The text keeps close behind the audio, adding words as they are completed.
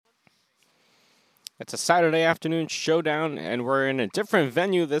It's a Saturday afternoon showdown, and we're in a different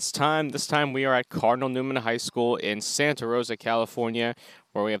venue this time. This time we are at Cardinal Newman High School in Santa Rosa, California,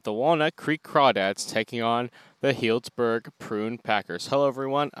 where we have the Walnut Creek Crawdads taking on the Healdsburg Prune Packers. Hello,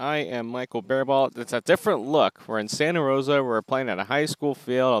 everyone. I am Michael Bearball. It's a different look. We're in Santa Rosa. We're playing at a high school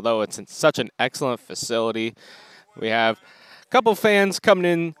field, although it's in such an excellent facility. We have a couple fans coming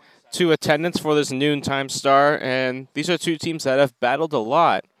in to attendance for this noontime start, and these are two teams that have battled a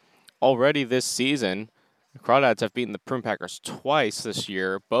lot already this season. The Crawdads have beaten the Prune Packers twice this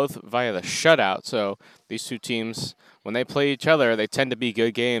year, both via the shutout. So these two teams, when they play each other, they tend to be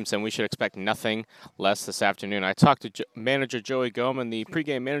good games, and we should expect nothing less this afternoon. I talked to manager Joey Gohm in the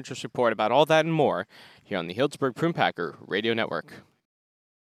pregame managers report about all that and more here on the Healdsburg Prune Packer Radio Network.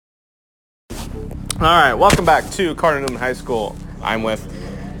 All right, welcome back to Cardinal Newman High School. I'm with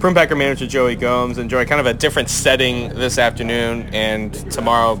Prune Packer manager Joey Gomes. Enjoy kind of a different setting this afternoon, and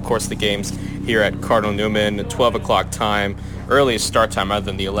tomorrow, of course, the game's here at Cardinal Newman at 12 o'clock time, earliest start time other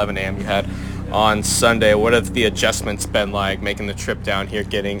than the 11 a.m. you had on Sunday. What have the adjustments been like, making the trip down here,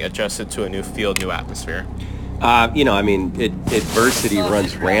 getting adjusted to a new field, new atmosphere? Adversity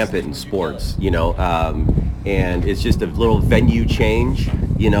runs rampant in sports, and it's just a little venue change,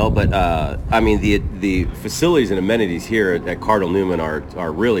 but the facilities and amenities here at Cardinal Newman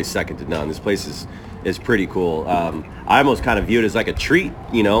are really second to none. This place is pretty cool. I almost kind of view it as like a treat,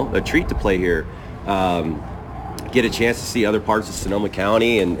 a treat to play here. Get a chance to see other parts of Sonoma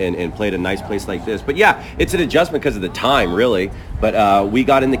County and play at a nice place like this. But yeah, it's an adjustment because of the time, really. But we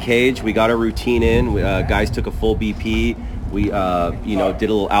got in the cage, we got our routine in. Guys took a full BP. We, did a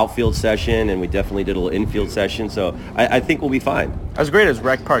little outfield session, and we definitely did a little infield session. So I think we'll be fine. As great as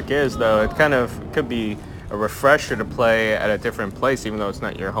Rec Park is, though, it kind of could be a refresher to play at a different place, even though it's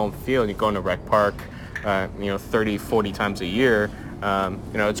not your home field. You go into Rec Park, 30, 40 times a year.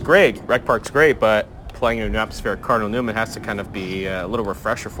 It's great. Rec Park's great, but playing in an atmosphere at Cardinal Newman has to kind of be a little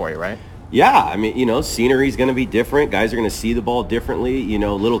refresher for you, right? Yeah, scenery's going to be different. Guys are going to see the ball differently.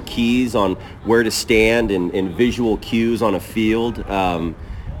 Little keys on where to stand and visual cues on a field.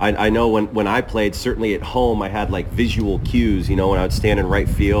 I know when I played, certainly at home, I had like visual cues. When I would stand in right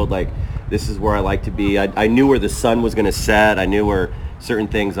field, like this is where I like to be. I knew where the sun was going to set. I knew where certain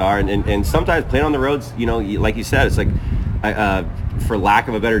things are. And sometimes playing on the roads, like you said, it's like, for lack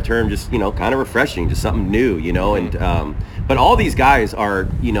of a better term, just kind of refreshing, just something new, And but all these guys are,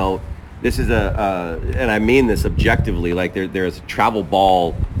 this is and I mean this objectively, like there's a travel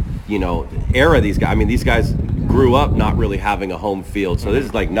ball, era. These guys grew up not really having a home field, so this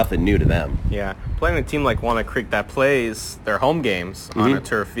is like nothing new to them. Yeah, playing a team like Walnut Creek that plays their home games on a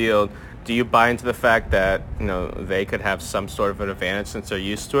turf field. Do you buy into the fact that they could have some sort of an advantage since they're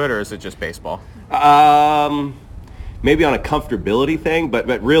used to it, or is it just baseball? Maybe on a comfortability thing, but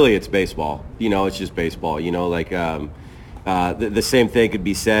really it's baseball. It's just baseball. The same thing could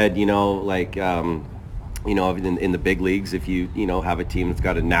be said, in the big leagues if you have a team that's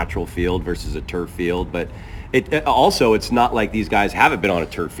got a natural field versus a turf field. But it's not like these guys haven't been on a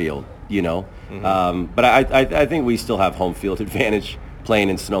turf field, But I think we still have home field advantage playing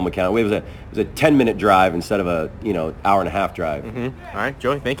in Sonoma County. It was a 10-minute drive instead of a hour and a half drive. All right,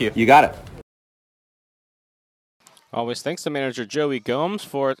 Joey, thank you. You got it. Always thanks to manager Joey Gomes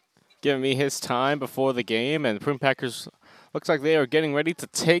for giving me his time before the game. And the Prune Packers looks like they are getting ready to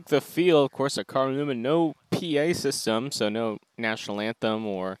take the field. Of course, at Cardinal Newman, no PA system, so no national anthem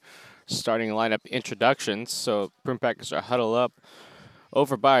or starting lineup introductions. So Prune Packers are huddled up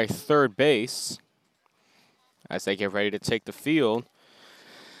over by third base as they get ready to take the field.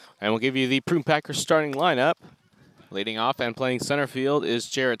 And we'll give you the Prune Packers starting lineup. Leading off and playing center field is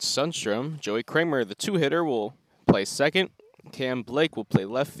Jarrett Sundstrom. Joey Kramer, the two-hitter, will play second. Cam Blake will play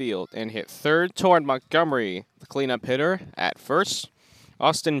left field and hit third. Torrin Montgomery, the cleanup hitter, at first.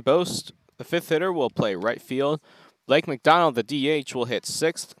 Austin Boast, the fifth hitter, will play right field. Blake McDonald, the DH, will hit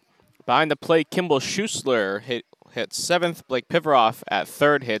sixth. Behind the plate, Kimball Schussler hits seventh. Blake Pivaroff at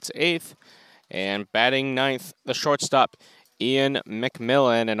third hits eighth. And batting ninth, the shortstop, Ian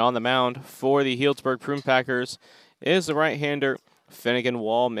McMillan. And on the mound for the Healdsburg Prune Packers is the right-hander, Finnegan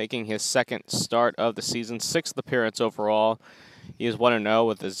Wall, making his second start of the season, sixth appearance overall. He is 1-0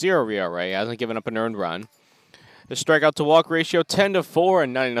 with a 0 ERA, hasn't given up an earned run. His strikeout-to-walk ratio 10-4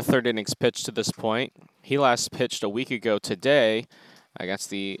 and 9 1/3 innings pitched to this point. He last pitched a week ago today against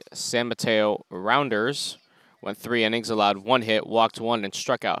the San Mateo Rounders. Went 3 innings, allowed 1 hit, walked 1, and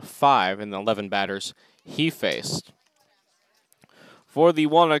struck out 5 in the 11 batters he faced. For the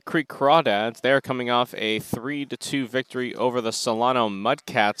Walnut Creek Crawdads, they're coming off a 3-2 victory over the Solano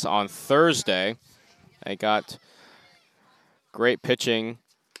Mudcats on Thursday. They got great pitching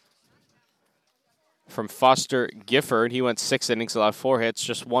from Foster Gifford. He went 6 innings, allowed 4 hits,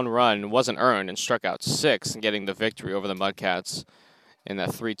 just 1 run, wasn't earned, and struck out 6, and getting the victory over the Mudcats in that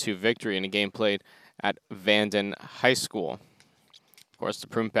 3-2 victory in a game played at Vanden High School. Of course, the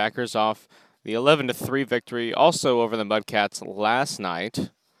Prune Packers off the 11-3 victory also over the Mudcats last night.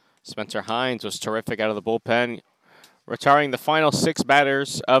 Spencer Hines was terrific out of the bullpen, retiring the final 6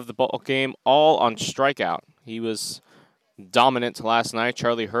 batters of the ball game, all on strikeout. He was dominant last night.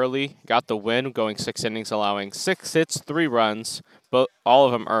 Charlie Hurley got the win, going 6 innings, allowing 6 hits, 3 runs, but all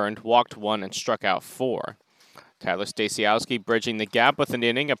of them earned, walked 1, and struck out 4. Tyler Stasiowski bridging the gap with an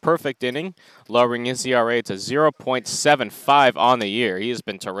inning, a perfect inning, lowering his ERA to 0.75 on the year. He has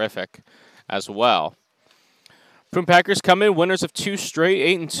been terrific as well. Prune Packers come in winners of 2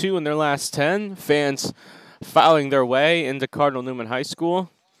 straight, 8-2 in their last 10. Fans filing their way into Cardinal Newman High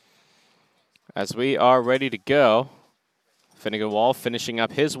School as we are ready to go. Finnegan Wall finishing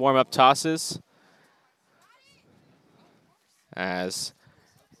up his warm-up tosses as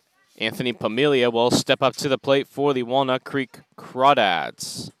Anthony Pamilia will step up to the plate for the Walnut Creek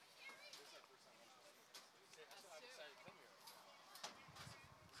Crawdads.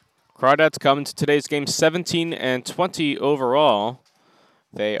 Crawdads come into today's game 17-20 overall.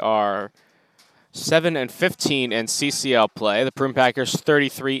 They are 7-15 in CCL play. The Prune Packers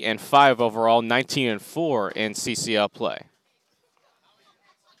 33-5 overall, 19-4 in CCL play.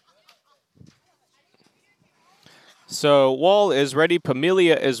 So Wall is ready,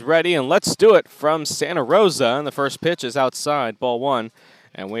 Pamilia is ready, and let's do it from Santa Rosa. And the first pitch is outside, ball 1,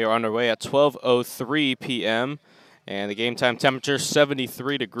 and we are underway at 12:03 p.m. And the game time temperature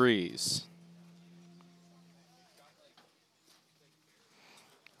 73 degrees.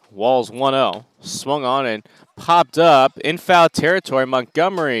 Wall's 1-0, swung on and popped up in foul territory.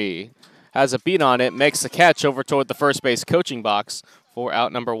 Montgomery has a beat on it, makes the catch over toward the first base coaching box for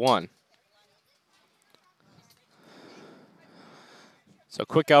out number 1. So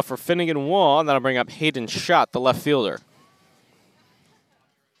quick out for Finnegan Wall, and that'll bring up Hayden Schott, the left fielder.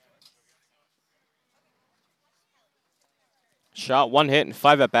 Schott 1 hit and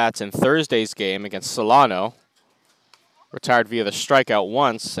 5 at-bats in Thursday's game against Solano. Retired via the strikeout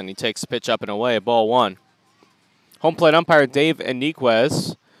once, and he takes the pitch up and away, ball 1. Home plate umpire Dave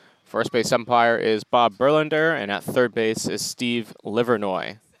Eniquez. First base umpire is Bob Berlander, and at third base is Steve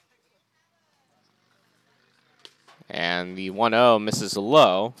Livernoy. And the 1-0 misses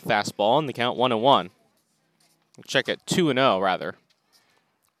low. Fastball, and the count 1-1. Check it, 2-0 rather.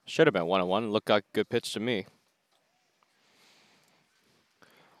 Should have been 1-1. Looked like a good pitch to me.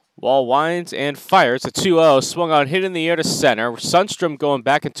 Wall winds and fires a 2-0. Swung on, hit in the air to center. Sundstrom going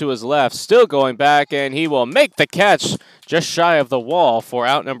back into his left. Still going back, and he will make the catch just shy of the wall for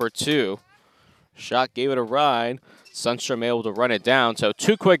out number 2. Schott gave it a ride. Sundstrom able to run it down. So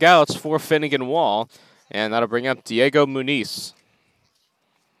 2 quick outs for Finnegan Wall. And that'll bring up Diego Muniz.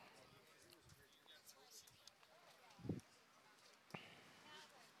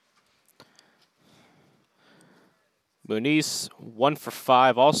 Muniz 1 for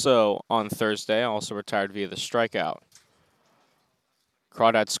 5 also on Thursday, also retired via the strikeout.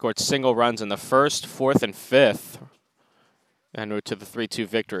 Crawdads scored single runs in the first, 4th, and 5th, en route to the 3-2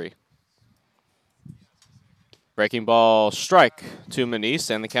 victory. Breaking ball strike to Muniz,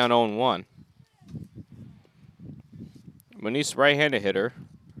 and the count 0-1. Muniz, right-handed hitter,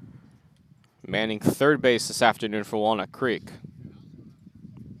 manning third base this afternoon for Walnut Creek.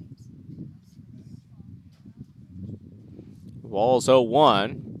 Wall's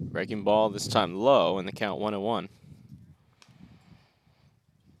 0-1, breaking ball this time low, and the count 1-1.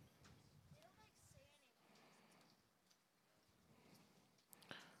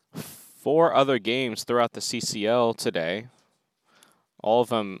 Four other games throughout the CCL today, all of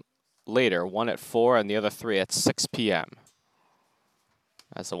them later, 1 at 4 and the other 3 at 6 p.m.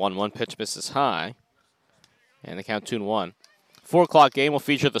 As the 1-1 pitch misses high, and the count 2-1. 4 o'clock game will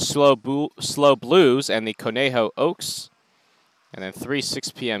feature the Slow Blues and the Conejo Oaks, and then 3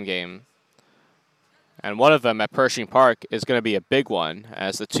 6 p.m. game. And one of them at Pershing Park is going to be a big one,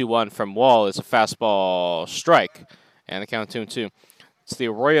 as the 2-1 from Wall is a fastball strike, and the count 2-2. It's the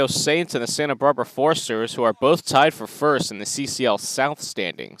Arroyo Saints and the Santa Barbara Foresters, who are both tied for first in the CCL South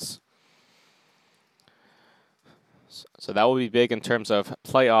standings. So that will be big in terms of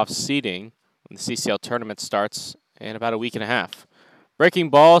playoff seeding when the CCL tournament starts in about a week and a half. Breaking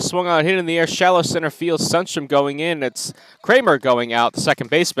ball, swung on, hit in the air, shallow center field. Sundstrom going in. It's Kramer going out, the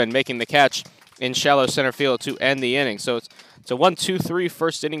second baseman, making the catch in shallow center field to end the inning. So it's a 1-2-3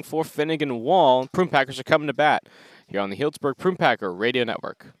 first inning for Finnegan Wall. Prune Packers are coming to bat here on the Healdsburg Prune Packer Radio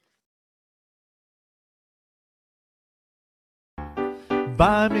Network.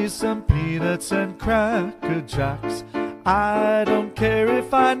 Buy me some peanuts and Cracker Jacks. I don't care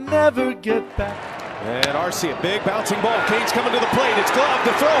if I never get back. And RC, a big bouncing ball. Kane's coming to the plate. It's gloved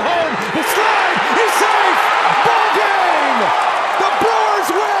to throw home. The slide. He's safe. Ball game. The Brewers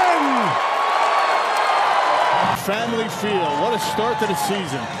win. Family Field. What a start to the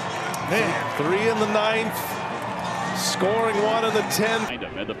season. Man, 3 in the 9th. Scoring 1 in the 10th.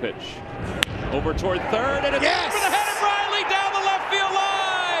 And the pitch. Over toward third. And it's yes! over the head of Riley down the left field line.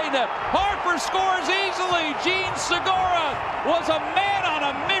 Harper scores easily. Gene Segura was a man on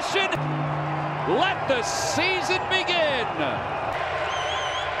a mission. Let the season begin.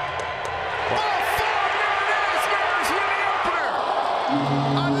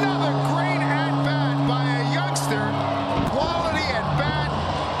 Another great at-bat by a youngster. Quality at-bat.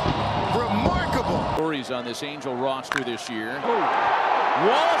 Remarkable. Stories on this Angel roster this year.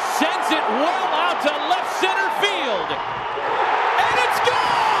 Wall sends it well out to left center field. And it's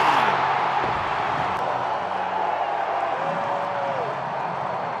gone!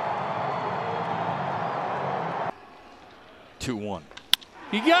 2-1.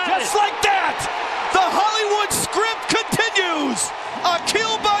 You got Just it. like that, the Hollywood script continues.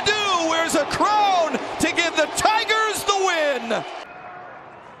 Akil Baddoo wears a crown to give the Tigers the win.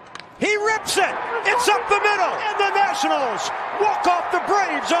 He rips it. It's up the middle. And the Nationals walk off the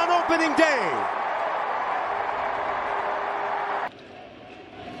Braves on opening day.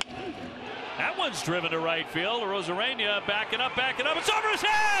 That one's driven to right field. Rosarena backing up. It's over his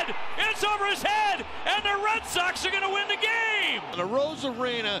head. It's over his head. And the Red Sox are going to win the game. The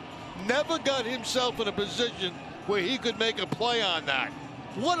Rosarena never got himself in a position where he could make a play on that.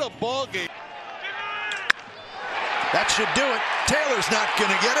 What a ball game. That should do it. Taylor's not going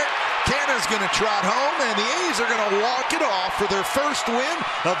to get it. Canna's going to trot home, and the A's are going to walk it off for their first win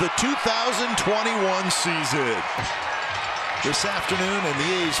of the 2021 season. This afternoon, and the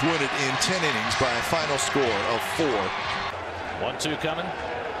A's win it in 10 innings by a final score of 4. 1-2 coming.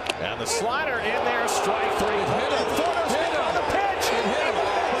 And the slider in there, strike 3. Hit it. Hit on the pitch. It hit him.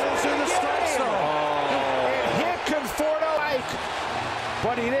 It's in the strike zone. It hit Conforto,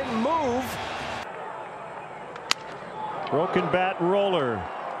 but he didn't move. Broken bat roller.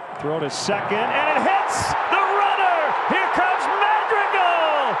 Throw to second, and it hits the runner. Here comes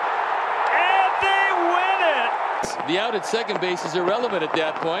Madrigal, and they win it. The out at second base is irrelevant at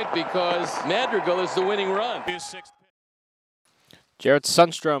that point because Madrigal is the winning run. Jared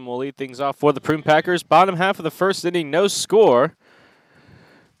Sundstrom will lead things off for the Prune Packers. Bottom half of the first inning, no score.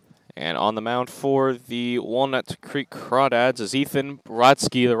 And on the mound for the Walnut Creek Crawdads is Ethan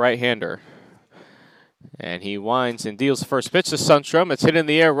Brodsky, the right-hander. And he winds and deals the first pitch to Sundstrom. It's hit in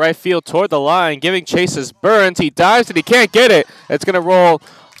the air, right field toward the line, giving chases Burns. He dives and he can't get it. It's going to roll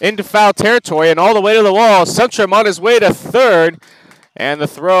into foul territory and all the way to the wall. Sundstrom on his way to third. And the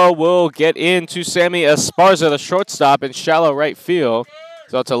throw will get into Sammy Esparza, the shortstop, in shallow right field.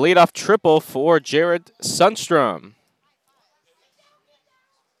 So it's a leadoff triple for Jared Sundstrom.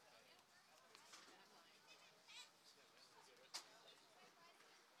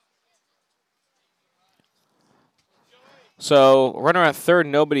 So runner at third,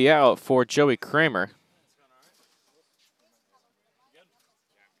 nobody out for Joey Kramer.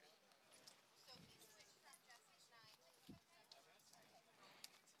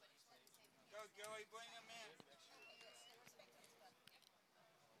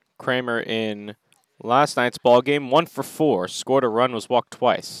 Kramer in last night's ball game, 1 for 4. Scored a run, was walked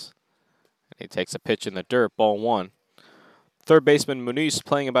twice. And he takes a pitch in the dirt, ball 1. Third baseman Muniz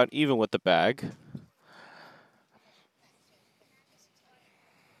playing about even with the bag.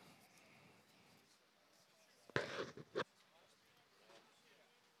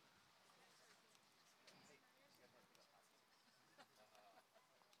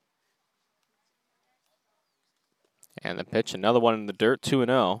 And the pitch, another one in the dirt,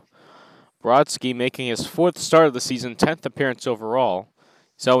 2-0. Brodsky making his 4th start of the season, 10th appearance overall.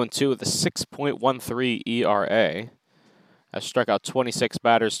 He's 0-2 with a 6.13 ERA. Has struck out 26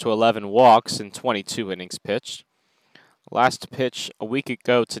 batters to 11 walks in 22 innings pitched. Last pitch a week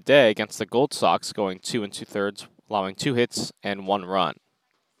ago today against the Gold Sox, going 2 2/3, allowing 2 hits and 1 run.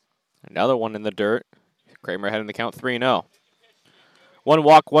 Another one in the dirt. Kramer heading the count 3-0. 1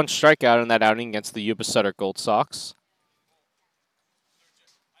 walk, 1 strikeout in that outing against the Yuba Sutter Gold Sox.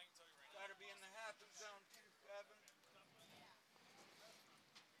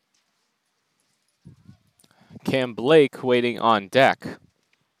 Cam Blake waiting on deck.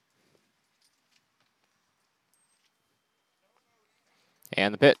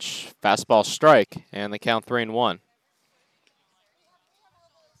 And the pitch, fastball strike, and the count 3-1.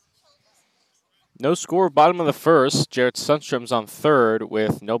 No score, bottom of the first. Jarrett Sundstrom's on third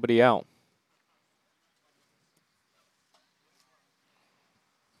with nobody out.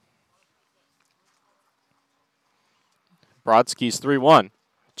 Brodsky's 3-1.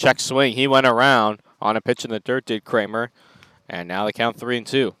 Check swing. He went around on a pitch in the dirt, did Kramer. And now they count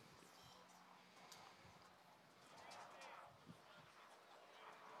 3-2.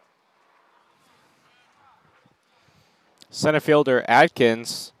 Center fielder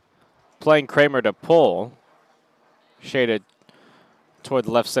Atkins playing Kramer to pull. Shaded toward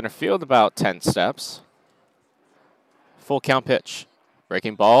the left center field about 10 steps. Full count pitch.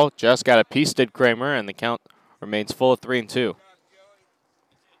 Breaking ball. Just got a piece, did Kramer, and the count remains full at 3-2.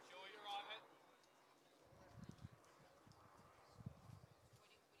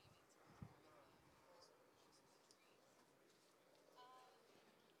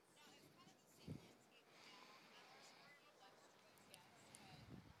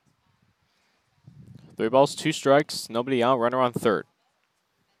 Three balls, two strikes, nobody out, runner on third.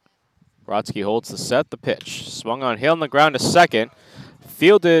 Brodsky holds the set, the pitch. Swung on, hit on the ground to second.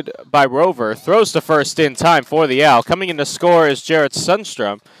 Fielded by Rover, throws to first in time for the out. Coming in to score is Jarrett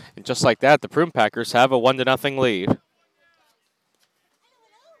Sundstrom. And just like that, the Prune Packers have a 1-0 lead.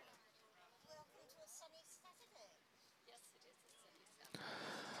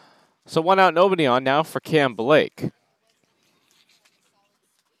 So one out, nobody on now for Cam Blake.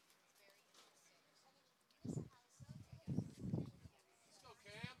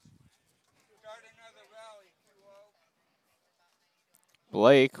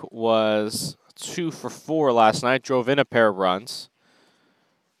 Blake was 2 for 4 last night, drove in a pair of runs,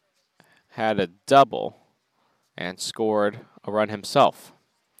 had a double, and scored a run himself.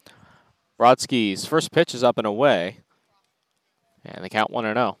 Brodsky's first pitch is up and away, and they count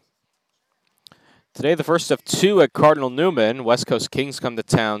 1-0. Today, the first of two at Cardinal Newman. West Coast Kings come to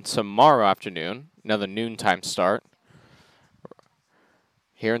town tomorrow afternoon, another noontime start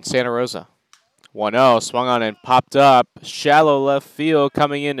here in Santa Rosa. 1-0, swung on and popped up. Shallow left field,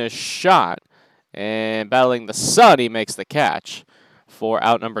 coming in a shot. And battling the sun, he makes the catch for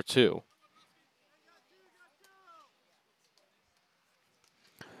out number 2.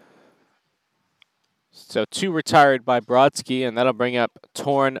 So 2 retired by Brodsky, and that'll bring up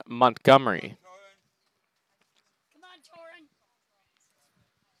Torrin Montgomery.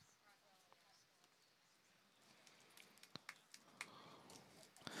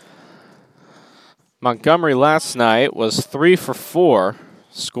 Montgomery last night was 3 for 4,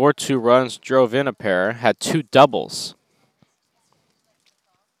 scored 2 runs, drove in a pair, had 2 doubles.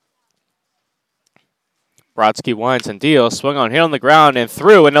 Brodsky winds and deals, swung on, hit on the ground, and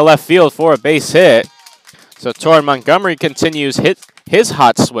threw into left field for a base hit. So Torrin Montgomery continues his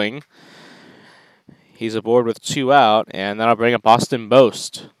hot swing. He's aboard with 2 out, and that'll bring up Austin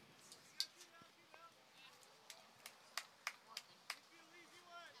Boast.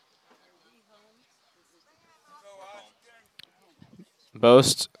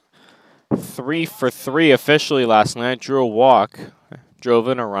 Boast 3 for 3 officially last night. Drew a walk, drove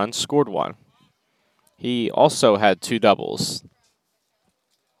in a run, scored 1. He also had 2 doubles.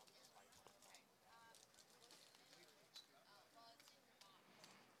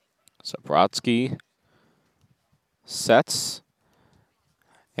 So Brodsky sets.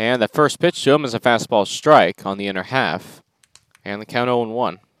 And the first pitch to him is a fastball strike on the inner half. And the count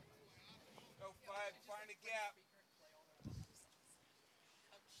 0-1.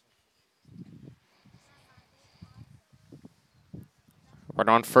 Right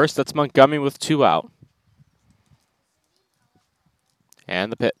on first, that's Montgomery with 2 out.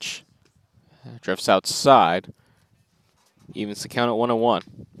 And the pitch. Drifts outside. Evens the count at 1-1.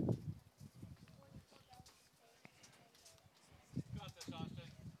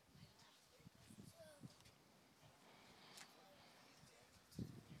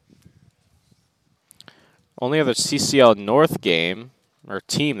 Only other CCL North game, or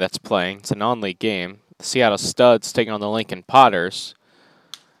team that's playing, it's a non-league game. The Seattle Studs taking on the Lincoln Potters.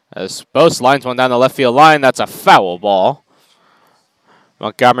 As Boast lines one down the left field line, that's a foul ball.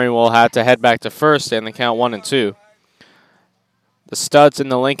 Montgomery will have to head back to first and the count 1-2. The Studs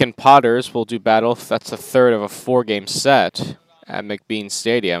and the Lincoln Potters will do battle. That's the third of a 4-game set at McBean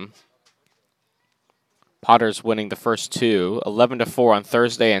Stadium. Potters winning the first 2, 11-4 on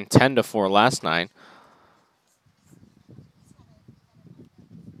Thursday and 10-4 last night.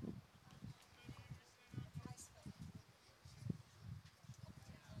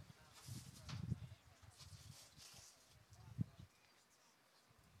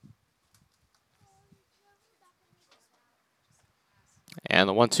 And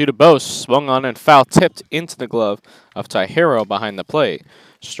the 1-2 to Bose, swung on and foul tipped into the glove of Taihiro behind the plate.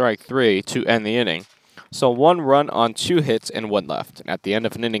 Strike 3 to end the inning. So 1 run on 2 hits and 1 left. And at the end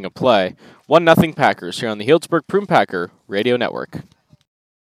of an inning of play, 1-0 Packers here on the Healdsburg Prune Packer Radio Network.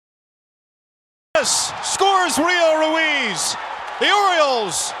 Scores Rio Ruiz. The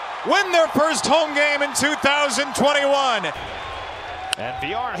Orioles win their first home game in 2021. And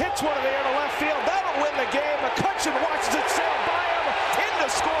VR hits one in the air to left field. That'll win the game. McCutchen watches it sail by him. In to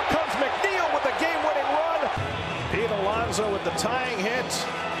score comes McNeil with the game-winning run. Pete Alonso with the tying hit.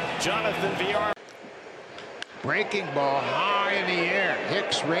 Jonathan VR. Breaking ball high in the air.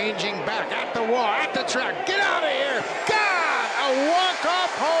 Hicks ranging back at the wall, at the track. Get out of here. God! A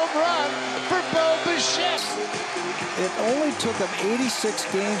walk-off home run for Bo Bichette. It only took him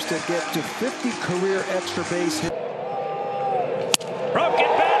 86 games to get to 50 career extra base hits. Broken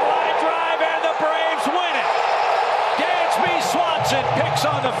bat line drive, and the Braves win it. Dansby Swanson picks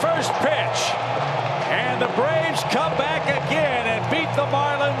on the first pitch. And the Braves come back again and beat the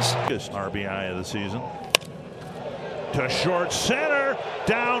Marlins. RBI of the season. To short center,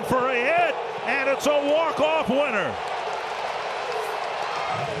 down for a hit, and it's a walk-off winner.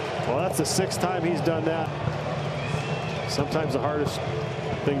 Well, that's the 6th time he's done that. Sometimes the hardest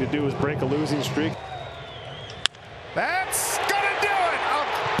thing to do is break a losing streak. That's gonna do it. A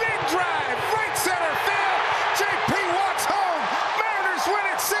big drive, right center field. JP walks home. Mariners win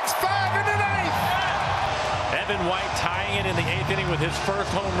it 6-5 in the 9th. Evan White tying it in the 8th inning with his first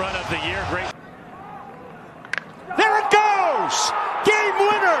home run of the year. Great. There it goes! Game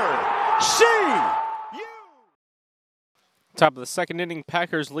winner! Top of the 2nd inning,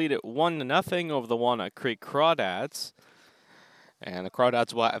 Packers lead at 1-0 over the Walnut Creek Crawdads. And the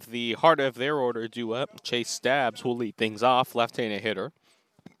Crawdads will have the heart of their order due up. Chase Stabbs will lead things off, left-handed hitter.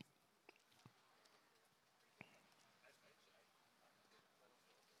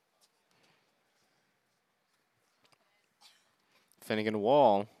 Finnegan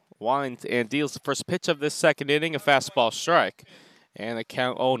Wall winds and deals the first pitch of this 2nd inning, a fastball strike. And the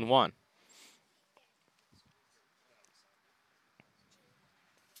count 0-1.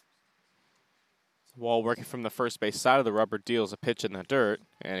 Wall working from the first base side of the rubber deals a pitch in the dirt,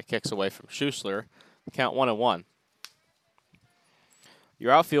 and it kicks away from Schussler. Count 1-1.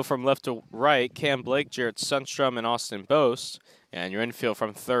 Your outfield from left to right, Cam Blake, Jarrett Sundstrom, and Austin Bose. And your infield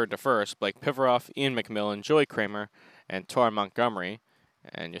from 3rd to 1st, Blake Pivaroff, Ian McMillan, Joey Kramer, and Torrin Montgomery.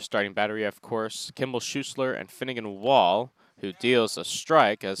 And your starting battery, of course, Kimball Schussler and Finnegan Wall, who deals a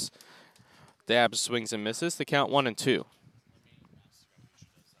strike as Dabbs swings and misses. The count 1-2.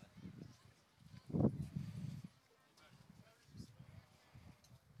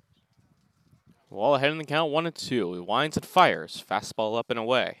 Wall ahead in the count 1-2. He winds and fires. Fastball up and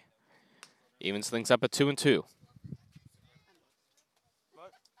away. Evens things up at 2-2.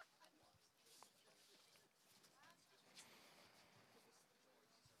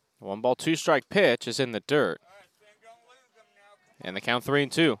 One ball, 2 strike pitch is in the dirt. And the count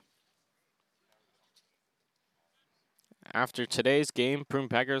 3-2. After today's game, Prune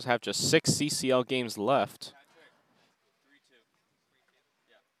Packers have just 6 CCL games left.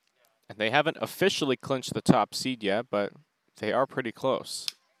 And they haven't officially clinched the top seed yet, but they are pretty close.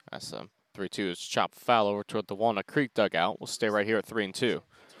 That's 3-2 is chopped foul over toward the Walnut Creek dugout. We'll stay right here at 3-2.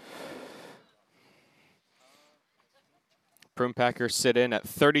 Prune Packers sit in at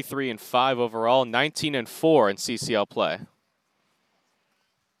 33-5 overall, 19-4 in CCL play.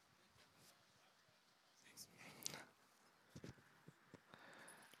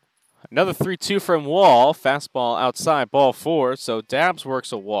 Another 3-2 from Wall. Fastball outside, ball 4. So Dabbs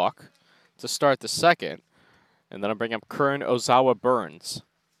works a walk to start the 2nd. And then I'll bring up Curran, Ozawa, Burns.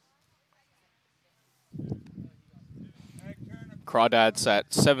 Crawdads at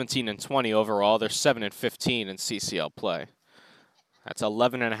 17-20 overall. They're 7-15 in CCL play. That's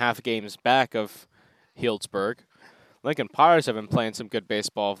 11.5 games back of Healdsburg. Lincoln Pirates have been playing some good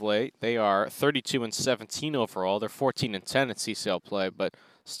baseball of late. They are 32-17 overall. They're 14-10 in CCL play, but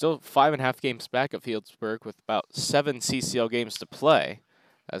still 5.5 games back of Healdsburg with about 7 CCL games to play.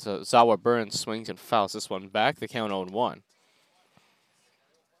 As Zawa Burns swings and fouls this one back, the count 0-1.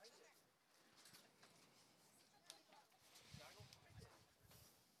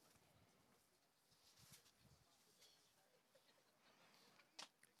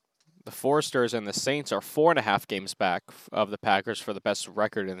 The Foresters and the Saints are 4.5 games back of the Packers for the best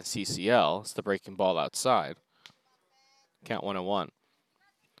record in the CCL. It's the breaking ball outside. Count 1-1.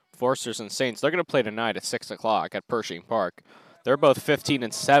 Foresters and Saints, they're going to play tonight at 6 o'clock at Pershing Park. They're both 15-7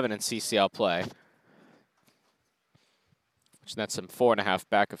 in CCL play. Which nets them 4.5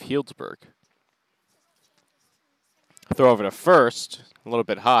 back of Healdsburg. Throw over to first, a little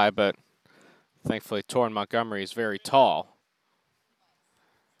bit high, but thankfully Torrin Montgomery is very tall.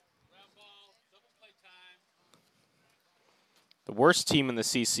 The worst team in the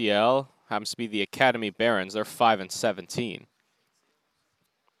CCL happens to be the Academy Barons. They're 5-17.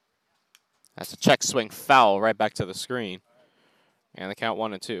 That's a check swing foul right back to the screen. And the count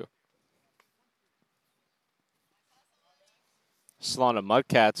 1-2. Solana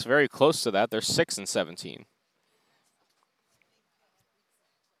Mudcats very close to that. They're 6-17.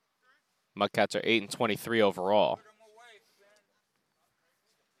 Mudcats are 8-23 overall.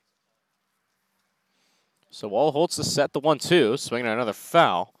 So Wall holds the set, the 1-2, swinging another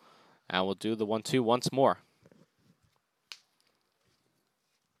foul, and we'll do the 1-2 once more.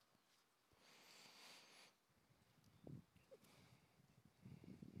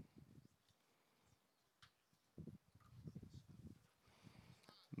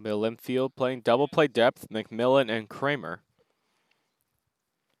 Mill infield playing double play depth, McMillan and Kramer.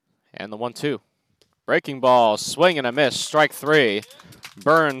 And the 1-2. Breaking ball, swing and a miss, strike 3.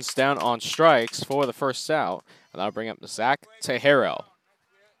 Burns down on strikes for the first out. And that'll bring up Zach Tejero.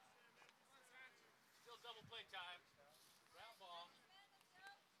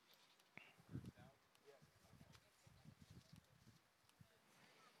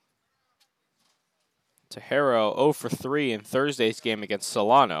 Tejero 0 for 3 in Thursday's game against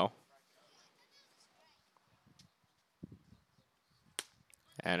Solano.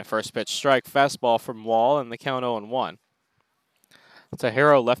 And a first pitch strike fastball from Wall, and the count 0-1.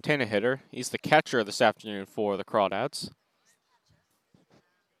 Tejero, left-handed hitter. He's the catcher this afternoon for the Crawdads.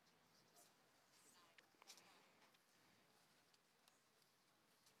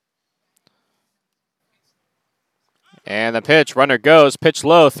 And the pitch, runner goes, pitch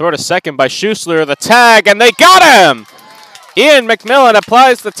low, throw to second by Schussler, the tag, and they got him! Ian McMillan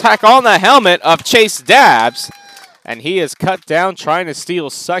applies the tack on the helmet of Chase Dabbs, and he is cut down trying to steal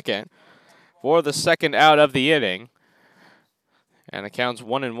second for the second out of the inning. And the count's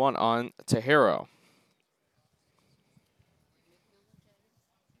 1-1 on Tejero.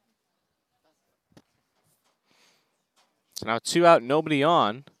 So now 2 out, nobody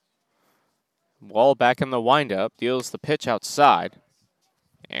on. Wall back in the windup, deals the pitch outside.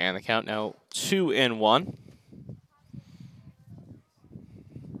 And the count now 2-1.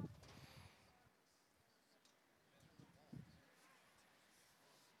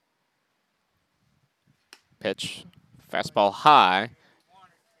 Pitch. Fastball high,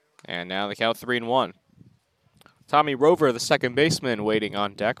 and now the count 3-1. Tommy Rover, the second baseman, waiting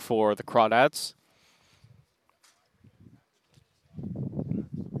on deck for the Crawdads.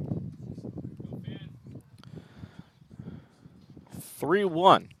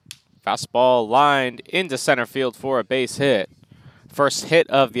 Fastball lined into center field for a base hit. First hit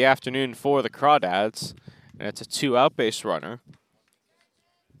of the afternoon for the Crawdads, and it's a 2-out base runner.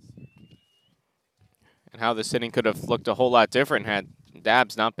 And how this inning could have looked a whole lot different had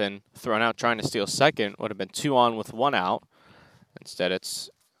Dabbs not been thrown out trying to steal second. Would have been 2 on with 1 out. Instead, it's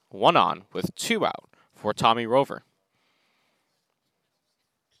 1 on with 2 out for Tommy Rover.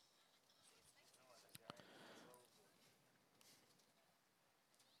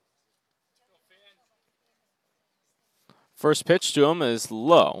 First pitch to him is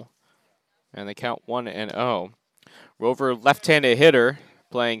low, and they count 1-0. Rover, left-handed hitter,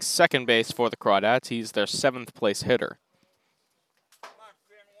 playing second base for the Crawdads. He's their 7th place hitter.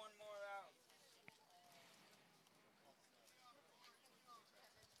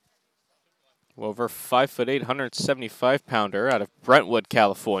 Rover, 5'8", 175-pounder out of Brentwood,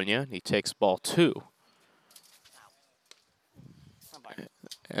 California. He takes ball 2.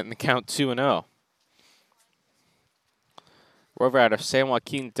 And the count 2-0. Rover out of San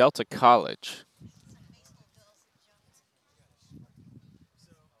Joaquin Delta College.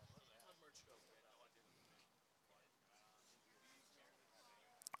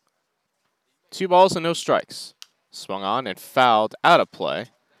 Two balls and no strikes. Swung on and fouled out of play.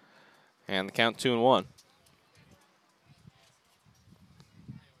 And the count 2-1.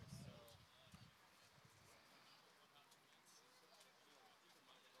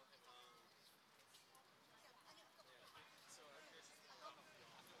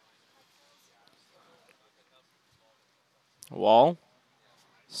 Wall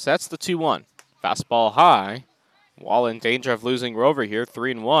sets the 2-1. Fastball high. Wall in danger of losing Rover here,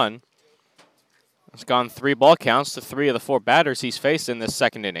 3-1. It's gone 3 ball counts to 3 of the 4 batters he's faced in this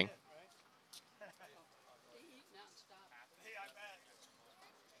second inning.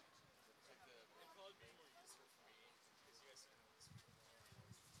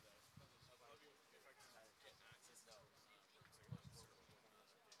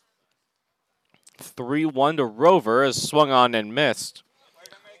 3-1 to Rover is swung on and missed.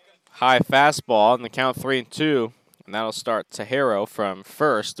 High fastball in the count 3-2. And that'll start Tejero from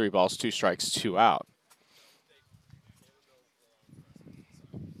first. 3 balls, 2 strikes, 2 out.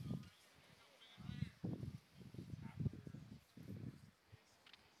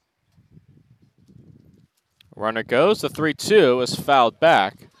 Runner goes. The 3-2 is fouled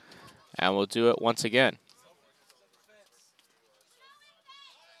back. And we'll do it once again.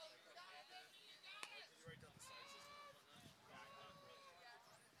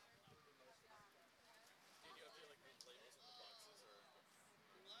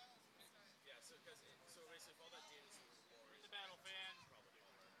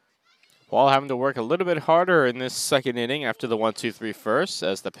 Wall having to work a little bit harder in this second inning after the 1-2-3 first,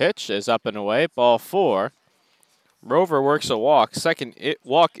 as the pitch is up and away. Ball 4. Rover works a walk. Second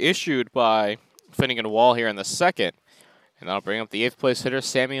walk issued by Finnegan Wall here in the second. And that'll bring up the 8th place hitter,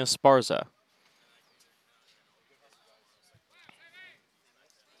 Sammy Esparza.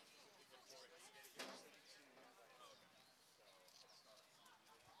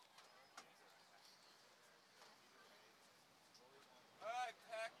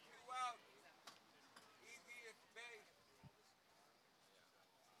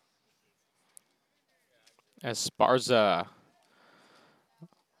 Esparza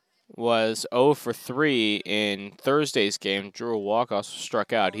was 0 for 3 in Thursday's game. Drew a walk, also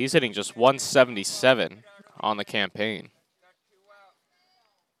struck out. He's hitting just 177 on the campaign.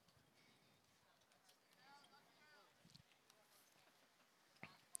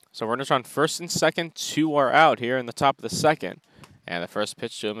 So runners on first and second, 2 are out here in the top of the second. And the first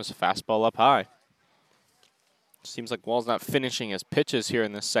pitch to him is a fastball up high. Seems like Wall's not finishing his pitches here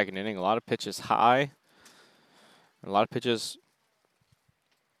in this second inning. A lot of pitches high. A lot of pitches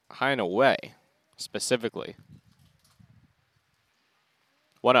high and away, specifically.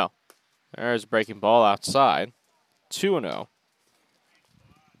 1-0. There's a breaking ball outside. 2-0.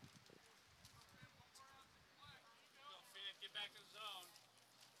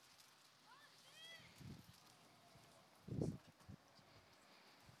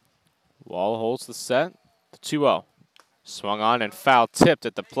 Wall holds the set. The 2-0. Swung on and foul tipped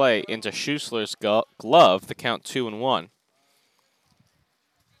at the plate into Schussler's glove. The count 2-1.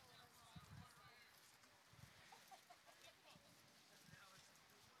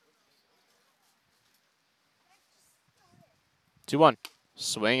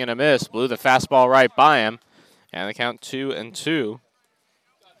 Swing and a miss. Blew the fastball right by him. And the count 2-2.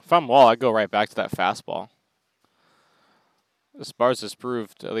 If I'm Wall, I'd go right back to that fastball. Esparza has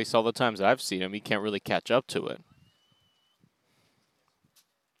proved, at least all the times that I've seen him, he can't really catch up to it.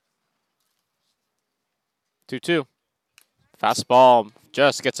 2-2. Fastball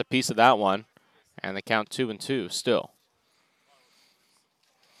just gets a piece of that one. And the count 2-2 still.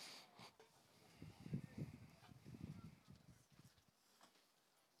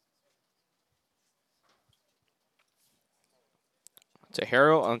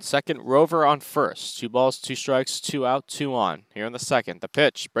 Tejero on second, Rover on first. 2 balls, 2 strikes, 2 out, 2 on. Here in the second, the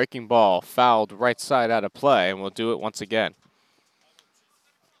pitch, breaking ball, fouled right side out of play, and we'll do it once again.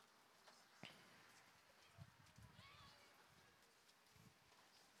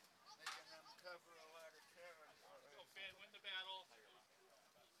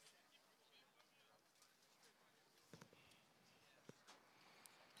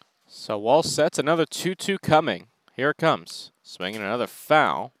 So Wall sets, another 2-2 coming. Here it comes. Swinging another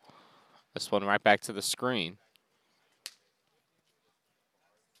foul. This one right back to the screen.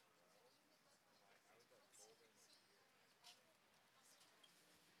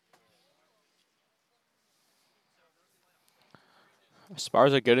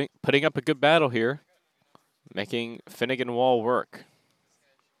 Esparza putting up a good battle here, making Finnegan Wall work.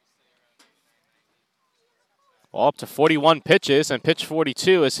 Well, up to 41 pitches, and pitch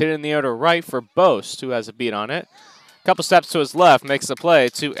 42 is hit in the air to right for Boast, who has a beat on it. A couple steps to his left, makes the play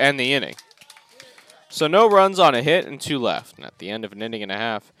to end the inning. So no runs on a hit and 2 left. And at the end of an inning and a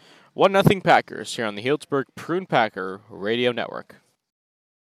half, 1-0 Packers here on the Healdsburg Prune Packer Radio Network.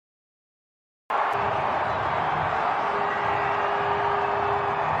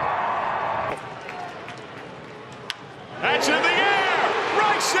 That's in the air!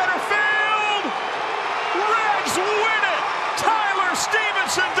 Right center field! Reds win it! Tyler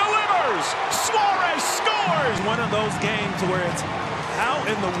Stevenson delivers! Suarez scores! One of those games where it's, how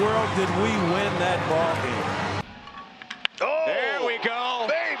in the world did we win that ball game? Oh, there we go.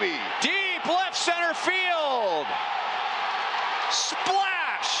 Baby! Deep left center field!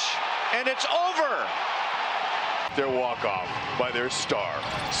 Splash! And it's over! Their walk-off by their star,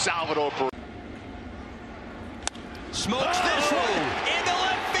 Salvador Perez. Smokes this one into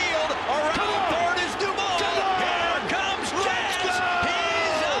left field. Around third is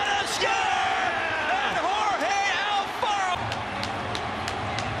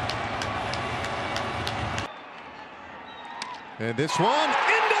And this one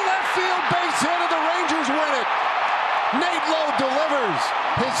into left field, base hit, and the Rangers win it. Nate Lowe delivers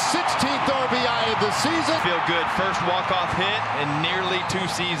his 16th RBI of the season. Feel good. First walk-off hit in nearly 2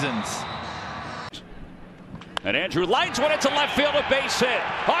 seasons. And Andrew lines one into left field, a base hit.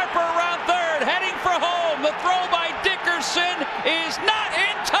 Harper around third, heading for home. The throw by Dickerson is not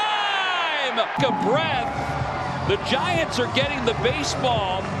in time. A breath. The Giants are getting the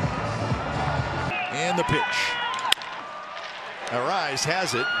baseball. And the pitch. Arise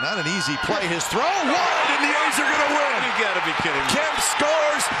has it. Not an easy play. His throw wide, and the A's are going to win. You got to be kidding me. Kemp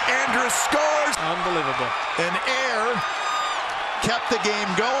scores. Andrus scores. Unbelievable. An error kept the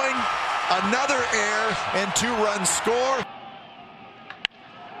game going. Another error and 2-run score.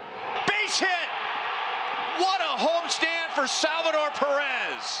 Base hit. What a homestand for Salvador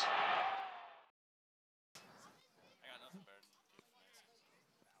Perez.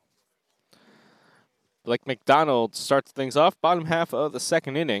 Blake McDonald starts things off, bottom half of the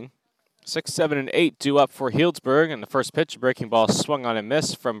second inning. 6, 7, and 8 due up for Healdsburg, and the first pitch, breaking ball swung on and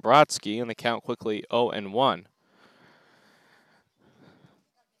missed from Brodsky, and the count quickly 0-1.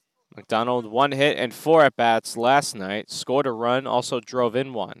 McDonald 1 hit and 4 at-bats last night, scored a run, also drove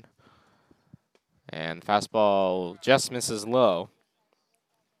in 1. And fastball just misses low.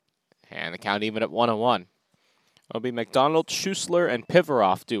 And the count even at 1-1. It'll be McDonald, Schussler, and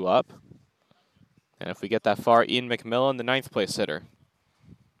Pivarov due up. And if we get that far, Ian McMillan, the 9th place hitter.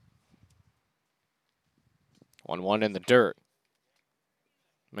 1-1 in the dirt.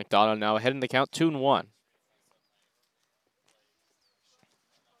 McDonald now ahead in the count, 2-1.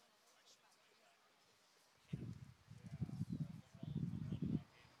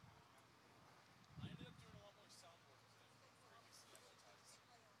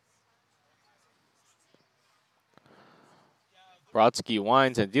 Brodsky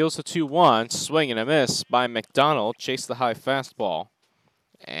winds and deals a 2-1. Swing and a miss by McDonald. Chased the high fastball.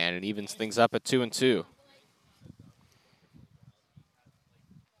 And it evens things up at 2-2.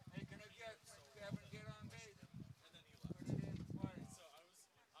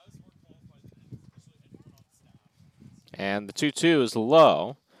 And the 2-2 is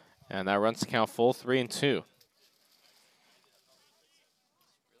low. And that runs the count full 3-2.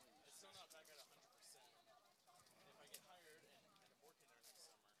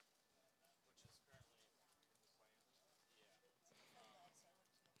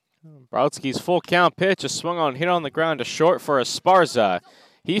 Brodsky's full count pitch is swung on, hit on the ground to short for Esparza.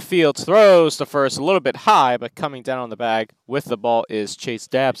 He fields, throws to first a little bit high, but coming down on the bag with the ball is Chase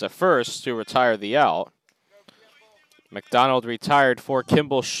Dabbs at first to retire the out. McDonald retired for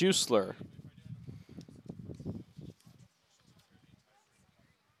Kimball Schussler.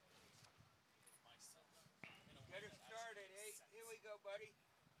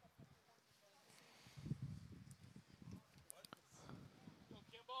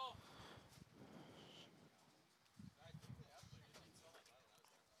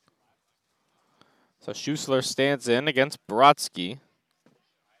 So Schussler stands in against Brodsky.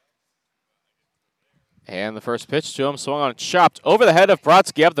 And the first pitch to him, swung on, chopped over the head of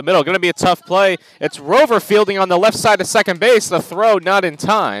Brodsky up the middle. Going to be a tough play. It's Rover fielding on the left side of second base. The throw not in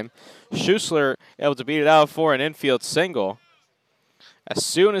time. Schussler able to beat it out for an infield single. As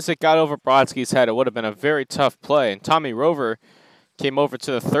soon as it got over Brodsky's head, it would have been a very tough play. And Tommy Rover came over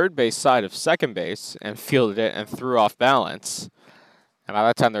to the third base side of second base and fielded it and threw off balance. And by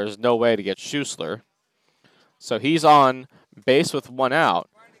that time, there was no way to get Schussler. So he's on base with 1 out,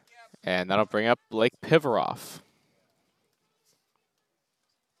 and that'll bring up Blake Pivarov.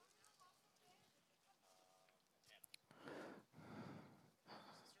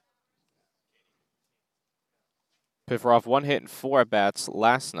 Pivarov 1 hit and 4 at-bats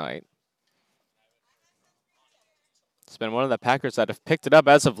last night. It's been one of the Packers that have picked it up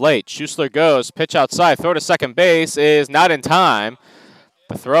as of late. Schussler goes, pitch outside, throw to second base is not in time.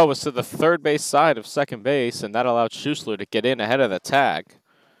 The throw was to the third base side of second base, and that allowed Schussler to get in ahead of the tag.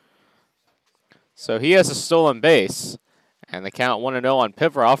 So he has a stolen base, and the count 1-0 on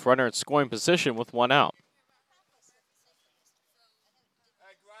Pivarov, runner in scoring position with 1 out.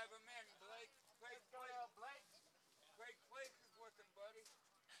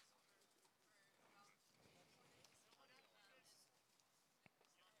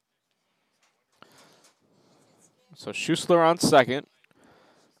 So Schussler on second.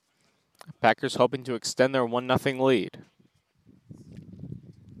 Packers hoping to extend their 1-0 lead.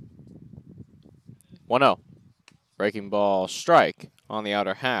 1-0. Breaking ball strike on the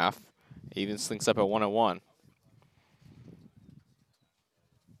outer half. Evens things up at 1-1.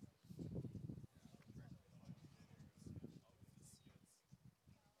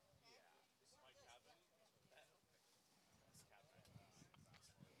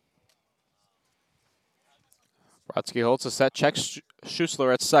 Brodsky holds a set, checks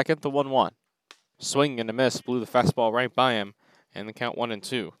Schussler at second, the 1-1. Swing and a miss, blew the fastball right by him, and the count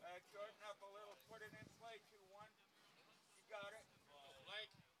 1-2.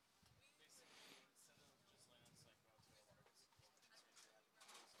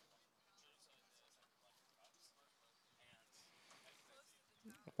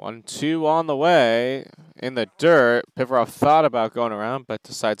 One, two on the way in the dirt. Pivarov thought about going around, but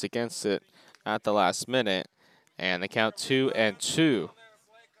decides against it at the last minute. And the count 2-2.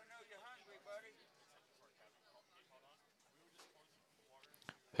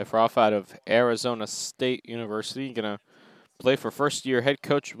 Pivarov out of Arizona State University, going to play for first-year head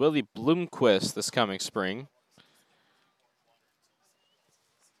coach Willie Bloomquist this coming spring.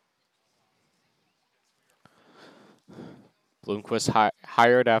 Bloomquist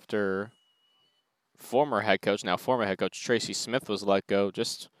hired after former head coach Tracy Smith was let go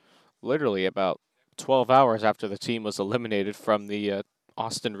just literally about 12 hours after the team was eliminated from the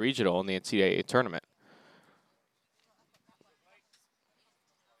Austin Regional in the NCAA tournament.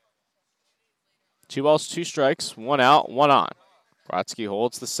 Two balls, two strikes, one out, one on. Brodsky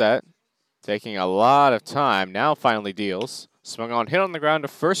holds the set, taking a lot of time, now finally deals. Swung on, hit on the ground to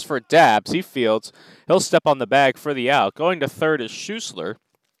first for Dabbs. He fields. He'll step on the bag for the out. Going to third is Schussler.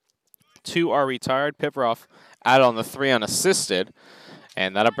 Two are retired. Pivarov out on the 3 unassisted.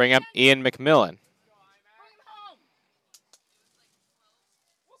 And that'll bring up Ian McMillan.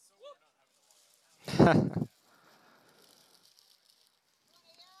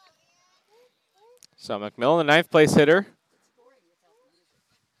 So McMillan, the 9th place hitter,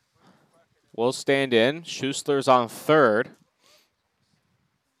 will stand in. Schussler's on third.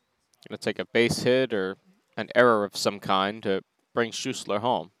 Going to take a base hit or an error of some kind to bring Schussler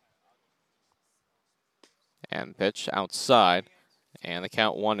home. And pitch outside, and the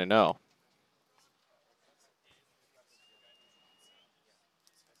count 1-0.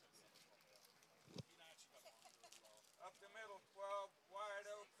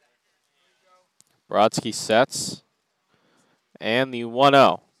 Brodsky sets, and the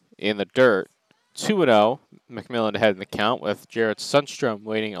 1-0 in the dirt. 2-0, McMillan ahead in the count with Jared Sundstrom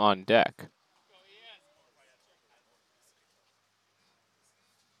waiting on deck.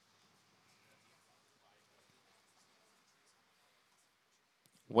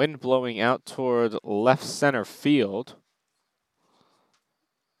 Wind blowing out toward left center field,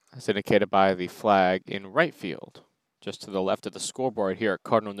 as indicated by the flag in right field, just to the left of the scoreboard here at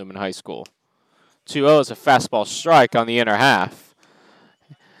Cardinal Newman High School. 2-0 is a fastball strike on the inner half.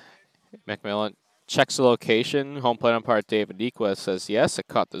 McMillan checks the location. Home plate umpire David Nequist says yes, it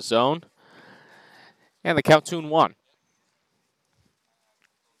caught the zone. And the count 2-1.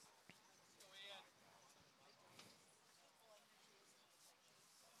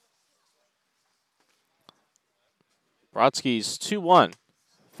 Brodsky's 2-1.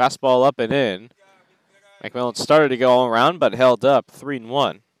 Fastball up and in. McMillan started to go all around, but held up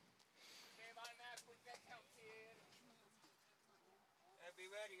 3-1.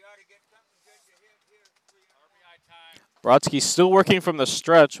 Brodsky still working from the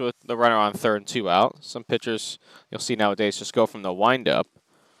stretch with the runner on third and 2 out. Some pitchers you'll see nowadays just go from the windup.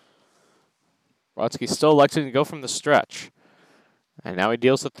 Brodsky still electing to go from the stretch. And now he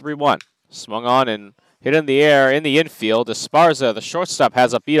deals the 3-1. Swung on and hit in the air in the infield. Esparza, the shortstop,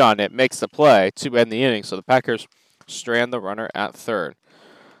 has a beat on it, makes the play to end the inning. So the Packers strand the runner at third.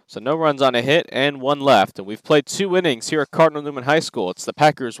 So no runs on a hit and 1 left. And we've played 2 innings here at Cardinal Newman High School. It's the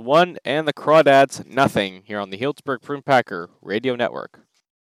Packers 1 and the Crawdads nothing here on the Healdsburg Prune Packer Radio Network.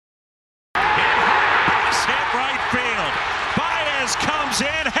 Hit right field. Baez comes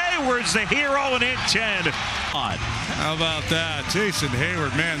in. Hayward's the hero and in 10. How about that? Jason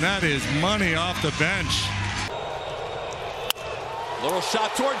Hayward, man, that is money off the bench. Little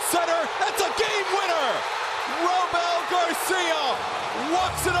shot towards center. That's a game winner. Robel Garcia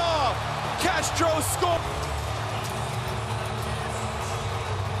walks it off. Castro scores.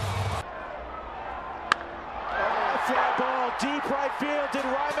 Fly ball deep right field. Did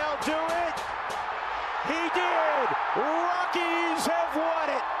Rymel do it? He did. Rockies have won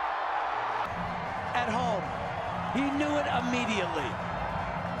it. At home. He knew it immediately.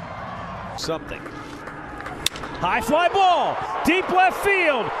 Something. High fly ball. Deep left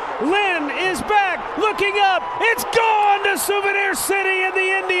field. Lynn is back, looking up. It's gone to Souvenir City, and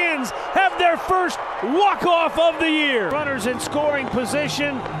the Indians have their first walk-off of the year. Runners in scoring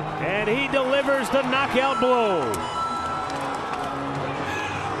position, and he delivers the knockout blow.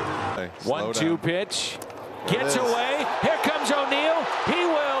 1-2 pitch. Gets away. Here comes O'Neill. He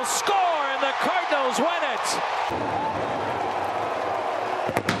will score, and the Cardinals win it.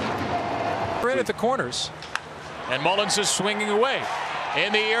 Right at the corners. And Mullins is swinging away.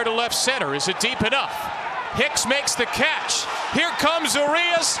 In the air to left center. Is it deep enough? Hicks makes the catch. Here comes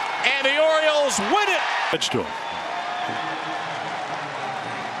Urias, and the Orioles win it. Pitch to him.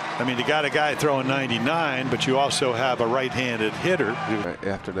 I mean, you got a guy throwing 99, but you also have a right-handed hitter. Right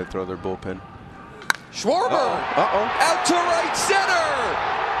after they throw their bullpen. Schwarber out to right center.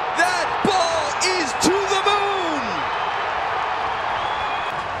 That ball is to the moon.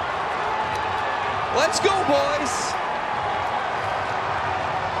 Let's go, boys.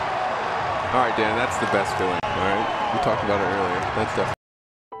 All right, Dan, that's the best feeling. All right, we talked about it earlier. That's definitely.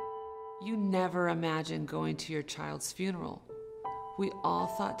 You never imagined going to your child's funeral. We all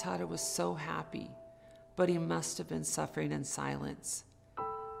thought Tyler was so happy, but he must have been suffering in silence.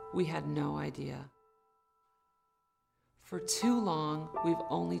 We had no idea. For too long, we've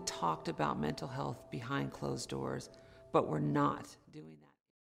only talked about mental health behind closed doors, but we're not doing that.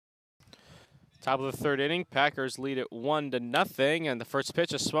 Top of the third inning, Packers lead it 1-0, and the first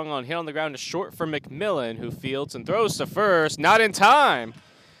pitch is swung on, hit on the ground to short for McMillan, who fields and throws to first. Not in time.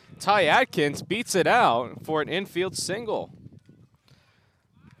 Ty Atkins beats it out for an infield single.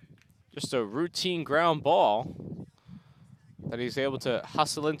 Just a routine ground ball that he's able to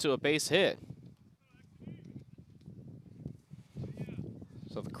hustle into a base hit.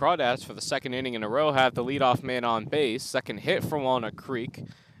 So the Crawdads for the second inning in a row have the leadoff man on base. Second hit for Walnut Creek.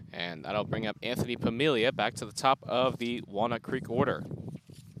 And that'll bring up Anthony Pamilia back to the top of the Walnut Creek order.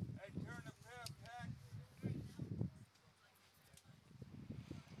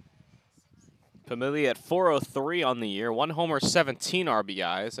 Pamilia at 403 on the year. 1 homer, 17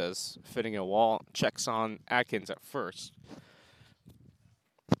 RBIs as Fitting a Wall checks on Atkins at first.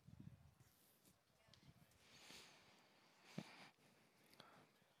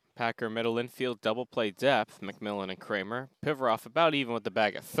 Packer middle infield double play depth. McMillan and Kramer. Pivaroff about even with the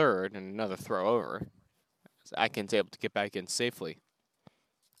bag at third and another throw over. As Atkins able to get back in safely.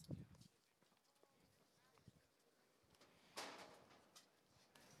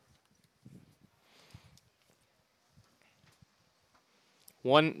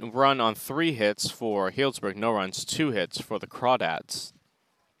 One run on 3 hits for Healdsburg. No runs, 2 hits for the Crawdads.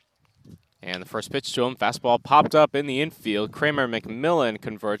 And the first pitch to him, fastball popped up in the infield. Kramer McMillan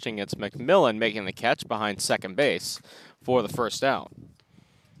converging. It's McMillan making the catch behind second base for the first out.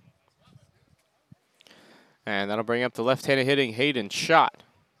 And that'll bring up the left-handed hitting Hayden Schott.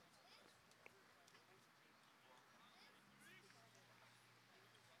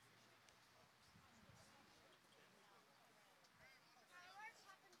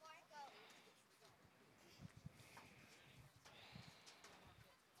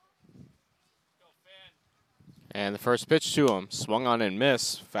 And the first pitch to him, swung on and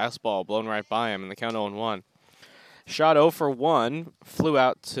missed. Fastball blown right by him, and the count 0-1. Shot 0 for 1, flew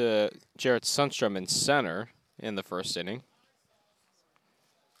out to Jarrett Sundstrom in center in the first inning.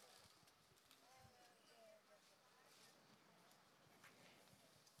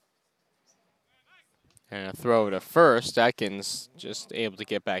 And a throw to first. Atkins just able to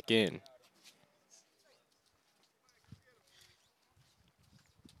get back in.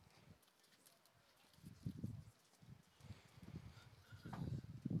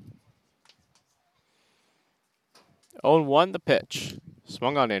 Oh, 1 the pitch.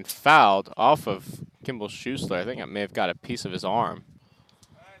 Swung on and fouled off of Kimball Schuessler. I think it may have got a piece of his arm.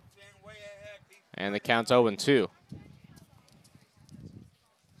 And the count's 0-2.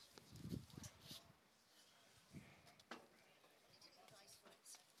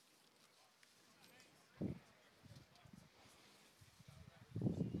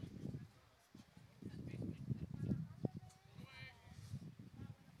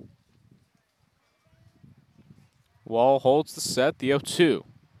 Wall holds the set, the 0-2.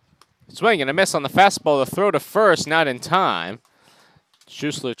 Swing and a miss on the fastball. The throw to first, not in time.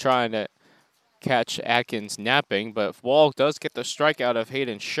 Schuessler trying to catch Atkins napping, but Wall does get the strikeout of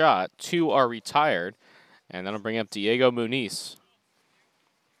Hayden Schott. 2 are retired, and that'll bring up Diego Muniz.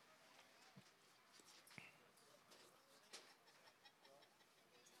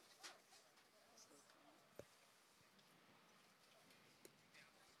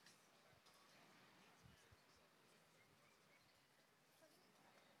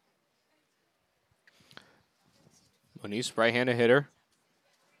 Muniz, right-handed hitter.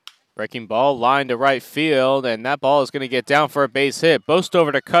 Breaking ball, line to right field, and that ball is going to get down for a base hit. Boast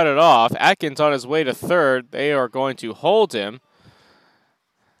over to cut it off. Atkins on his way to third. They are going to hold him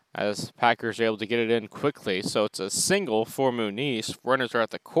as Packers are able to get it in quickly. So it's a single for Muniz. Runners are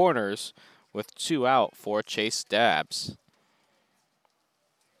at the corners with 2 out for Chase Dabbs.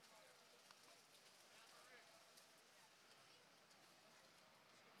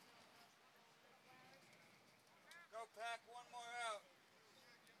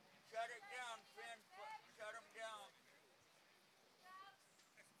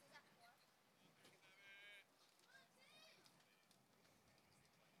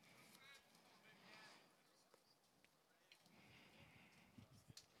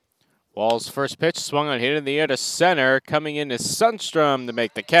 Wall's first pitch swung on, hit in the air to center. Coming in is Sundstrom to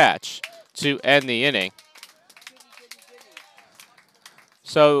make the catch to end the inning.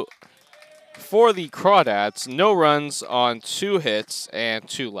 So for the Crawdads, no runs on 2 hits and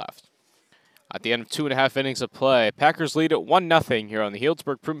 2 left. At the end of 2.5 innings of play, Packers lead at 1-0 here on the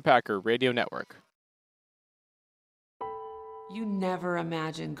Healdsburg Prune Packer Radio Network. You never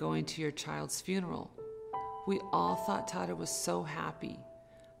imagined going to your child's funeral. We all thought Tata was so happy,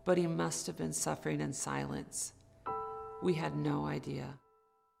 but he must have been suffering in silence. We had no idea.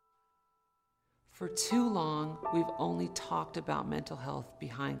 For too long, we've only talked about mental health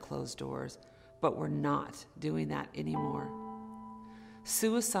behind closed doors, but we're not doing that anymore.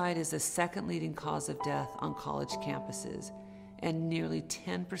 Suicide is the second leading cause of death on college campuses, and nearly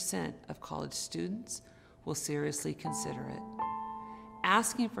 10% of college students will seriously consider it.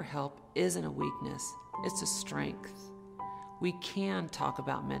 Asking for help isn't a weakness, it's a strength. We can talk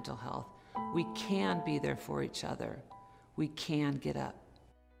about mental health. We can be there for each other. We can get up.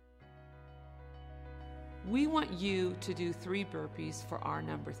 We want you to do 3 burpees for our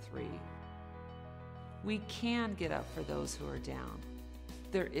number 3. We can get up for those who are down.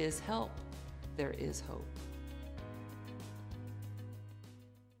 There is help. There is hope.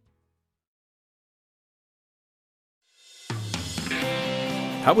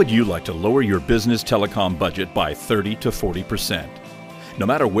 How would you like to lower your business telecom budget by 30 to 40%? No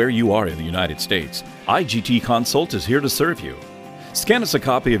matter where you are in the United States, IGT Consult is here to serve you. Scan us a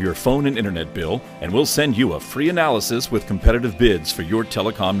copy of your phone and internet bill, and we'll send you a free analysis with competitive bids for your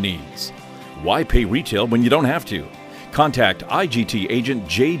telecom needs. Why pay retail when you don't have to? Contact IGT agent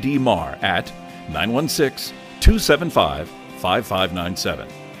J.D. Marr at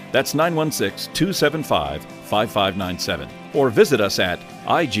 916-275-5597. That's 916-275-5597. Or visit us at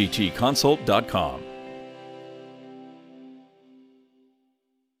igtconsult.com.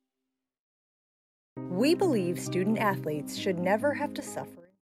 We believe student athletes should never have to suffer.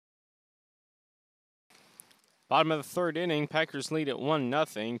 Bottom of the 3rd inning, Packers lead at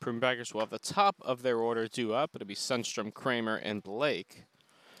 1-0. Prune Packers will have the top of their order due up. It'll be Sundstrom, Kramer, and Blake.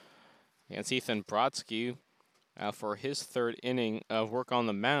 Against Ethan Brodsky for his 3rd inning of work on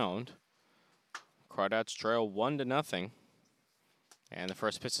the mound. Crawdads trail 1-0. And the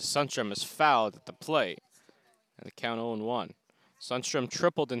first pitch to Sundstrom is fouled at the plate. And the count 0-1. Sundstrom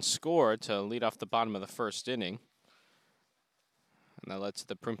tripled and scored to lead off the bottom of the 1st inning. And that led to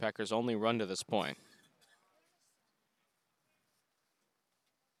the Prune Packers' only run to this point.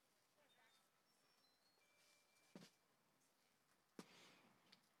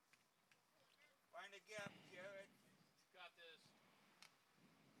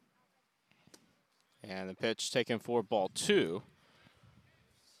 And the pitch taken for ball 2.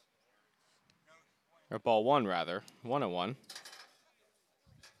 Or ball 1, rather. 1-1.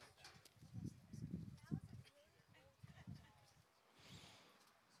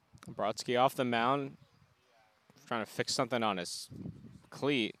 Brodsky off the mound, trying to fix something on his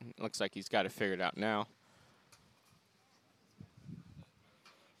cleat. Looks like he's got it figured out now.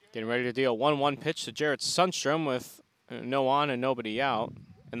 Getting ready to deal 1-1 pitch to Jarrett Sundstrom with no on and nobody out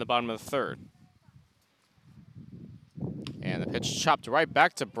in the bottom of the 3rd. And the pitch chopped right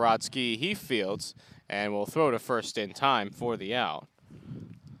back to Brodsky. He fields and will throw to first in time for the out.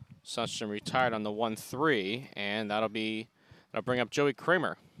 Sundstrom retired on the 1-3, and that'll bring up Joey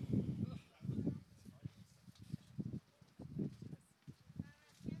Kramer.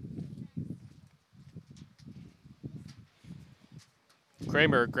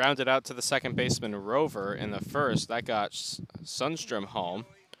 Kramer grounded out to the second baseman Rover in the 1st. That got Sundstrom home.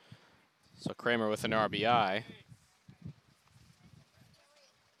 So Kramer with an RBI.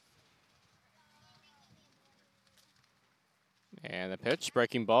 And the pitch,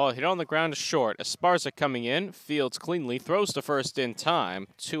 breaking ball, hit on the ground to short. Esparza coming in, fields cleanly, throws to first in time.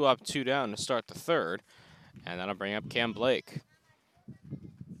 2 up, 2 down to start the 3rd. And that'll bring up Cam Blake.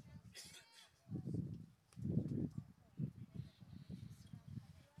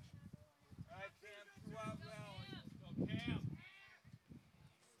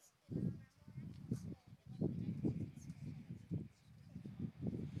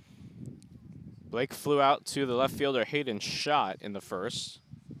 Blake flew out to the left fielder Hayden Schott in the 1st.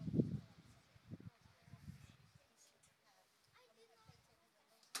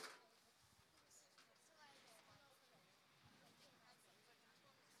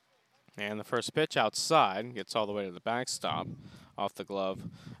 And the first pitch outside gets all the way to the backstop off the glove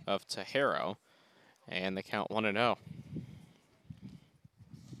of Tejero. And they count 1-0.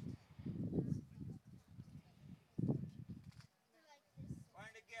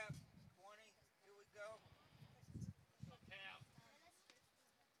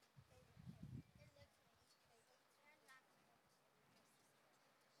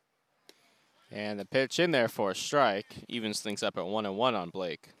 And the pitch in there for a strike evens things up at 1-1 on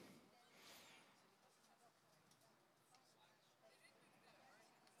Blake.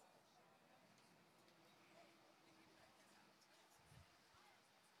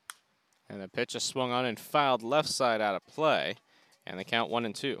 And the pitch is swung on and fouled left side out of play. And they count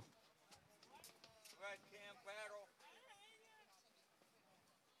 1-2.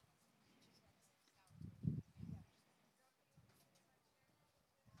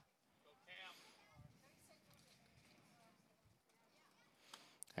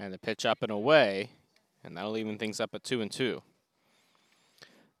 And the pitch up and away, and that'll even things up at 2-2.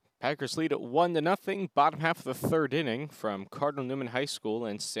 Packers lead at 1-0, bottom half of the third inning from Cardinal Newman High School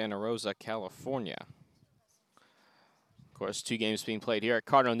in Santa Rosa, California. Of course, 2 games being played here at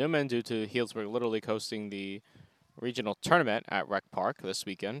Cardinal Newman due to Healdsburg Little League hosting the regional tournament at Rec Park this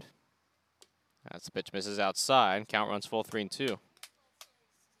weekend. As the pitch misses outside, count runs full 3-2.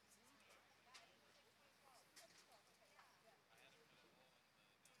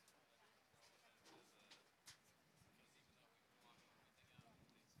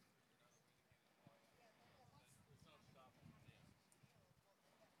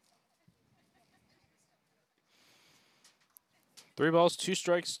 Three balls, 2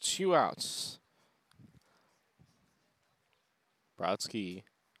 strikes, 2 outs. Brodsky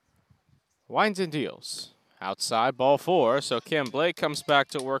winds and deals. Outside, ball 4, so Cam Blake comes back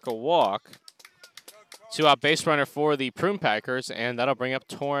to work a walk. 2-out base runner for the Prune Packers, and that'll bring up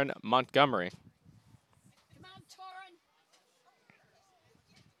Torrin Montgomery.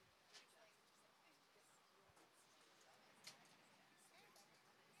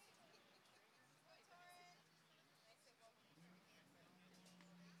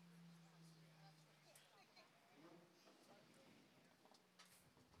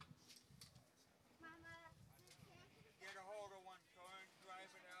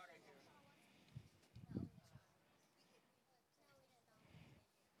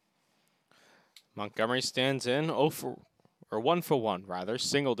 Montgomery stands in 1 for 1 rather,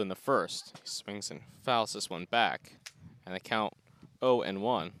 singled in the first. He swings and fouls this one back, and they count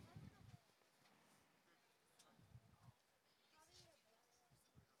 0-1.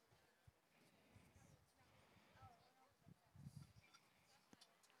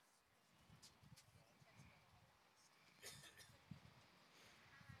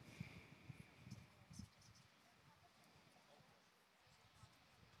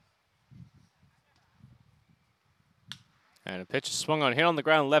 And a pitch is swung on, hit on the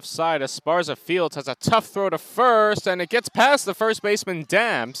ground left side. Esparza Fields has a tough throw to first, and it gets past the first baseman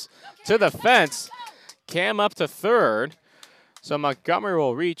Dams to the fence. Cam up to third. So Montgomery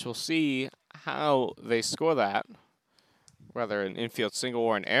will reach. We'll see how they score that, whether an infield single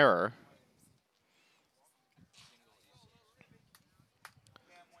or an error.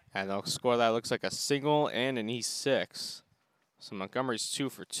 And they'll score that. Looks like a single and an E6. So Montgomery's 2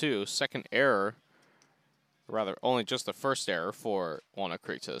 for 2. Second error. Rather, only just the first error for Walnut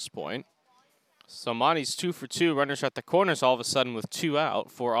Creek to this point. So Monty's 2 for 2. Runners at the corners all of a sudden with 2 out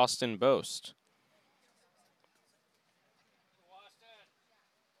for Austin Boast.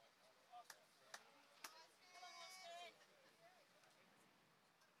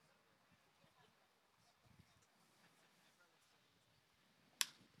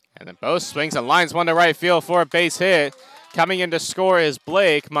 And then Boast swings and lines one to right field for a base hit. Coming in to score is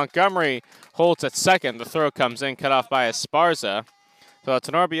Blake. Montgomery holds at second. The throw comes in, cut off by Esparza. So it's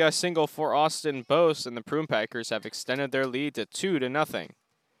an RBI single for Austin Boast, and the Prune Packers have extended their lead to 2-0.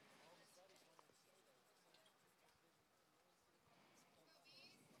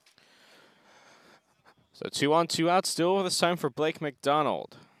 So 2 on, 2 out still, this time for Blake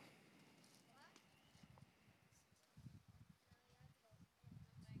McDonald.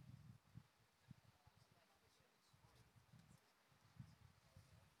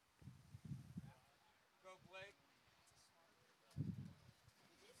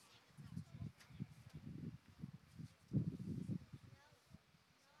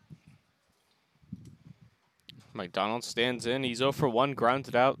 McDonald stands in. He's 0 for 1,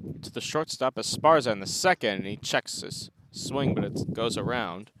 grounded out to the shortstop Esparza in the second, and he checks his swing, but it goes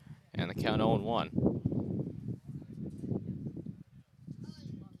around, and the count 0-1.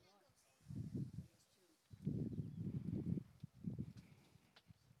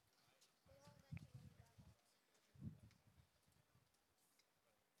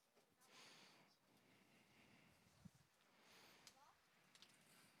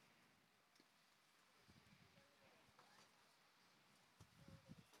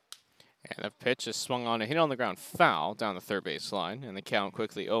 And the pitch is swung on a hit on the ground foul down the third base line, and the count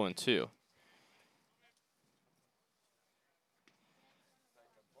quickly 0-2. All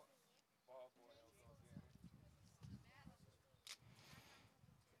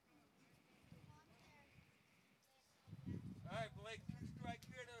right, Blake, 2 strikes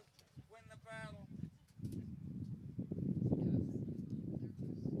here to win the battle.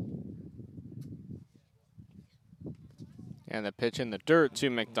 And the pitch in the dirt to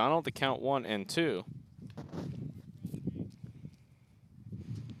McDonald, the count 1-2.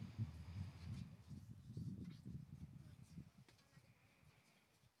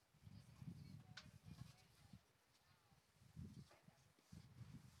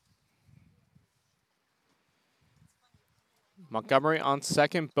 Montgomery on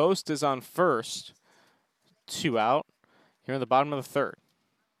second. Boast is on first. 2 out here in the bottom of the third.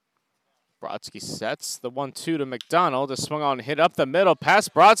 Brodsky sets the 1-2 to McDonald. A swung on, hit up the middle,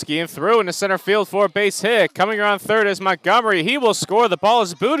 past Brodsky and through into center field for a base hit. Coming around third is Montgomery. He will score. The ball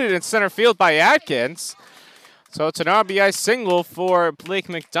is booted in center field by Atkins. So it's an RBI single for Blake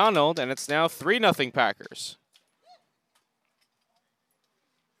McDonald, and it's now 3-0 Packers.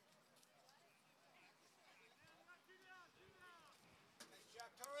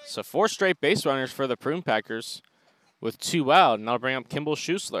 So 4 straight base runners for the Prune Packers with 2 out, and that'll bring up Kimball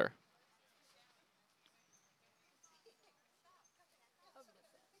Schusler.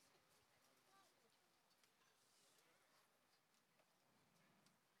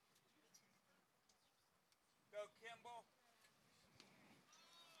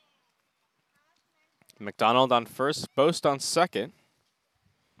 McDonald on first, Boast on second.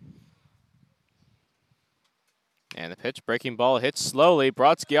 And the pitch, breaking ball, hits slowly.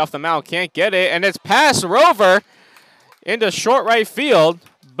 Brodsky off the mound, can't get it, and it's past Rover into short right field.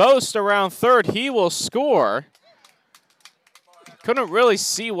 Boast around third, he will score. Couldn't really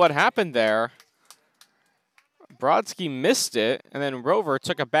see what happened there. Brodsky missed it, and then Rover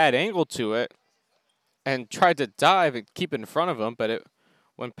took a bad angle to it and tried to dive and keep it in front of him, but it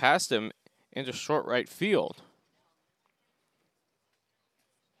went past him into short right field.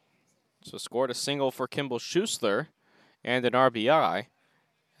 So scored a single for Kimball Schusler and an RBI.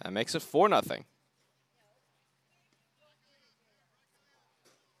 That makes it 4-0.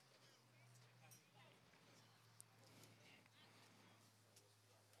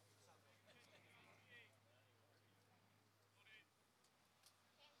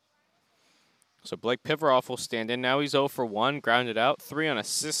 So Blake Pivaroff will stand in. Now he's 0 for 1, grounded out, 3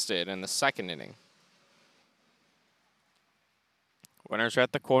 unassisted in the second inning. Runners are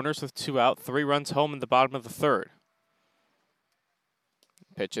at the corners with 2 out, 3 runs home in the bottom of the third.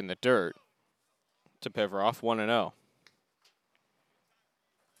 Pitch in the dirt to Pivaroff, 1-0.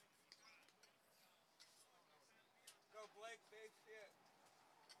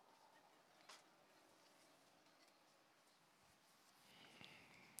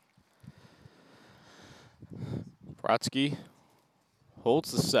 Brodsky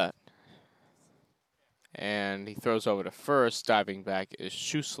holds the set. And he throws over to first. Diving back is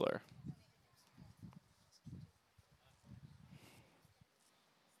Schusler.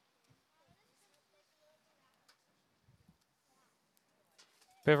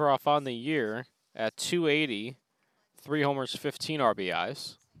 Pivaroff on the year at .280, 3 homers, 15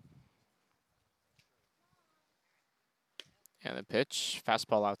 RBIs. And the pitch,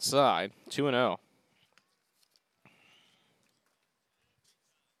 fastball outside, 2-0.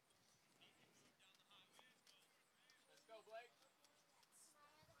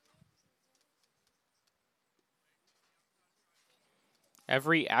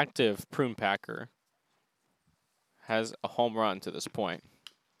 Every active Prune Packer has a home run to this point.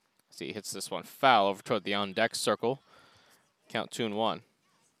 See, he hits this one foul over toward the on-deck circle. Count 2-1.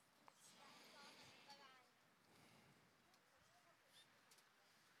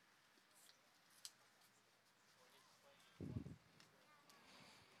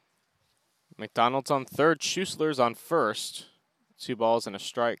 McDonald's on third, Schusler's on first. 2 balls and a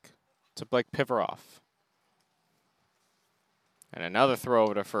strike to Blake Pivaroff. And another throw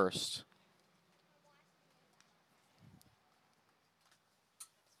over to first.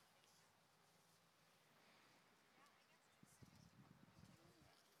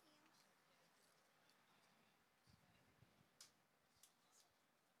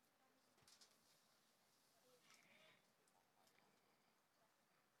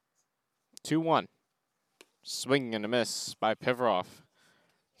 Two-1. Swing and a miss by Pivaroff.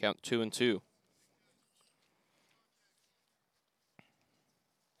 Count 2-2.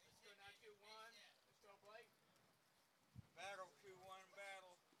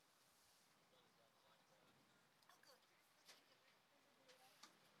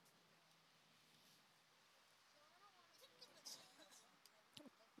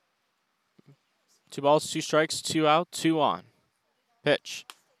 2 balls, 2 strikes, 2 out, 2 on. Pitch.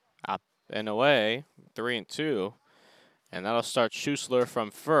 Up and away. 3-2. And that'll start Schussler from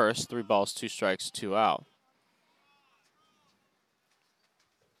first. 3 balls, 2 strikes, 2 out.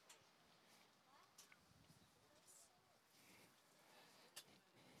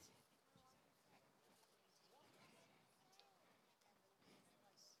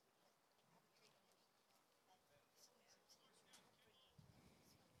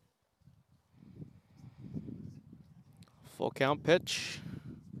 Full count pitch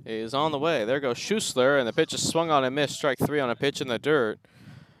is on the way. There goes Schussler, and the pitch is swung on and missed. Strike 3 on a pitch in the dirt.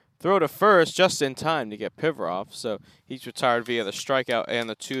 Throw to first just in time to get Pivarov, so he's retired via the strikeout and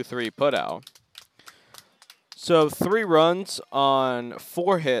the 2-3 putout. So 3 runs on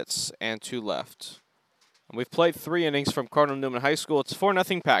 4 hits and 2 left. And we've played 3 innings from Cardinal Newman High School. It's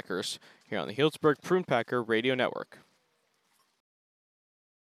 4-0 Packers here on the Healdsburg Prune Packer Radio Network.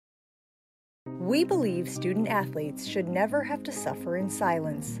 We believe student athletes should never have to suffer in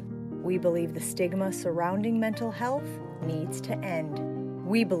silence. We believe the stigma surrounding mental health needs to end.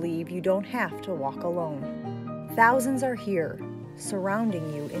 We believe you don't have to walk alone. Thousands are here,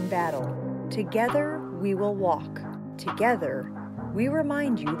 surrounding you in battle. Together, we will walk. Together, we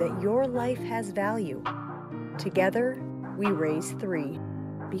remind you that your life has value. Together, we raise 3,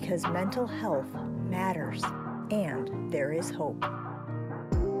 because mental health matters, and there is hope.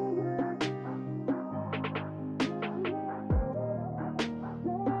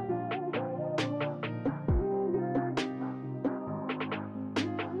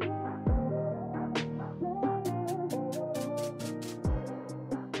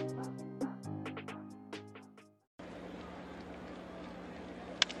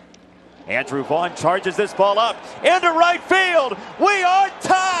 Andrew Vaughn charges this ball up into right field. We are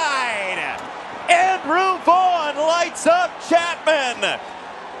tied. Andrew Vaughn lights up Chapman.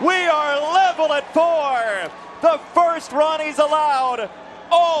 We are level at 4. The first run he's allowed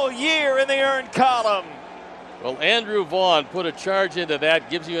all year in the earned column. Well, Andrew Vaughn put a charge into that.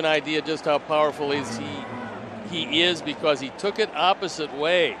 Gives you an idea just how powerful he is because he took it opposite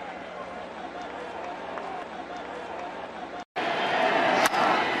way.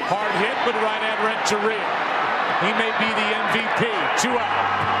 Hard hit, but right-hand Renteria. He may be the MVP. 2 out.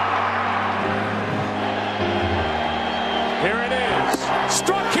 Here it is.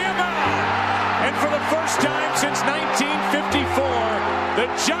 Struck him out. And for the first time since 1954, the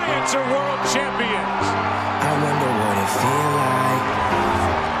Giants are world champions. I wonder what it feel like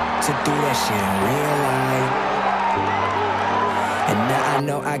to do that shit in real life. And now I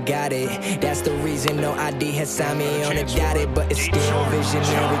know I got it. That's the reason no ID has signed me on it. Got it, but it's still visionary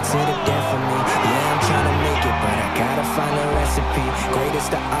to the death of me. Yeah, I'm trying to make it, but I gotta find a recipe.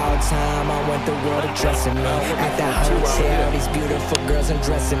 Greatest of all time, I want the world addressing me. At that hotel, these beautiful girls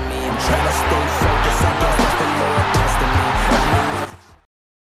undressing me. I'm trying to stay focused, I guess that's the Lord testing me.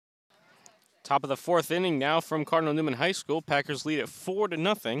 Top of the 4th inning now from Cardinal Newman High School. Packers lead at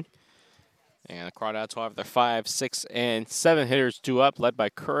 4-0. And the Crawdads will have their 5, 6, and 7 hitters due up, led by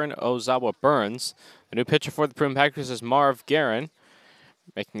Curran, Ozawa, Burns. The new pitcher for the Prune Packers is Marv Guerin,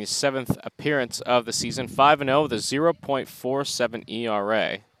 making his 7th appearance of the season, 5-0 with a 0.47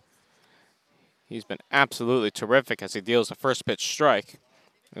 ERA. He's been absolutely terrific as he deals a first pitch strike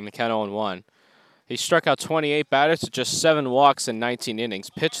in the count 0-1. He struck out 28 batters to just 7 walks in 19 innings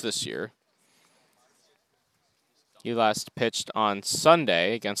pitched this year. He last pitched on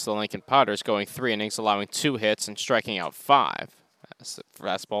Sunday against the Lincoln Potters, going 3 innings, allowing 2 hits and striking out 5. As the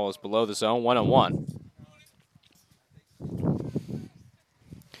fastball is below the zone, 1-1.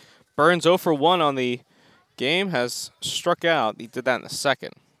 Burns 0 for 1 on the game, has struck out. He did that in the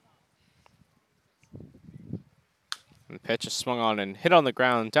 2nd. And the pitch is swung on and hit on the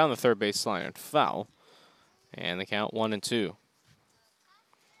ground down the 3rd base line and foul. And the count 1-2.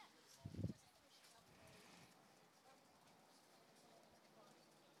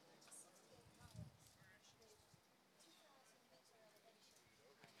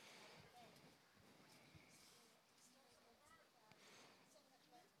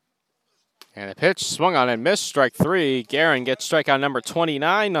 And the pitch swung on and missed, strike 3. Guerin gets strikeout number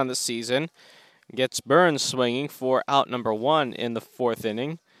 29 on the season. Gets Burns swinging for out number 1 in the 4th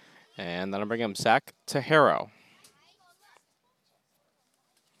inning. And that'll bring him back to Harrow.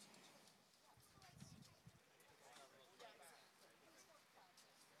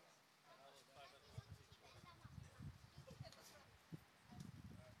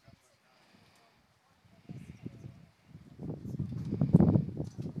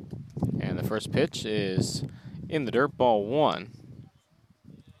 And the first pitch is in the dirt, ball 1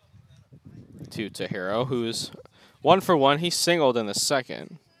 to Tahiro, who's 1 for 1. He singled in the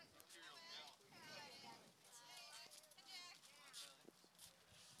 2nd.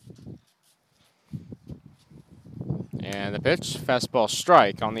 And the pitch, fastball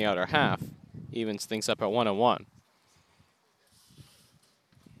strike on the outer half. Evens things up at 1-1.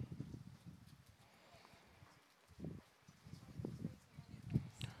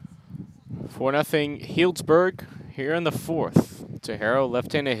 4-0 Healdsburg here in the fourth. Tejero,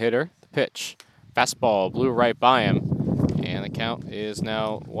 left-handed hitter. The pitch, fastball blew right by him. And the count is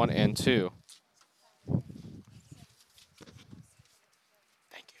now 1-2.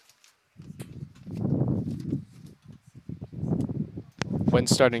 Wind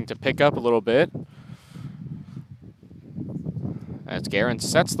starting to pick up a little bit. As Guerin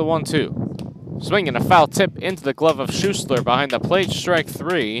sets the 1-2. Swinging a foul tip into the glove of Schussler behind the plate, strike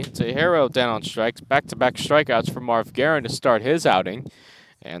 3. Tejero down on strikes. Back-to-back strikeouts for Marv Guerin to start his outing.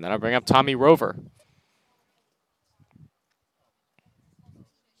 And then I'll bring up Tommy Rover.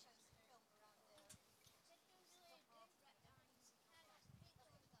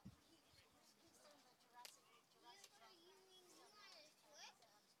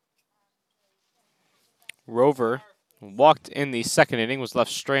 Rover walked in the second inning, was left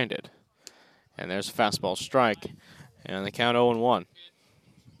stranded. And there's a fastball strike. And the count 0-1.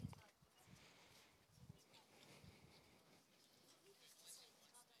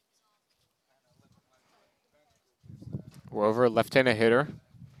 Rover, left-handed hitter.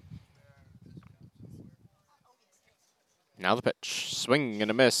 Now the pitch. Swing and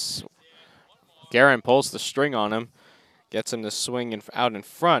a miss. Guerin pulls the string on him. Gets him to swing out in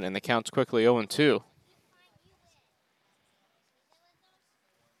front, and the count's quickly 0-2.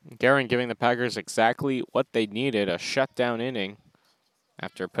 Guerin giving the Packers exactly what they needed, a shutdown inning.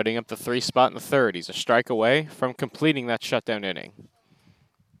 After putting up the 3 spot in the third, he's a strike away from completing that shutdown inning.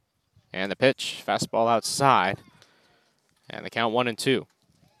 And the pitch, fastball outside. And the count 1-2.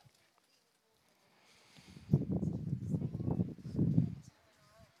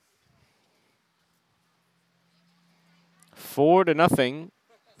 Four to nothing,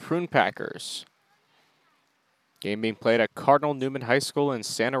 Prune Packers. Game being played at Cardinal Newman High School in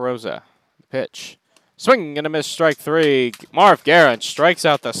Santa Rosa. The pitch. Swing and a miss, strike 3. Marv Guerin strikes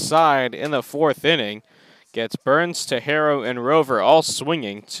out the side in the fourth inning. Gets Burns, Tejero, and Rover all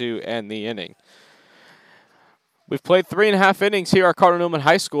swinging to end the inning. We've played 3.5 innings here at Cardinal Newman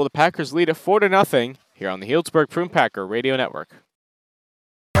High School. The Packers lead at 4-0 here on the Healdsburg Prune Packer Radio Network.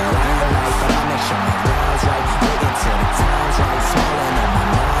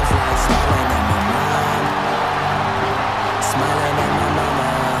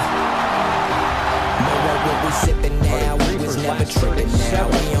 Sipping now, we was never tripping now.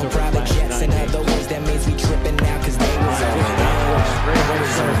 We on private jets and other ways, that means we tripping now, cause they was over there.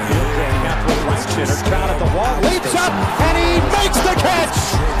 Crowd at the wall, leaps up, and he makes the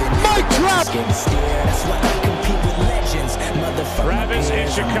catch! Mic drop! That's why I compete with legends, motherfucker. Travis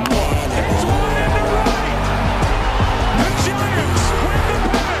Ishikawa, it's one into right! The Giants win the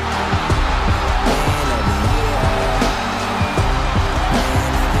pennant!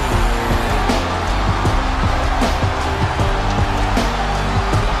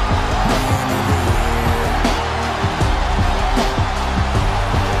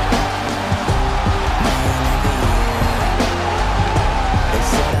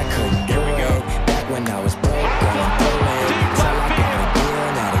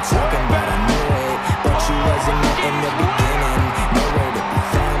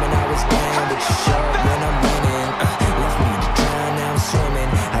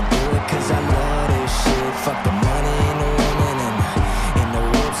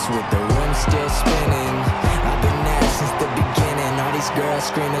 Girls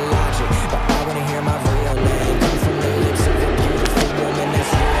screaming logic, but I wanna hear my real name come from the lips of a beautiful woman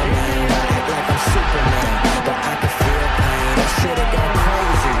that's real name. I act like I'm Superman, but I can feel pain. That shit have gone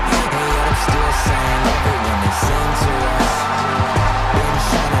crazy, and yet I'm still saying love it when they sing to us. Bling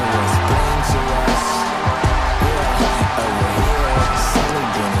shining was bling to us. Yeah, over here, it's only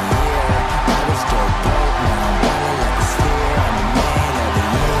been a year. I was dope broke, now I'm running like a sphere. I'm the man of the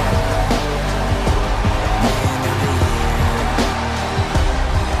year. Man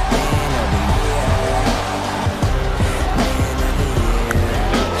of the year.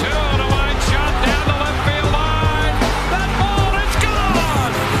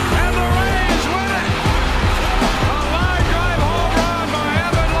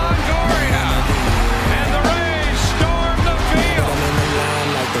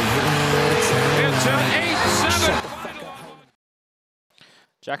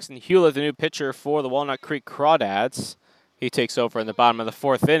 Jackson Hewlett, the new pitcher for the Walnut Creek Crawdads. He takes over in the bottom of the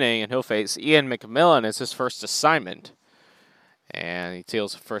fourth inning, and he'll face Ian McMillan as his first assignment. And he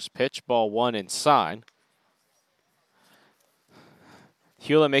deals the first pitch, ball 1 inside.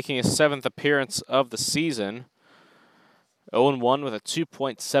 Hewlett making his 7th appearance of the season. 0-1 with a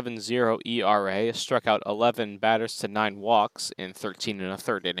 2.70 ERA, struck out 11 batters to 9 walks in 13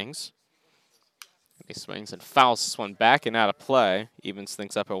 1/3 innings. He swings and fouls this one back and out of play, evens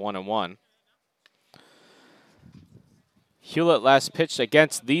things up at 1-1. Hewlett last pitched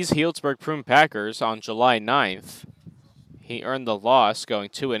against these Healdsburg Prune Packers on July 9th. He earned the loss, going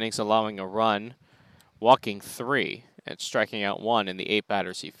 2 innings, allowing a run, walking 3, and striking out 1 in the 8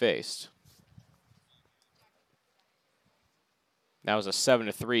 batters he faced. That was a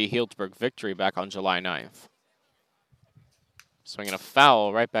 7-3 Healdsburg victory back on July 9th. Swinging a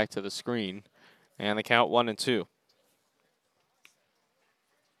foul right back to the screen, and the count 1-2.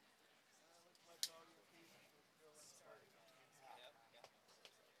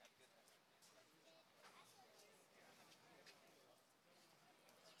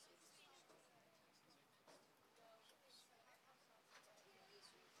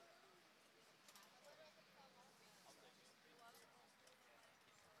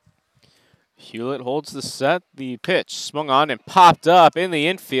 Hewlett holds the set. The pitch swung on and popped up in the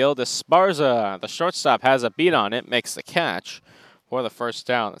infield. Esparza, the shortstop, has a beat on it, makes the catch for the first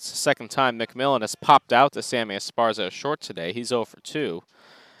down. It's the second time McMillan has popped out to Sammy Esparza short today. He's 0 for 2.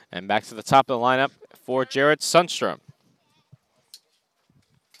 And back to the top of the lineup for Jared Sundstrom.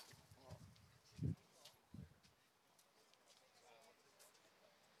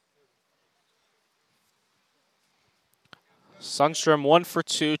 Sundstrom 1 for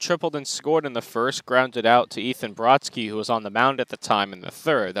 2, tripled and scored in the first, grounded out to Ethan Brodsky, who was on the mound at the time in the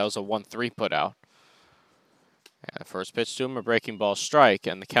third. That was a 1-3 put out. And the first pitch to him, a breaking ball strike,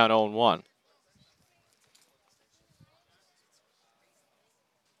 and the count 0-1.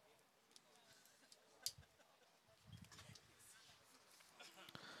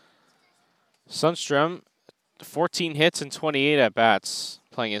 Sundstrom, 14 hits and 28 at-bats,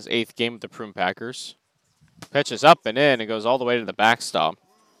 playing his 8th game with the Prune Packers. Pitch is up and in. It goes all the way to the backstop.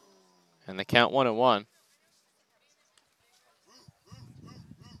 And the count 1-1.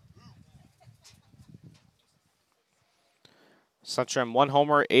 Sundstrom, 1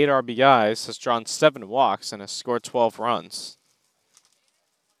 homer, 8 RBIs, has drawn 7 walks, and has scored 12 runs.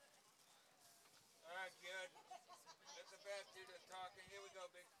 All right, kid. That's a bad dude that's talking. Here we go,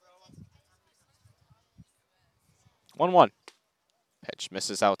 big fella. 1-1. Pitch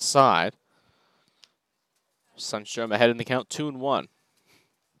misses outside. Sundstrom ahead in the count, 2-1.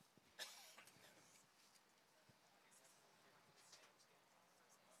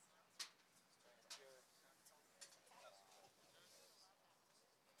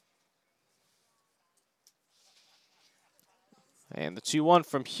 And the 2-1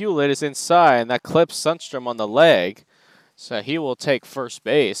 from Hewlett is inside, and that clips Sundstrom on the leg. So he will take first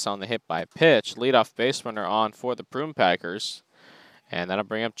base on the hit by pitch. Leadoff base runner on for the Prune Packers. And that'll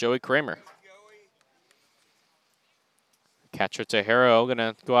bring up Joey Kramer. Catcher Tejero going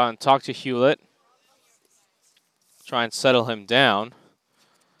to go out and talk to Hewlett. Try and settle him down.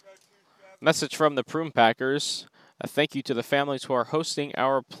 Message from the Prune Packers. A thank you to the families who are hosting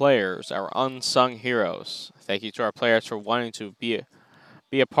our players, our unsung heroes. Thank you to our players for wanting to be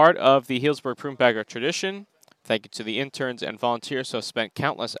a part of the Healdsburg Prune Packer tradition. Thank you to the interns and volunteers who have spent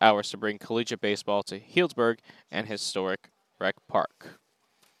countless hours to bring collegiate baseball to Healdsburg and historic Rec Park.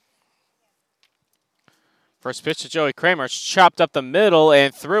 First pitch to Joey Kramer. It's chopped up the middle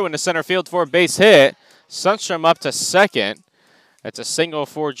and through into center field for a base hit. Sundstrom up to second. It's a single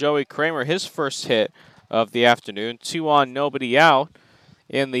for Joey Kramer, his first hit of the afternoon. 2 on, nobody out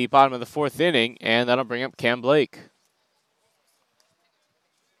in the bottom of the 4th inning, and that'll bring up Cam Blake.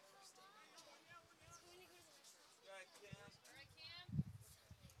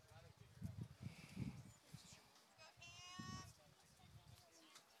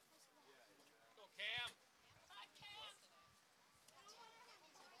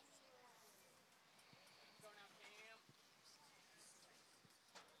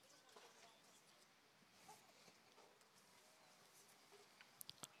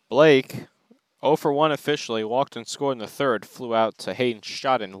 Blake, 0 for 1 officially, walked and scored in the 3rd, flew out to Hayden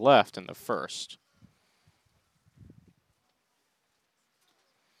Schott in left in the 1st.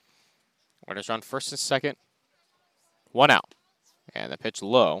 Runners on 1st and 2nd, 1 out. And the pitch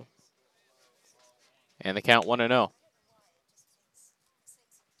low. And the count 1-0.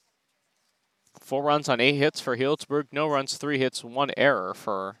 4 runs on 8 hits for Healdsburg, no runs, 3 hits, 1 error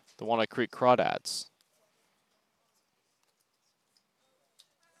for the Walnut Creek Crawdads.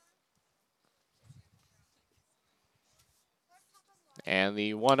 And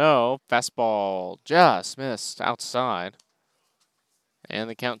the 1-0, fastball just missed outside. And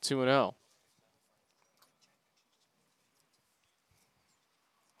the count 2-0.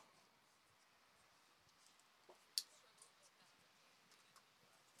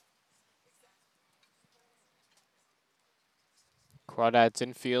 Crawdads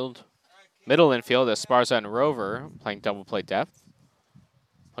infield, middle infield as Sparza and Rover playing double play depth.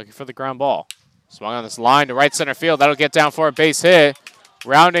 Looking for the ground ball. Swung on this line to right center field. That'll get down for a base hit.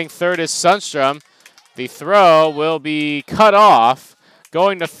 Rounding third is Sundstrom. The throw will be cut off.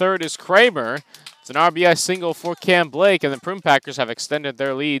 Going to third is Kramer. It's an RBI single for Cam Blake, and the Prune Packers have extended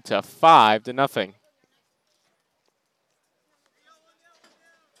their lead to 5-0.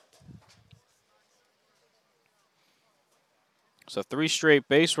 So 3 straight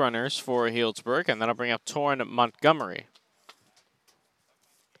base runners for Healdsburg, and that'll bring up Torrin Montgomery.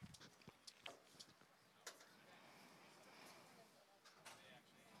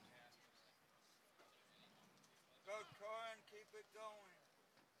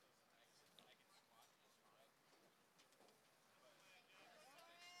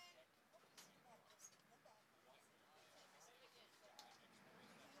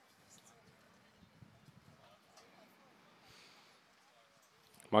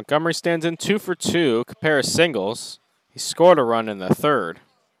 Montgomery stands in 2 for 2, pair of singles. He scored a run in the third.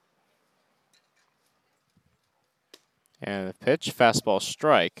 And the pitch, fastball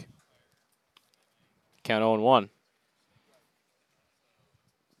strike. Count 0-1.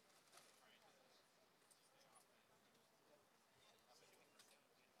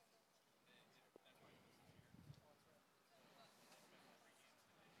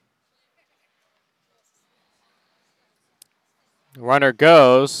 Runner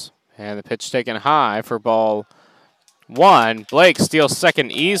goes, and the pitch taken high for ball 1. Blake steals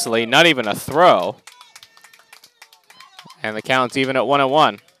second easily, not even a throw. And the count's even at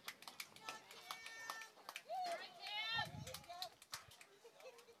 1-1.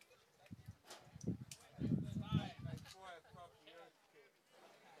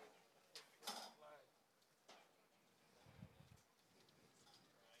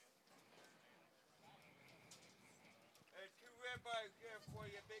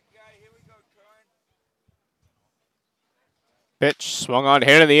 Pitch swung on,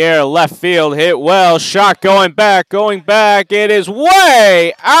 hit in the air, left field, hit well, shot going back, it is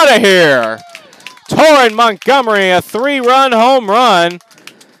way out of here. Torrin Montgomery, a 3-run home run,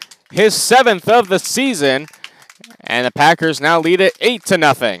 his 7th of the season, and the Packers now lead it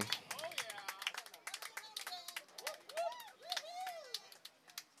 8-0.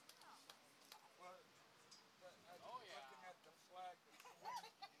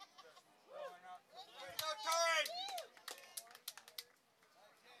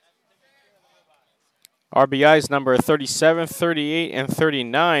 RBIs number 37, 38, and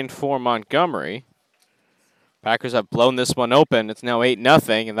 39 for Montgomery. Packers have blown this one open. It's now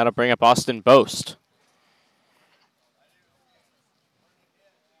 8-0, and that'll bring up Austin Boast.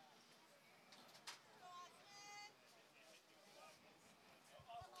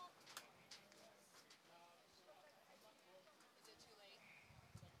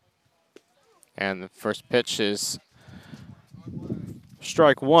 And the first pitch is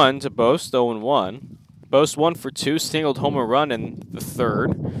strike 1 to Boast, 0-1. Boast 1 for 2, singled home run in the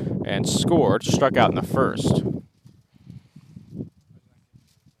third, and scored, struck out in the first.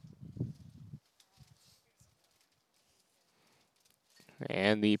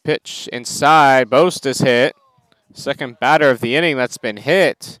 And the pitch inside, Boast is hit. Second batter of the inning that's been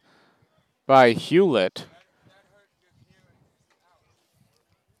hit by Hewlett.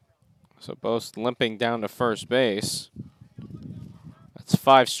 So Boast limping down to first base. That's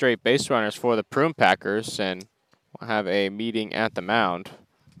 5 straight base runners for the Prune Packers, and we'll have a meeting at the mound.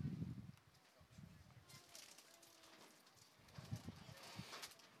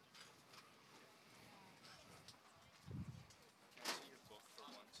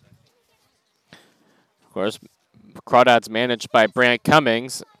 Of course, Crawdads managed by Brant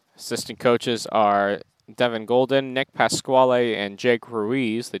Cummings. Assistant coaches are Devin Golden, Nick Pasquale, and Jake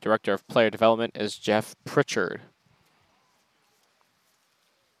Ruiz. The director of player development is Jeff Pritchard.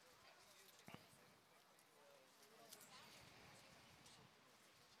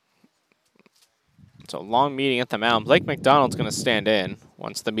 So long meeting at the mound. Blake McDonald's going to stand in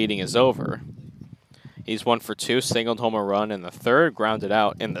once the meeting is over. He's 1 for 2, singled home run in the third, grounded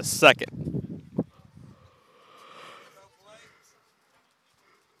out in the second.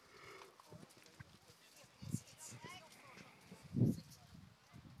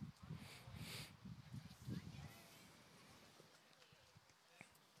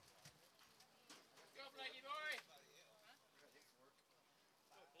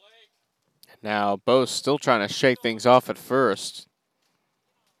 Now, Bo's still trying to shake things off at first.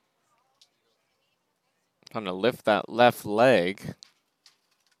 Trying to lift that left leg.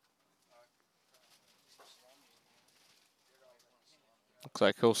 Looks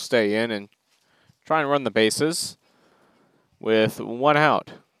like he'll stay in and try and run the bases. with 1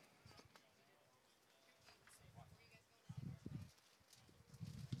 out.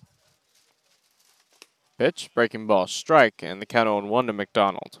 Pitch, breaking ball, strike, and the count 0-1 to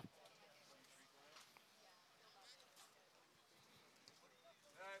McDonald.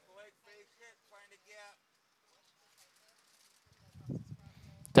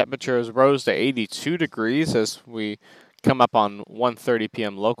 Temperatures rose to 82 degrees as we come up on 1:30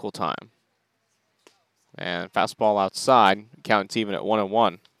 p.m. local time. And fastball outside, count's even at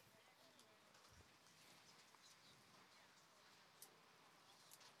 1-1.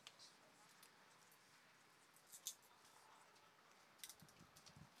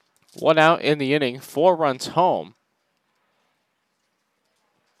 One out in the inning, 4 runs home.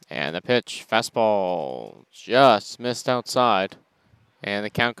 And the pitch, fastball just missed outside. And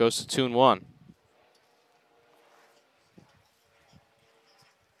the count goes to 2-1.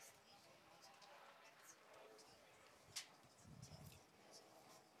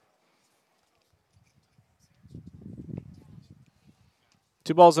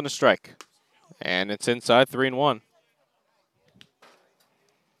 Two balls and a strike. And it's inside, 3-1.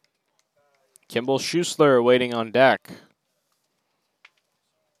 Kimball Schusler waiting on deck.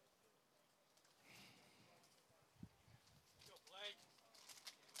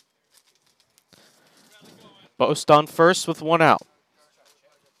 Boast on first with 1 out.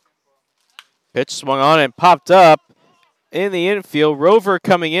 Pitch swung on and popped up in the infield. Rover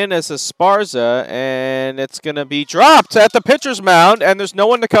coming in as Esparza, and it's going to be dropped at the pitcher's mound, and there's no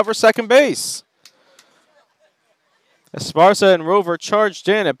one to cover second base. Esparza and Rover charged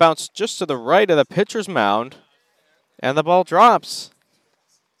in. It bounced just to the right of the pitcher's mound, and the ball drops.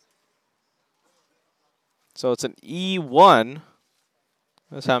 So it's an E1.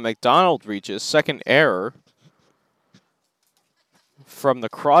 That's how McDonald reaches. Second error from the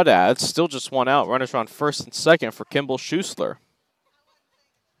Crawdads. Still just 1 out. Runners on first and second for Kimball Schusler.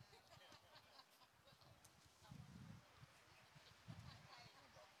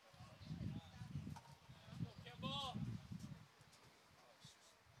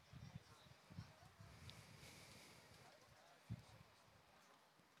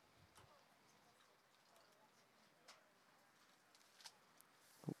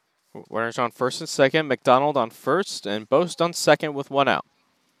 Runners on first and second. McDonald on first and Boast on second with 1 out.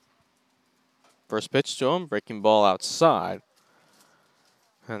 First pitch to him, breaking ball outside.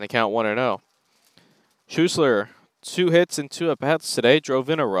 And they count 1-0. Schusler, 2 hits and 2 at-bats today, drove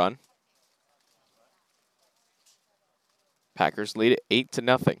in a run. Packers lead it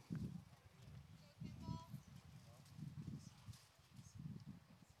 8-0.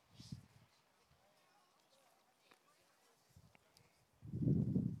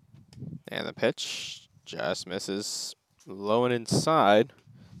 And the pitch just misses low and inside.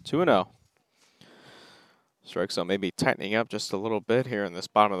 2-0. Strike zone maybe tightening up just a little bit here in this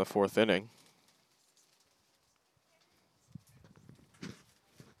bottom of the 4th inning.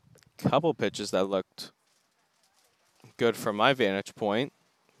 Couple pitches that looked good from my vantage point.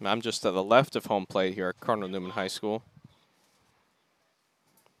 I'm just at the left of home plate here at Cardinal Newman High School.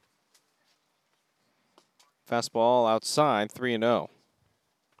 Fastball outside, 3-0.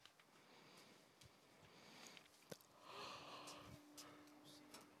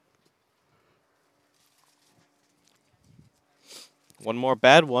 One more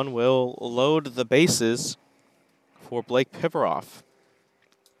bad one will load the bases for Blake Pivaroff.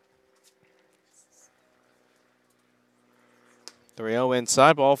 3-0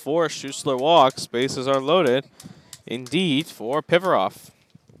 inside, ball 4. Schusler walks. Bases are loaded. Indeed for Pivaroff.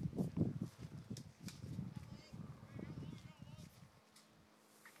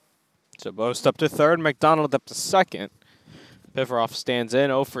 So Boast up to third, McDonald up to second. Pivaroff stands in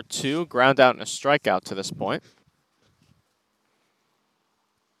 0 for 2, ground out and a strikeout to this point.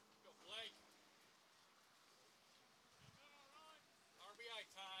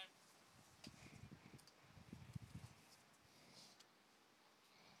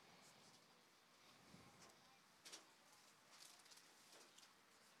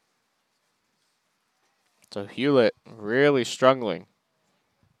 So Hewlett really struggling.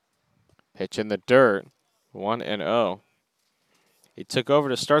 Pitch in the dirt, 1-0. He took over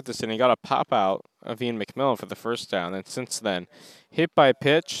to start this and he got a pop out of Ian McMillan for the first down. And since then, hit by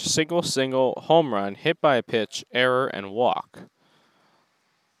pitch, single, home run, hit by pitch, error, and walk.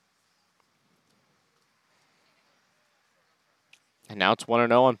 And now it's 1-0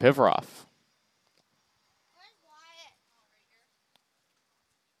 on Pivaroff.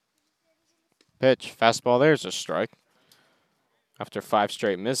 Pitch, fastball, there's a strike. After 5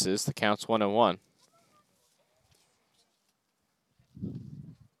 straight misses, the count's 1-1.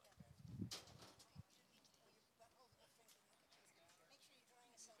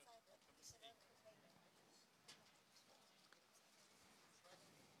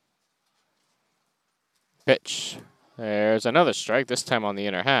 Pitch. There's another strike, this time on the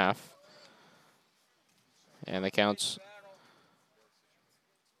inner half. And the count's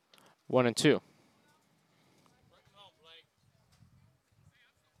 1-2.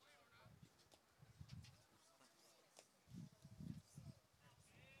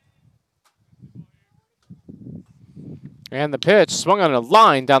 And the pitch swung on a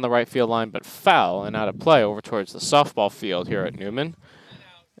line down the right field line, but foul and out of play over towards the softball field here at Newman.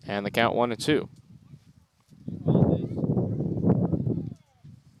 And the count 1-2.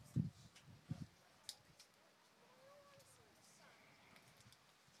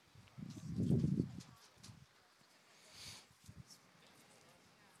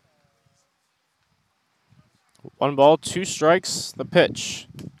 One ball, two strikes, the pitch.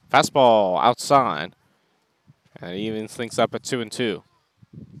 Fastball outside. And it even things up at 2-2.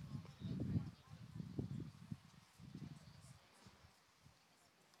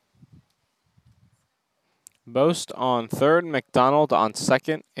 Most on third, McDonald on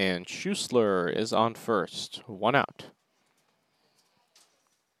second, and Schussler is on first. One out.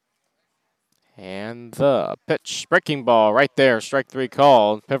 And the pitch, breaking ball right there, strike three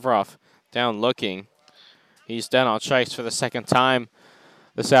called. Pivarov down looking. He's down on strikes for the second time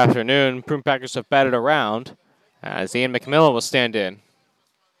this afternoon. Prune Packers have batted around as Ian McMillan will stand in.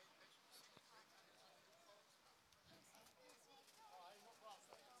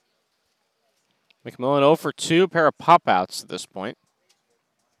 McMillan 0 for 2, pair of pop-outs at this point.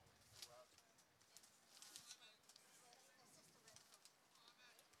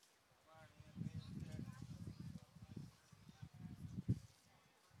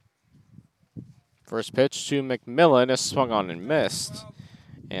 First pitch to McMillan is swung on and missed.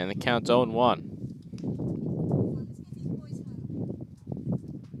 And the count's 0-1.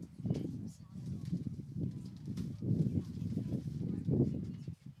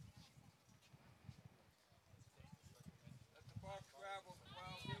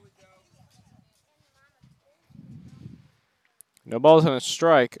 No balls and a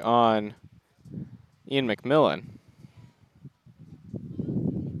strike on Ian McMillan.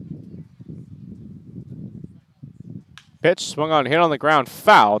 Pitch swung on, hit on the ground,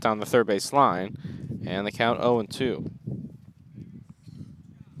 foul down the third base line, and the count 0-2.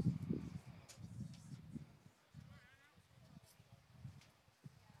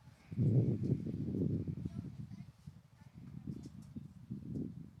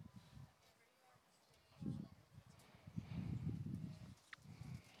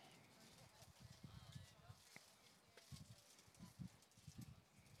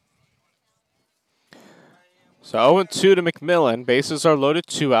 So 0-2 to McMillan. Bases are loaded,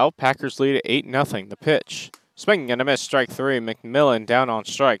 2 out. Packers lead at 8-0. The pitch. Swinging and a miss, strike 3. McMillan down on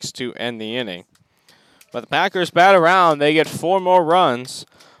strikes to end the inning. But the Packers bat around. They get 4 more runs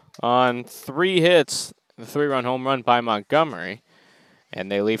on 3 hits. The 3-run home run by Montgomery.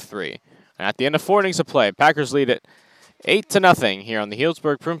 And they leave 3. And at the end of 4 innings of play, Packers lead at 8-0 here on the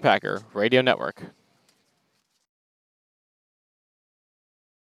Healdsburg Prune Packer Radio Network.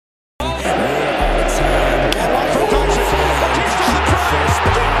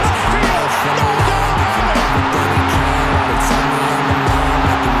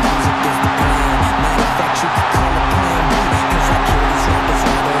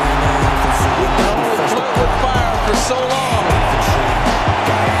 So long,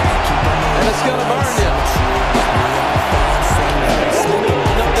 and it's going to burn you.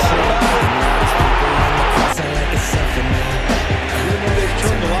 No doubt about it. They've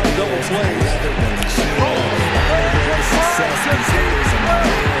turned a lot of double plays.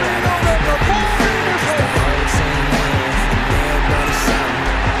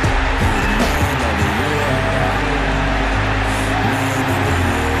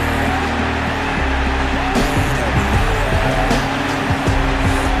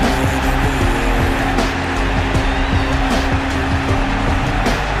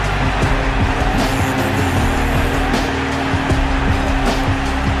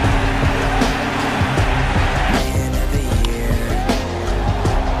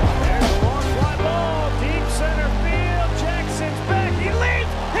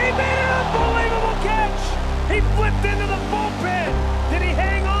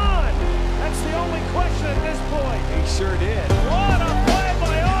 Sure did. What a play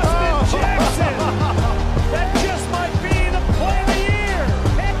by Austin Jackson! That just might be the play of the year.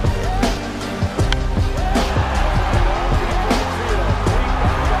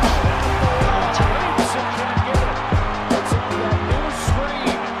 It's on that new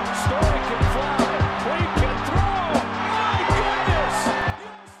screen. Story can fly. We can throw. My goodness!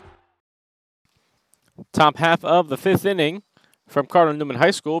 Top half of the 5th inning from Cardinal Newman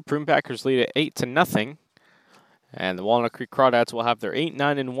High School. Prune Packers lead at 8-0. And the Walnut Creek Crawdads will have their 8,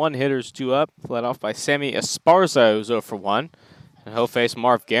 9, and 1 hitters due up, led off by Sammy Esparza, who's 0 for 1. And he'll face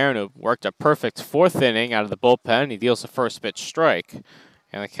Marv Guerin, who worked a perfect 4th inning out of the bullpen. He deals the first pitch strike,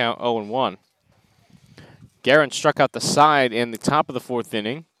 and the count 0-1. Guerin struck out the side in the top of the 4th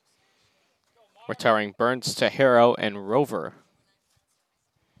inning, retiring Burns, Tejero, and Rover.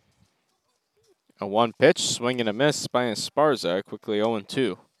 A 1 pitch, swing and a miss by Esparza, quickly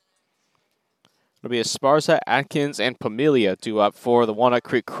 0-2. It'll be Esparza, Atkins, and Pamilia due up for the Walnut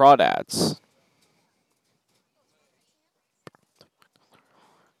Creek Crawdads.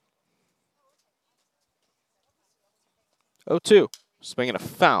 Oh, 2. Swinging a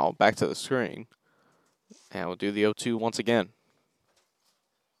foul back to the screen. And we'll do the 0-2 once again.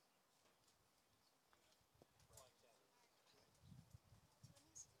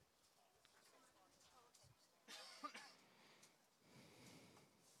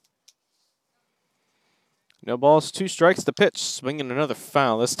 No balls, 2 strikes, the pitch. Swinging another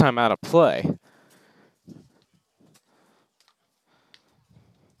foul, this time out of play.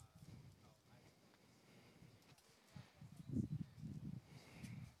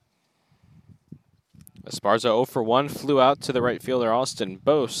 Esparza 0 for 1, flew out to the right fielder Austin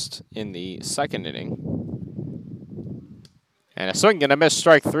Boast in the 2nd inning. And a swing and a miss,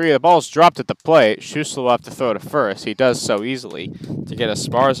 strike 3. The ball's dropped at the plate. Schuster will have to throw to first. He does so easily to get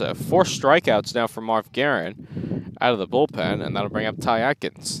Esparza. 4 strikeouts now for Marv Guerin out of the bullpen, and that'll bring up Ty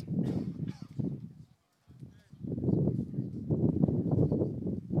Atkins.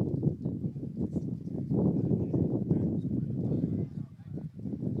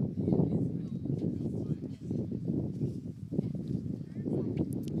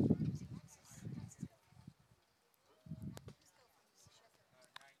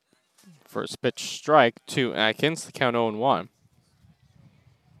 First pitch strike to Atkins, the count 0-1.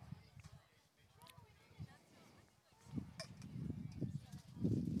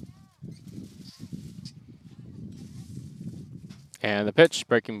 And the pitch,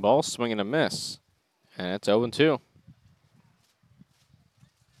 breaking ball, swing and a miss. And it's 0-2.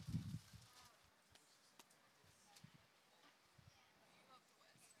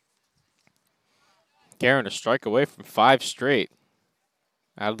 Guerin a strike away from 5 straight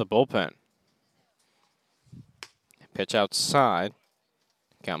out of the bullpen. Pitch outside.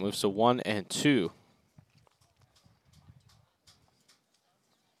 Count moves to 1-2.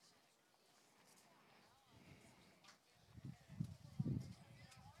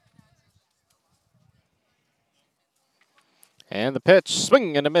 And the pitch,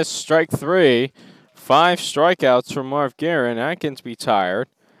 swing and a miss, strike 3. 5 strikeouts from Marv Guerin. Atkins retired.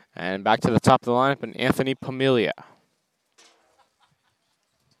 And back to the top of the lineup, and Anthony Pamilia.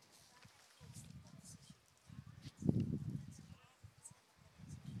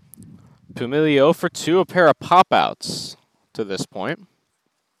 Pamilia 0 for 2, a pair of pop-outs to this point.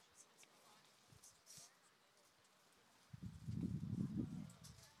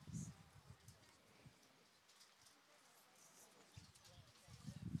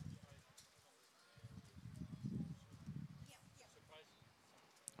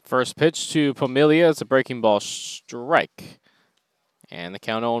 First pitch to Pamilia is a breaking ball strike. And the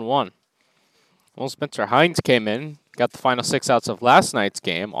count 0-1. Well, Spencer Hines came in, got the final 6 outs of last night's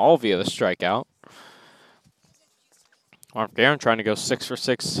game, all via the strikeout. Marv Guerin trying to go 6 for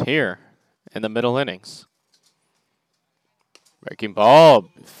 6 here in the middle innings. Breaking ball,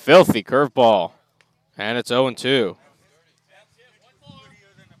 filthy curveball. And it's 0-2.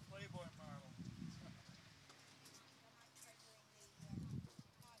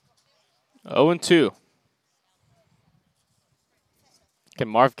 Oh and 2. Can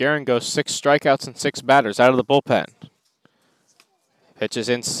Marv Guerin go 6 strikeouts and 6 batters out of the bullpen? Pitches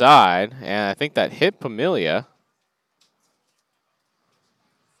inside, and I think that hit Pamilia.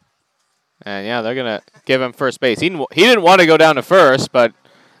 And yeah, they're gonna give him first base. He didn't want to go down to first, but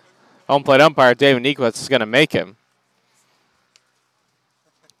home plate umpire David Niklitz is gonna make him.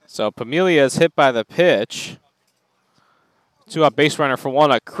 So Pamilia is hit by the pitch. 2-out base runner for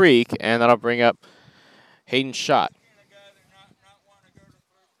Walnut Creek, and that'll bring up Hayden Schott.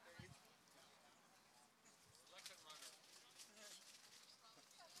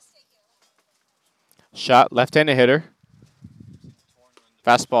 Schott, left-handed hitter.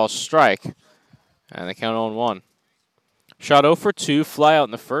 Fastball strike, and the count 0-1. Schott 0 for 2, fly out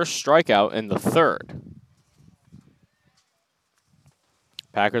in the first, strikeout in the 3rd.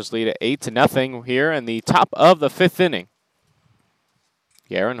 Packers lead at 8-0 here in the top of the 5th inning.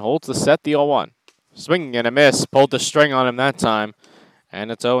 Guerin holds the set, the 0-1. Swinging and a miss, pulled the string on him that time, and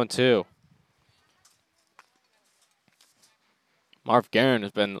it's 0-2. Marv Guerin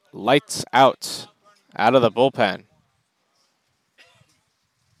has been lights out out of the bullpen.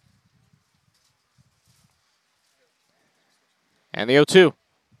 And the 0-2.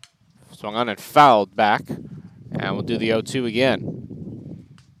 Swung on and fouled back. And we'll do the 0-2 again.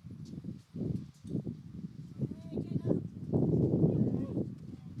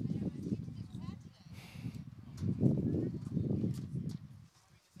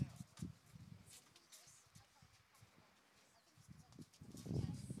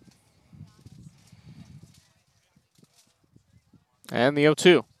 And the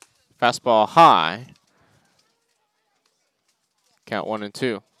 0-2. Fastball high. Count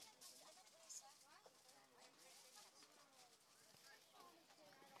 1-2.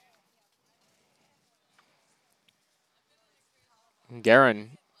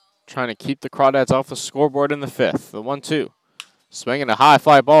 Guerin trying to keep the Crawdads off the scoreboard in the 5th. The 1-2. Swinging a high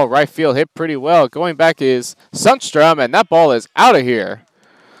fly ball, right field, hit pretty well. Going back is Sundstrom, and that ball is out of here.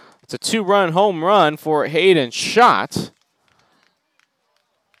 It's a 2-run home run for Hayden Schott.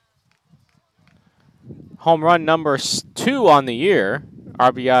 Home run number 2 on the year.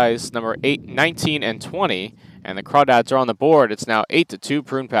 RBIs number 8, 19, and 20. And the Crawdads are on the board. It's now 8-2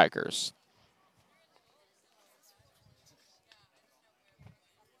 Prune Packers.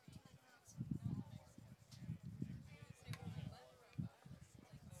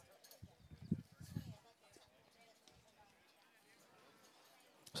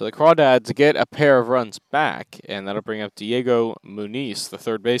 So the Crawdads get a pair of runs back, and that'll bring up Diego Muniz, the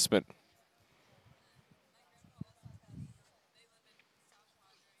third baseman.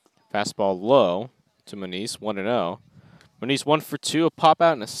 Fastball low to Muniz, 1-0. Muniz 1 for 2, a pop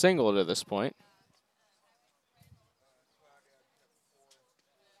out and a single to this point.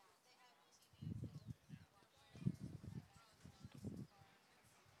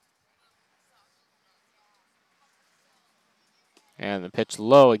 And the pitch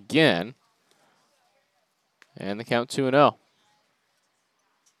low again. And the count 2-0.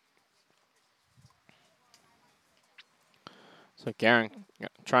 So Guerin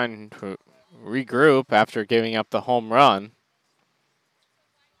trying to regroup after giving up the home run.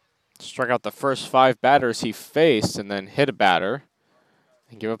 Struck out the first 5 batters he faced and then hit a batter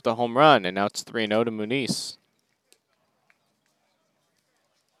and give up the home run. And now it's 3-0 to Muniz.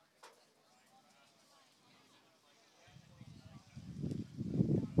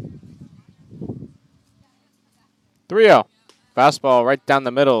 Fastball right down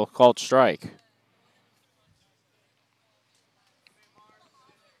the middle, called strike.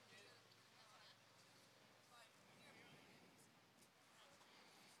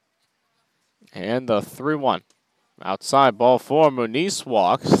 And the 3-1. Outside ball 4. Muniz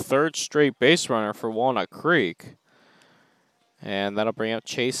walks. 3rd straight base runner for Walnut Creek. And that'll bring up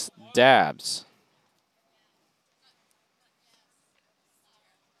Chase Dabbs.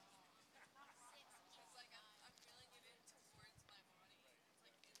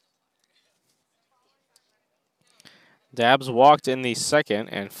 Dabbs walked in the 2nd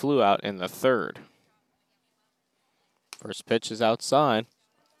and flew out in the 3rd. First pitch is outside.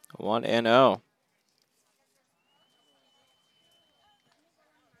 1-0.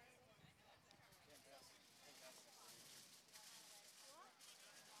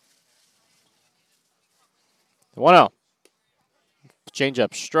 The 1-0.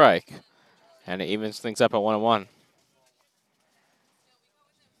 Change-up strike. And it evens things up at 1-1.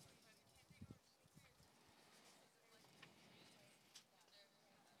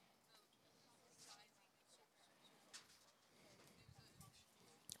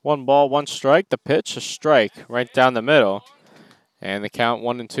 One ball, 1 strike. The pitch, a strike right down the middle. And the count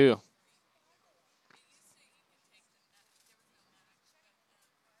 1-2.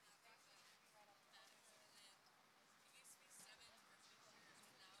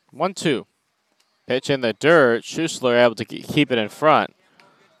 One, 2. Pitch in the dirt. Schussler able to keep it in front.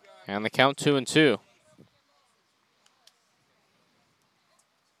 And the count 2-2.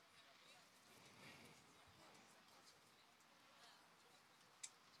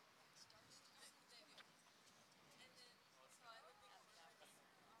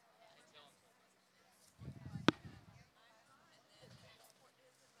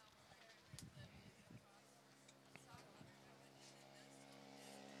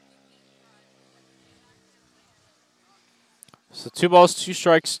 So 2 balls, 2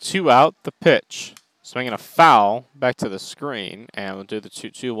 strikes, 2 out. The pitch. Swinging a foul back to the screen. And we'll do the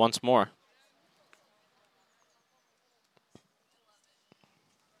 2-2 once more.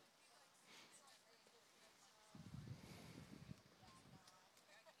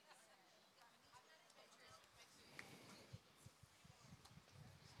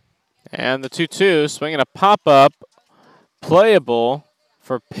 And the 2-2, swinging a pop-up, playable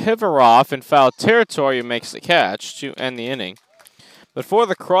for Pivarov in foul territory, who makes the catch to end the inning. But for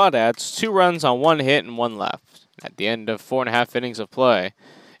the Crawdads, 2 runs on 1 hit and 1 left. At the end of 4.5 innings of play,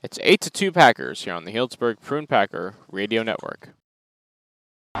 it's 8-2 Packers here on the Healdsburg Prune Packer Radio Network.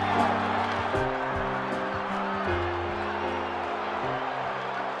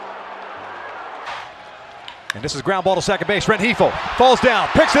 And this is ground ball to second base. Rengifo falls down,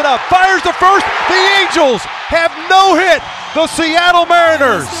 picks it up, fires to first. The Angels have no hit. The Seattle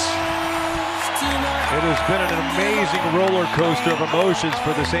Mariners. It has been an amazing roller coaster of emotions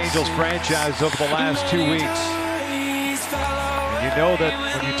for this Angels franchise over the last 2 weeks. And you know that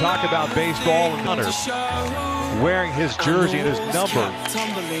when you talk about baseball and Hunter wearing his jersey and his number,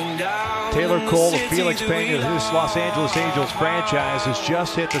 Taylor Cole of Felix Pena, his Los Angeles Angels franchise, has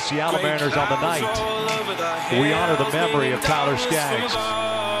just hit the Seattle Mariners on the night. We honor the memory of Tyler Skaggs.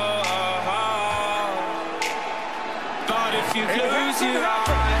 But if you close your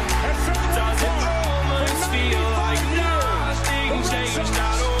eyes, does it almost feel like nothing changed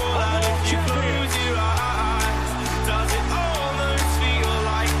at all? And if you close your eyes, does it almost feel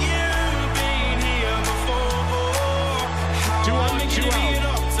like you've been here before? How am I gonna be an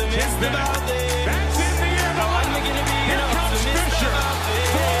optimist about this? That's in the air. How am I gonna be an optimist about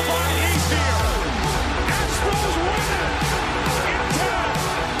this? Astros win it in town.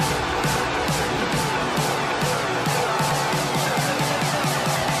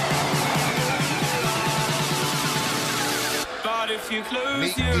 But if you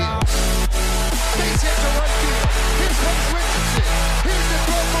close your eyes, base hit to right field. Here comes Richardson. Here's the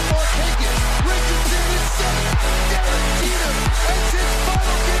throw for Markakis. Richardson is set. Derek Jeter ends his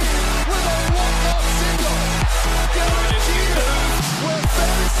final game with a walk-off single. Derek Jeter, where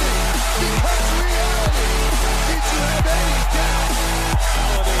fantasy becomes reality. Did you have any doubt?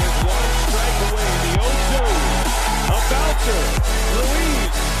 Halladay is 1 strike away. The 0-2. A bouncer.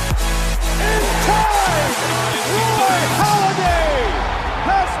 Ruiz. In time! Roy Halladay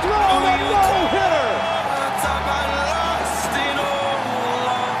has thrown a no-hitter!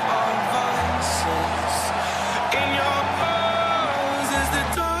 In your poses, the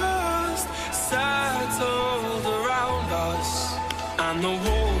dust settled around us, and the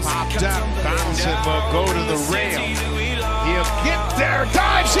walls popped up, bouncing, will go to the rail. He'll get there,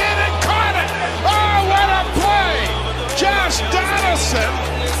 dives in and caught it! Oh, what a play! Josh Donaldson!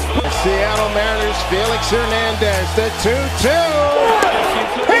 Seattle Mariners, Felix Hernandez, the 2-2.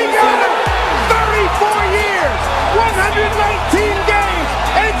 He got it! 34 years, 119 games.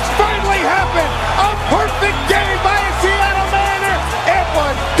 It's finally happened. A perfect game by a Seattle Mariner. It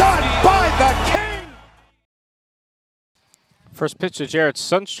was done by the King. First pitch to Jared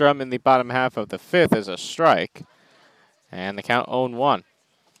Sundstrom in the bottom half of the 5th is a strike. And the count 0-1.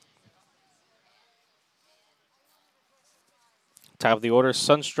 Top of the order,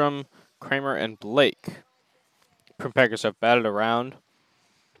 Sundstrom, Kramer, and Blake. Prune Packers have batted around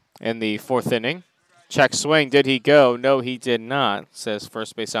in the 4th inning. Check swing, did he go? No, he did not, says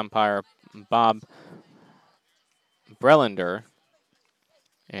first base umpire Bob Brellender.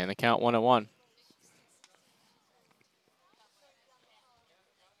 And the count 1-1.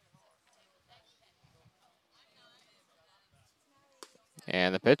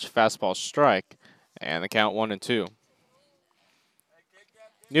 And the pitch, fastball strike, and the count 1-2.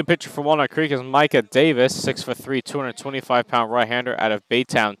 New pitcher for Walnut Creek is Micah Davis, 6'3", 225-pound right-hander out of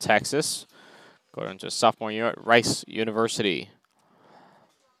Baytown, Texas. Going into sophomore year at Rice University.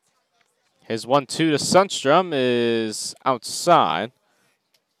 His 1-2 to Sundstrom is outside.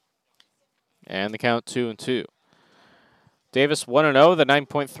 And the count 2-2. Davis 1-0, the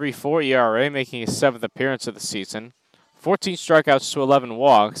 9.34 ERA, making his 7th appearance of the season. 14 strikeouts to 11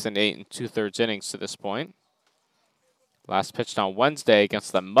 walks in 8 2/3 innings to this point. Last pitched on Wednesday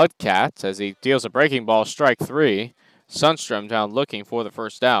against the Mudcats as he deals a breaking ball, strike 3. Sundstrom down looking for the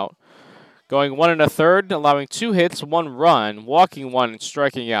first out. Going 1 1/3, allowing 2 hits, 1 run, walking 1 and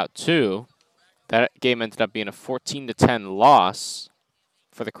striking out 2. That game ended up being a 14-10 loss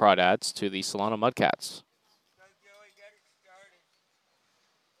for the Crawdads to the Solano Mudcats.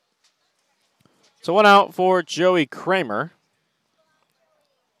 So 1 out for Joey Kramer.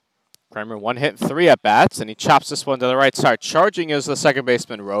 Kramer 1 hit, 3 at-bats, and he chops this one to the right side. Charging is the second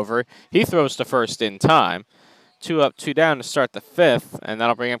baseman, Rover. He throws to first in time. 2 up, 2 down to start the 5th, and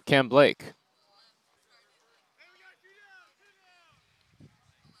that'll bring up Cam Blake.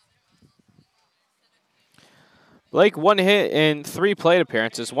 Blake 1 hit in 3 plate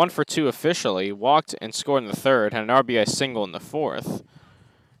appearances, 1 for 2 officially, walked and scored in the 3rd, had an RBI single in the 4th.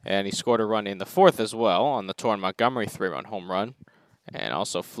 And he scored a run in the 4th as well on the Torrin Montgomery 3-run home run. And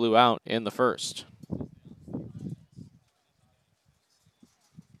also flew out in the 1st.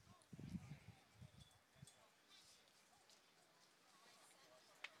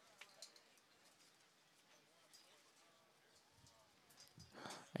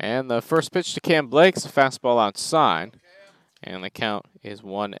 And the first pitch to Cam Blake's a fastball outside. And the count is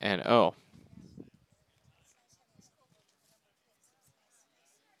 1-0.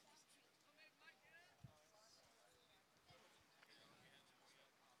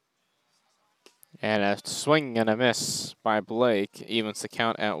 And a swing and a miss by Blake evens the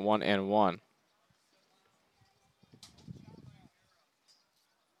count at 1-1.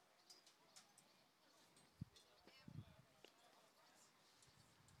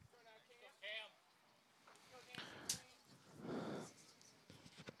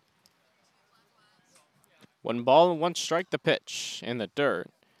 One ball and one strike, the pitch in the dirt.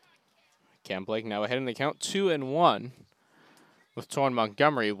 Cam Blake now ahead in the count 2-1 with Torrin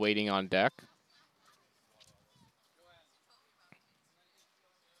Montgomery waiting on deck.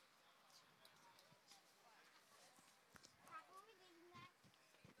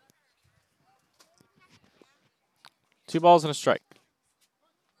 Two balls and a strike.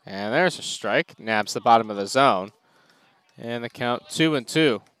 And there's a strike. Nabs the bottom of the zone. And the count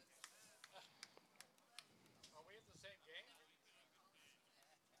 2-2.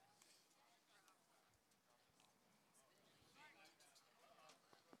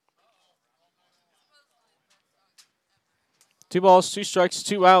 Two balls, two strikes,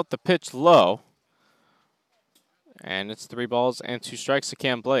 two out. The pitch low. And it's 3 balls and 2 strikes to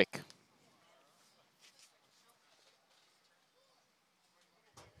Cam Blake.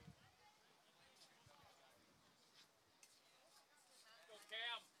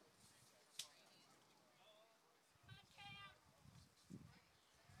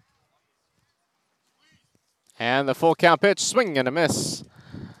 And the full count pitch, swing and a miss.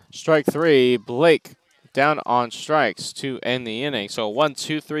 Strike 3, Blake down on strikes to end the inning. So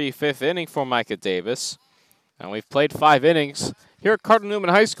 1-2-3, 5th inning for Micah Davis. And we've played 5 innings here at Cardinal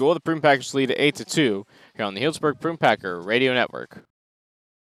Newman High School. The Prune Packers lead at 8-2 here on the Healdsburg Prune Packer Radio Network.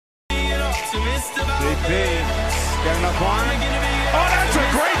 DP, got enough on it? Oh, that's a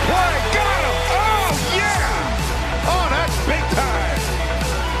great play! Got him! Oh, yeah! Oh, that's big time!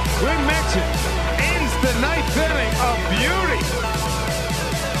 We mentioned ends the 9th inning of beauty.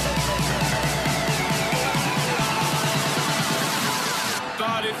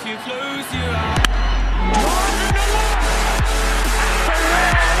 But if you close your eyes,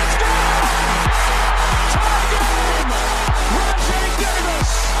 let's go! Tie game! Rajay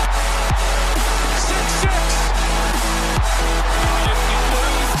Davis! 6-6!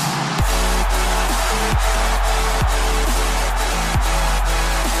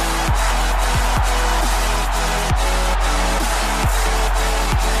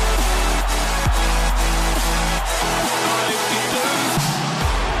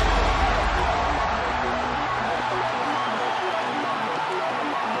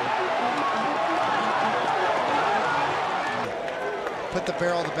 Put the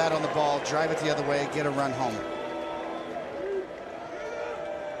barrel of the bat on the ball, drive it the other way, get a run home.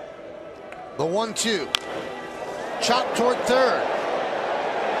 The 1-2. Chop toward third.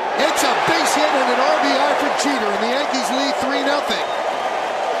 It's a base hit and an RBI for Jeter, and the Yankees lead 3-0.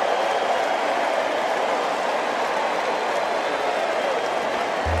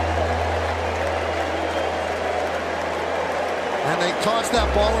 And they toss that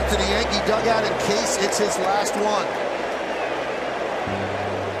ball into the Yankee dugout in case it's his last one.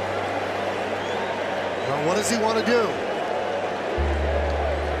 Well, what does he want to do?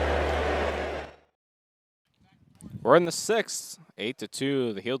 We're in the 6th,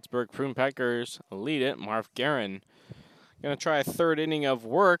 8-2. The Healdsburg Prune Packers lead it. Marv Guerin going to try a 3rd inning of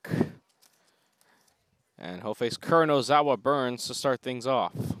work. And he'll face Kern Ozawa Burns to start things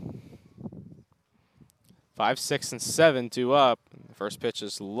off. 5, 6, and 7 due up. The first pitch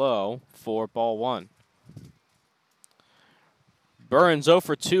is low for ball 1. Burns 0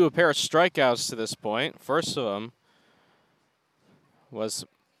 for 2, a pair of strikeouts to this point. First of them was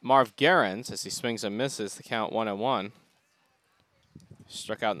Marv Guerin's as he swings and misses the count 1-1.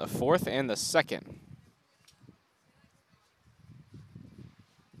 Struck out in the 4th and the 2nd.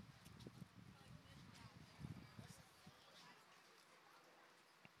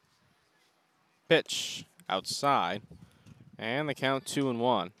 Pitch outside, and the count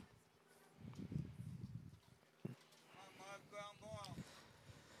 2-1.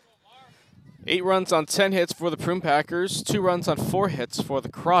 Eight runs on 10 hits for the Prune Packers, 2 runs on 4 hits for the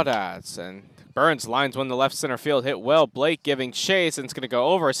Crawdads. And Burns lines one to left center field, hit well. Blake giving chase, and it's going to go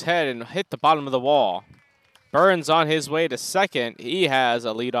over his head and hit the bottom of the wall. Burns on his way to second. He has a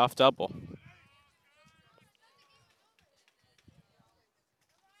leadoff double.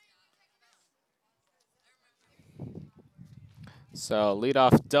 So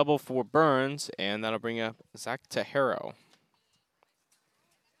leadoff double for Burns, and that'll bring up Zach Tejero.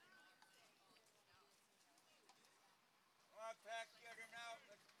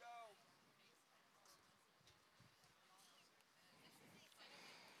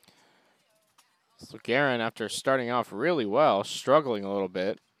 So Guerin, after starting off really well, struggling a little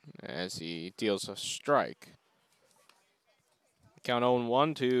bit as he deals a strike. Count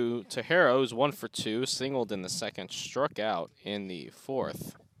 0-1 to Tejero, who's 1 for 2, singled in the second, struck out in the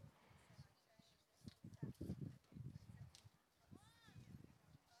fourth.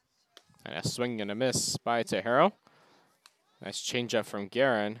 And a swing and a miss by Tejero. Nice changeup from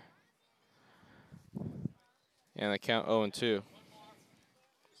Guerin. And the count 0-2.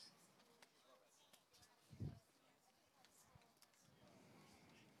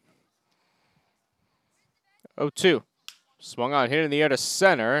 Swung on, hit in the air to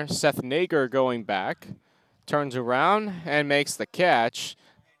center. Seth Nager going back. Turns around and makes the catch.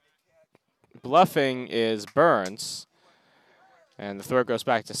 Bluffing is Burns. And the throw goes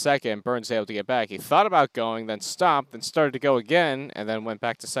back to second. Burns able to get back. He thought about going, then stopped, then started to go again, and then went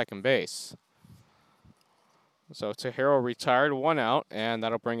back to second base. So Tejero retired, 1 out, and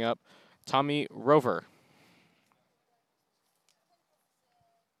that'll bring up Tommy Rover.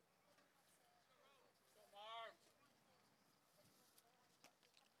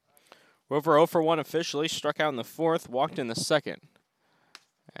 Rover 0 for 1 officially, struck out in the fourth, walked in the second.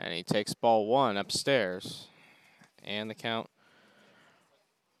 And he takes ball 1 upstairs. And the count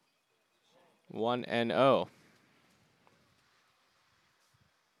 1-0.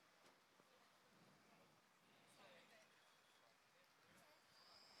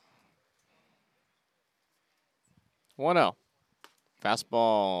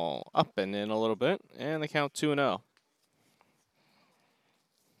 Fastball up and in a little bit, and the count 2-0.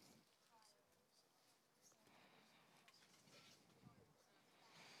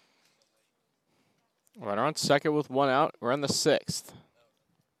 Runner on second with 1 out. We're in the sixth.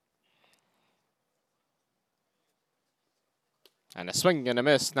 And a swing and a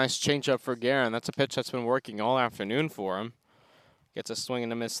miss. Nice changeup for Guerin. That's a pitch that's been working all afternoon for him. Gets a swing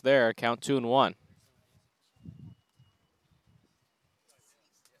and a miss there. Count 2-1.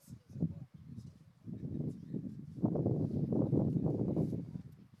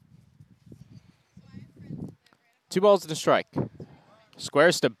 Two balls and a strike.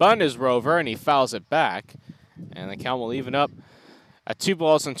 Squares to bunt is Rover, and he fouls it back. And the count will even up at 2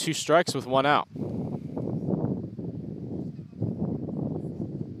 balls and 2 strikes with 1 out.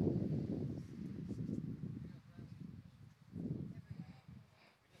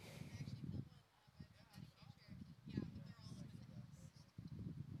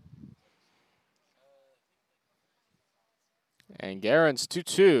 And Guerin's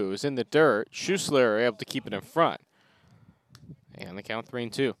 2-2 is in the dirt. Schussler able to keep it in front. And the count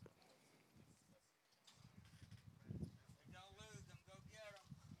 3-2.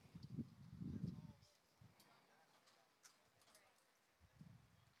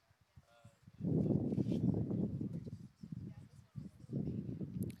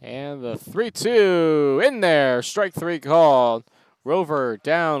 And the 3-2 in there. Strike 3 called. Rover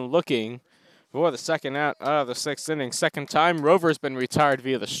down looking for the second out of the 6th inning. Second time Rover's been retired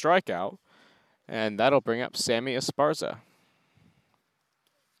via the strikeout. And that'll bring up Sammy Esparza.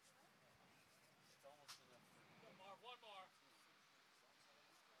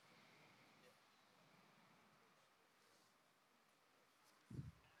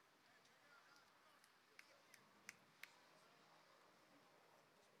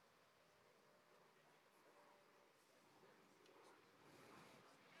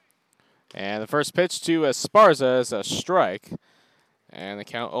 And the first pitch to Esparza is a strike. And the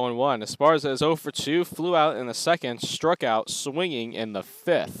count 0-1. Esparza is 0 for 2, flew out in the second, struck out swinging in the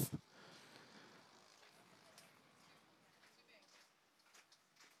 5th.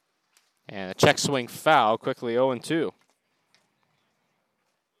 And a check swing foul, quickly 0-2.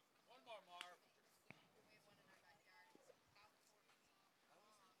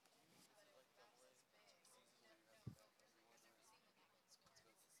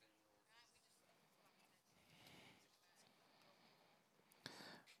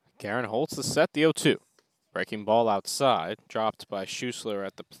 Guerin holds the set, the 0-2. Breaking ball outside, dropped by Schussler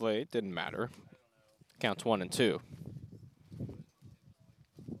at the plate, didn't matter. Counts 1-2.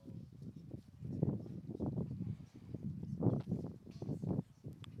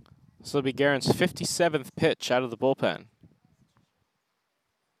 This will be Guerin's 57th pitch out of the bullpen.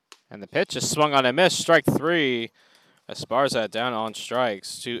 And the pitch is swung on a miss, strike 3. Esparza down on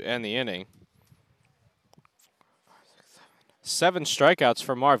strikes to end the inning. 7 strikeouts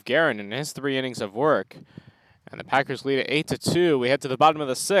for Marv Guerin in his 3 innings of work. And the Packers lead at 8-2. We head to the bottom of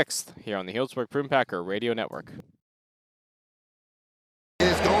the 6th here on the Healdsburg Prune Packer Radio Network.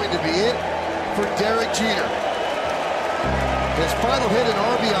 Is going to be it for Derek Jeter. His final hit, an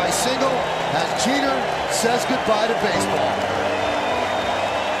RBI single, as Jeter says goodbye to baseball.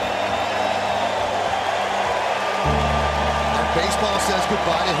 baseball says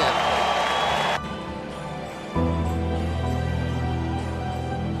goodbye to him.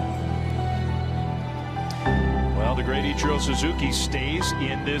 Well, the great Ichiro Suzuki stays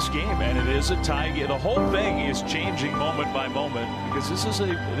in this game, and it is a tie game. The whole thing is changing moment by moment because this is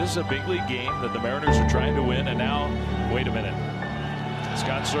a big league game that the Mariners are trying to win. And now, wait a minute,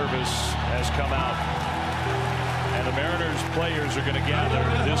 Scott Service has come out, and the Mariners players are going to gather.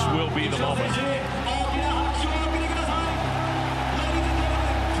 This will be the moment.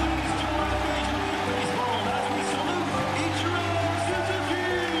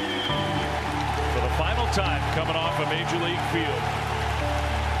 Final time coming off a major league field.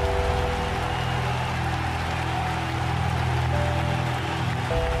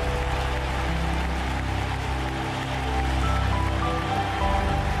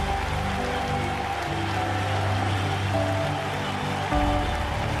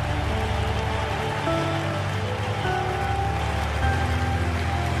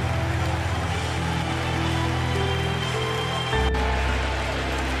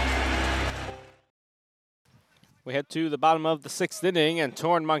 We head to the bottom of the 6th inning, and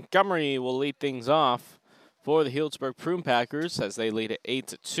Torrin Montgomery will lead things off for the Healdsburg Prune Packers as they lead it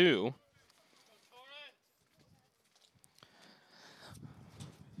 8-2.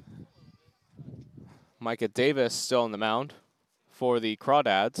 Micah Davis still on the mound for the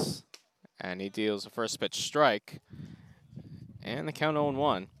Crawdads, and he deals a first pitch strike, and the count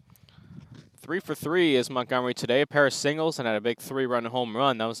 0-1. 3 for 3 is Montgomery today, a pair of singles and had a big 3-run home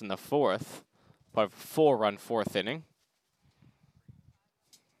run. That was in the 4th. Part of a 4-run 4th inning.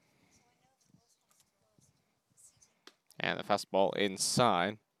 And the fastball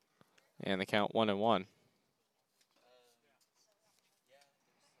inside. And the count 1-1.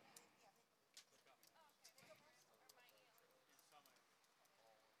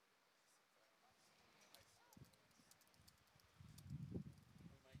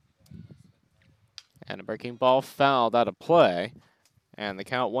 And a breaking ball fouled out of play. And the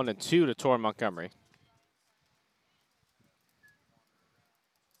count 1-2 to Torrin Montgomery.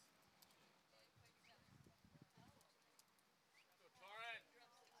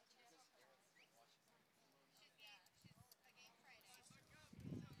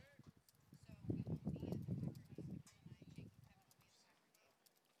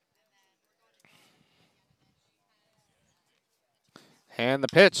 And the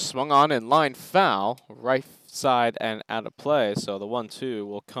pitch swung on in line foul, right side and out of play. So the 1-2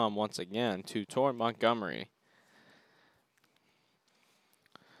 will come once again to Torrin Montgomery.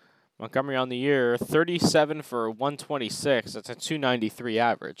 Montgomery on the year, 37 for 126. That's a 293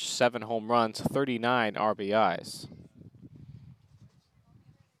 average. 7 home runs, 39 RBIs.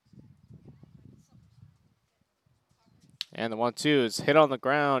 And the 1-2 is hit on the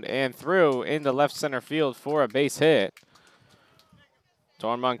ground and through into left center field for a base hit.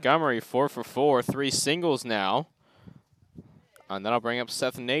 Torrin Montgomery, 4 for 4, 3 singles now. And that'll bring up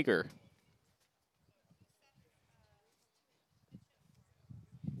Seth Nager.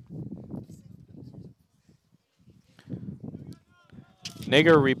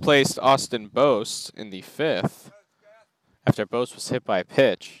 Nager replaced Austin Bose in the 5th after Bose was hit by a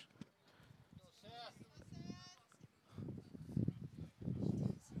pitch.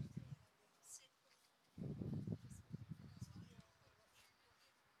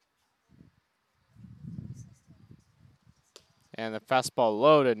 And the fastball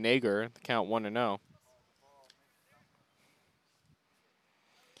low to Nager, the count 1-0.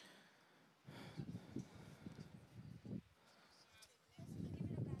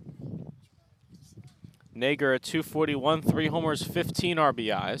 Nager at 241, 3 homers, 15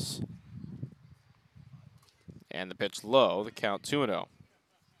 RBIs. And the pitch low, the count 2-0.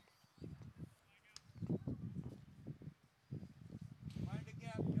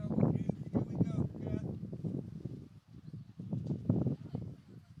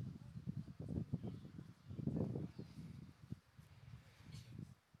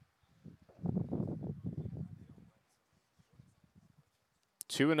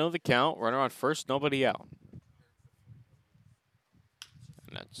 Two and 0 the count. Runner on first, nobody out.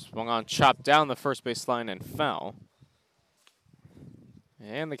 And that swung on, chopped down the first base line and foul.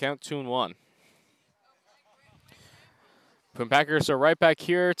 And the count 2-1. Prune Packers are right back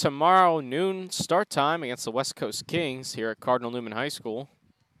here tomorrow noon start time against the West Coast Kings here at Cardinal Newman High School.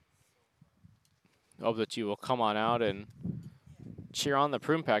 Hope that you will come on out and cheer on the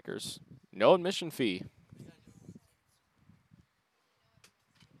Prune Packers. No admission fee.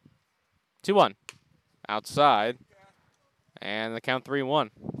 2-1. Outside. And the count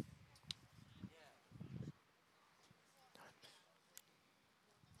 3-1.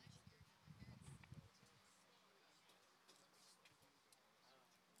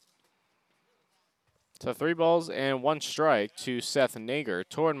 So 3 balls and 1 strike to Seth Nager.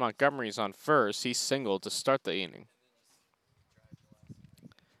 Torrin Montgomery's on first. He singled to start the inning.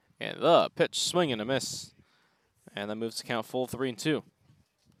 And the pitch, swing and a miss. And that moves the count full 3-2.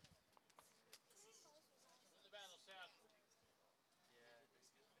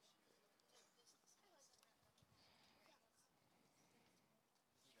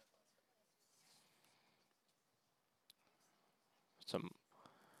 Some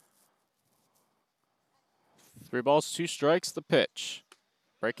 3 balls, 2 strikes, the pitch.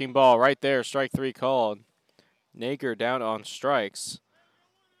 Breaking ball right there, strike 3 called. Nager down on strikes.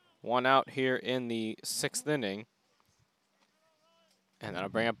 1 out here in the 6th inning. And that'll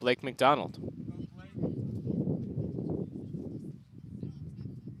bring up Blake McDonald.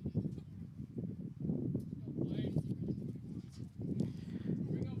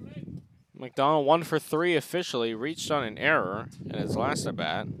 McDonald 1 for 3 officially, reached on an error in his last at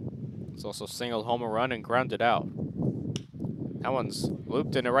bat. He's also singled home a run and grounded out. That one's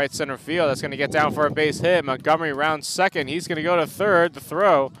looped into right center field. That's going to get down for a base hit. Montgomery rounds second. He's going to go to third. The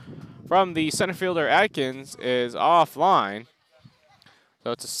throw from the center fielder Atkins is offline.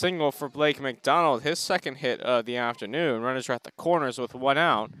 So it's a single for Blake McDonald, his 2nd hit of the afternoon. Runners are at the corners with 1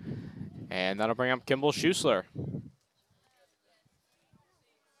 out. And that'll bring up Kimball Schusler.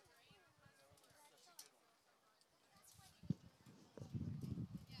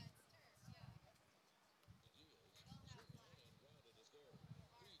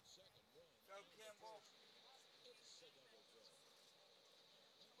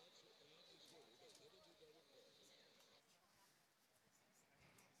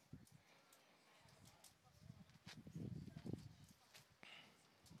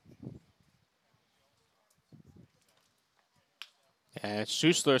 And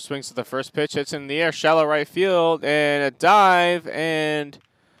Schusler swings to the first pitch, hits in the air, shallow right field, and a dive, and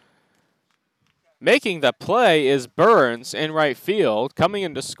making the play is Burns in right field. Coming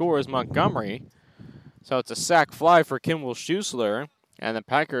in to score is Montgomery. So it's a sac fly for Kimball Schusler, and the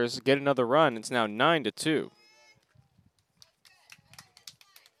Packers get another run. It's now 9-2.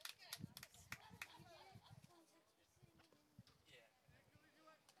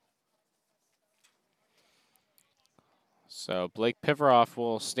 So Blake Pivaroff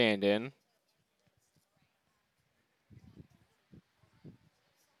will stand in.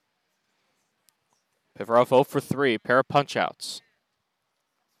 Pivaroff 0 for 3, pair of punch-outs.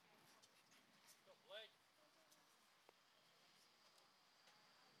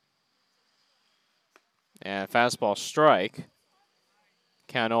 And fastball strike.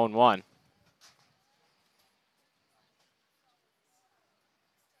 Count 0-1.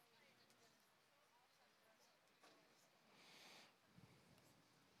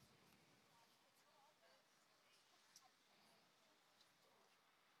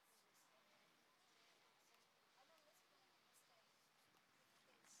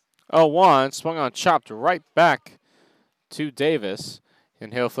 Oh, 1, swung on, chopped right back to Davis,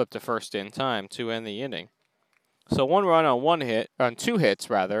 and he'll flip to first in time to end the inning. So 1 run on 2 hits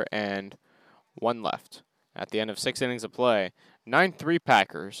rather, and 1 left at the end of 6 innings of play. 9-3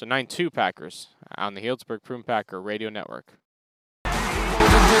 Packers, 9-2 Packers on the Healdsburg Prune Packer Radio Network.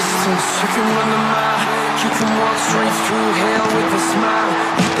 Distance, you can run the mile, you can walk straight through hell with a smile.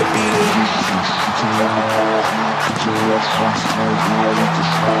 You could be do it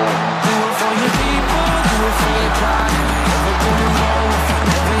for your people, do it for your pride. Never been alone,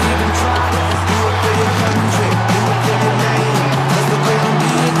 never even tried. Do it for your country, do it for your name. Cause the great will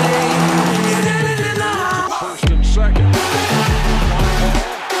be a day when you're standing in the house. First and second.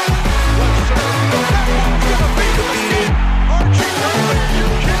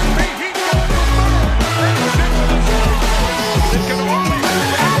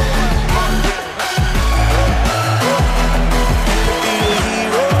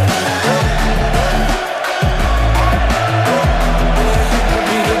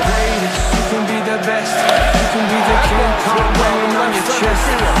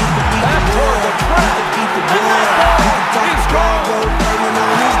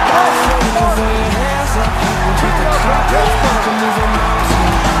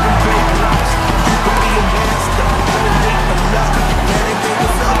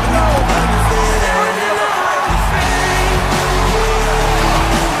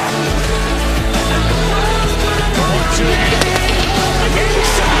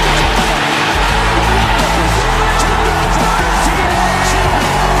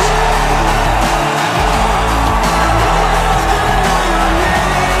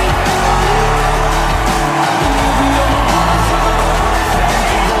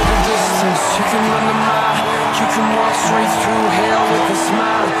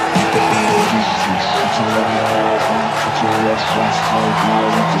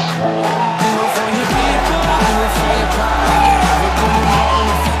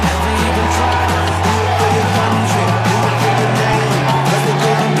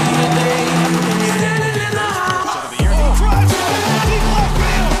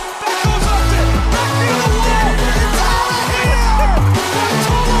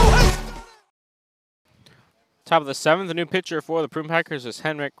 Top of the 7th, the new pitcher for the Prune Packers is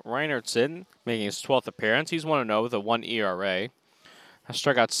Henrik Reinertsen, making his 12th appearance. He's 1-0 with a 1 ERA. Has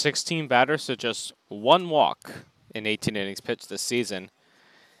struck out 16 batters to just 1 walk in 18 innings pitched this season.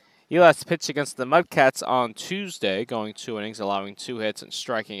 He last pitched against the Mudcats on Tuesday, going 2 innings, allowing 2 hits and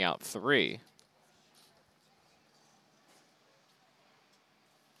striking out 3.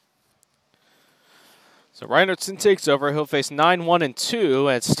 So Reinertsen takes over. He'll face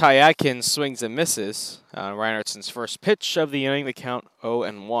 9-1-2 as Ty Atkins swings and misses. Reinertsen's first pitch of the inning, the count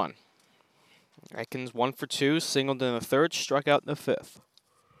 0-1. Atkins 1 for 2, singled in the 3rd, struck out in the 5th.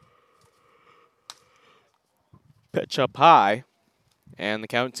 Pitch up high, and the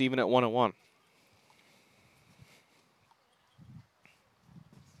count's even at 1-1.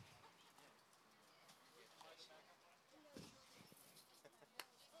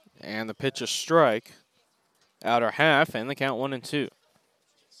 And the pitch is strike. Outer half, and the count 1-2.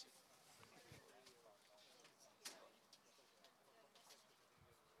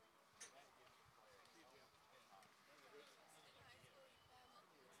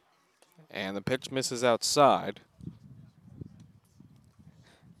 And the pitch misses outside.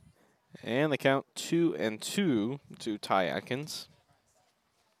 And the count 2-2 to Ty Atkins.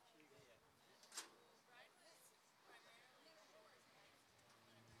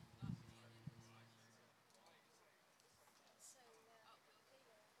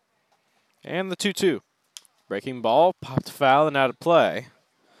 And the 2-2. Breaking ball, popped foul and out of play.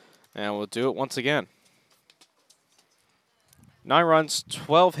 And we'll do it once again. 9 runs,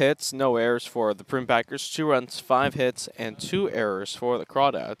 12 hits, no errors for the Prune Packers. 2 runs, 5 hits, and 2 errors for the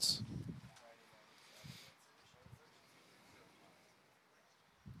Crawdads.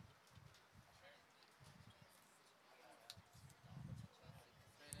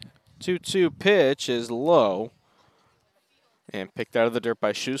 Two pitch is low. And picked out of the dirt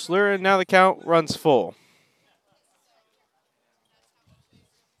by Schussler, and now the count runs full.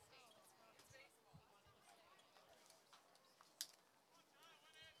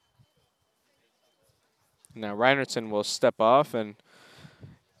 Now Reinertsen will step off, and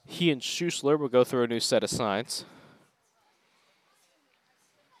he and Schussler will go through a new set of signs.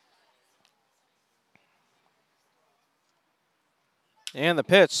 And the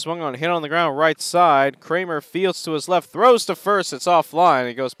pitch, swung on, hit on the ground, right side. Kramer fields to his left, throws to first. It's offline.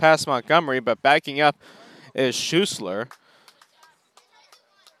 It goes past Montgomery, but backing up is Schussler.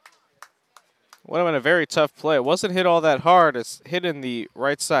 Would have been a very tough play. It wasn't hit all that hard. It's hit in the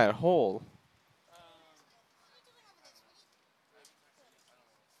right side hole.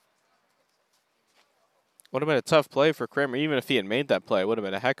 Would have been a tough play for Kramer. Even if he had made that play, it would have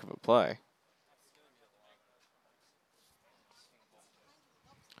been a heck of a play.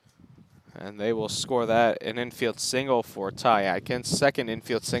 And they will score that, an infield single for Ty Atkins. Second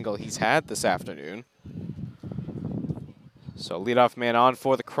infield single he's had this afternoon. So leadoff man on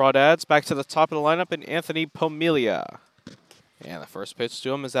for the Crawdads. Back to the top of the lineup in Anthony Pomilia. And the first pitch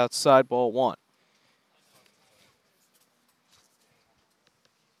to him is outside, ball 1.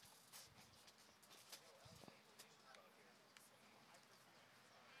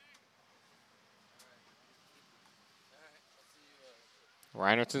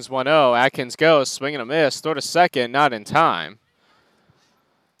 Reinertsen's 1-0. Atkins goes, swing and a miss. Throw to second, not in time.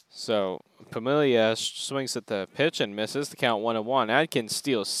 So Pomilia swings at the pitch and misses. The count 1-1. Atkins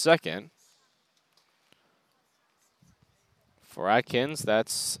steals second. For Atkins,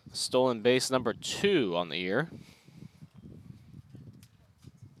 that's stolen base number 2 on the year.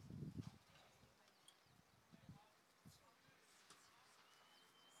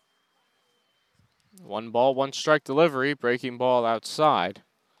 One ball, one strike delivery, breaking ball outside.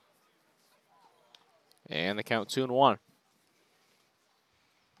 And the count 2-1.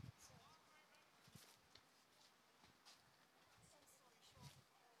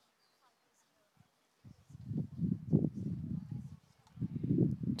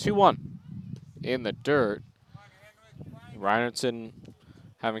 In the dirt. Reinertsen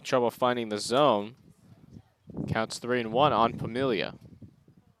having trouble finding the zone. Counts 3-1 on Pomilia.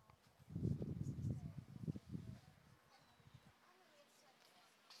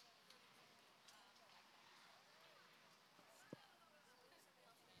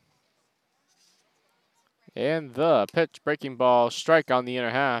 And the pitch, breaking ball, strike on the inner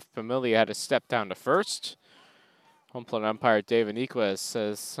half. Pomilia had to step down to first. Home plate umpire David Equez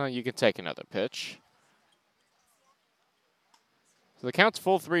says, you can take another pitch. So the count's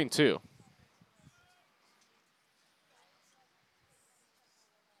full 3-2.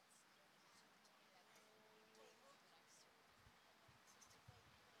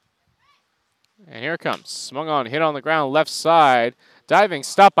 And here it comes. Swung on, hit on the ground, left side. Diving,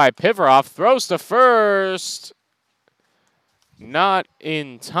 stop by Pivarov. Throws to first. Not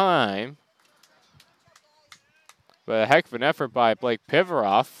in time. But a heck of an effort by Blake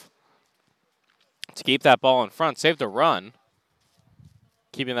Pivarov to keep that ball in front. Saved a run.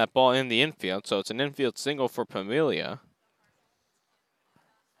 Keeping that ball in the infield. So it's an infield single for Pamilia.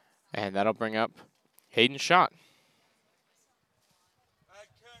 And that'll bring up Hayden Schott.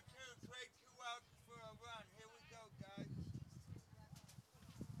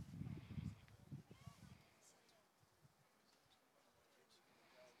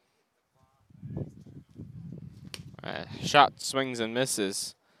 Schott swings and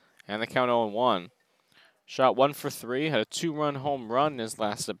misses, and the count 0-1. Schott 1 for 3, had a 2-run home run in his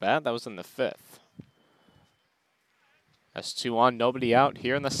last at bat. That was in the 5th. That's 2 on, nobody out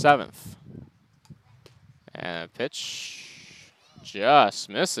here in the 7th. And a pitch just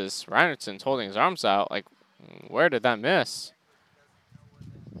misses. Reinertson's holding his arms out. Like, where did that miss?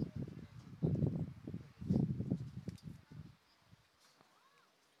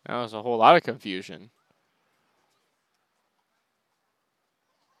 That was a whole lot of confusion.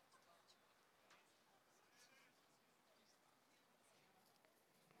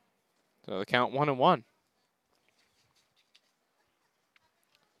 So the count 1-1.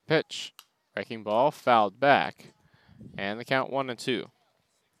 Pitch. Breaking ball, fouled back. And the count 1-2.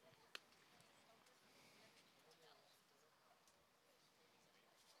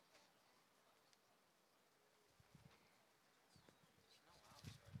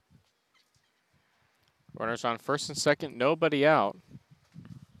 Runners on first and second, nobody out.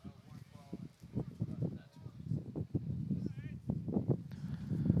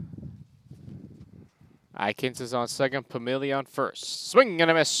 Eikens is on second, Pamilia on first. Swing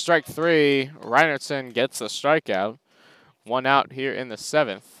and a miss, strike 3. Reinertson gets the strikeout. 1 out here in the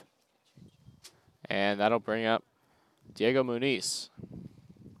 7th. And that'll bring up Diego Muniz.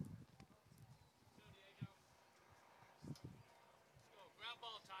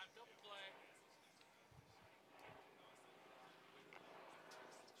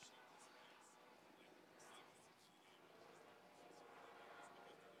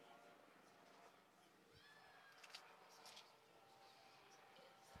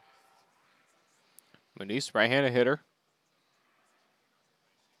 Muniz, right-handed hitter.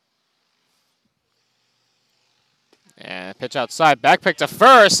 And pitch outside, back pick to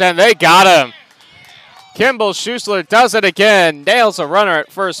first, and they got him. Kimball Schuessler does it again, nails a runner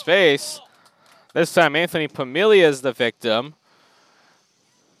at first base. This time Anthony Pamilia is the victim.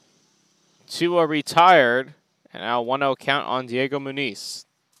 2 are retired, and now 1-0 count on Diego Muniz.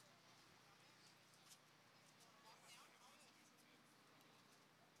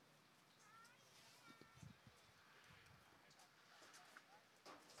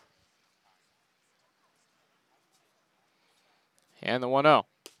 And the 1-0.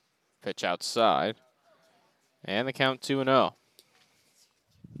 Pitch outside. And the count 2-0.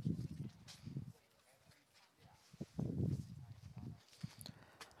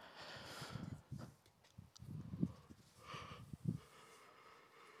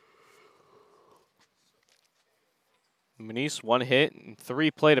 Muniz 1 hit and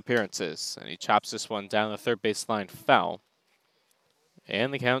 3 plate appearances. And he chops this one down the third baseline foul.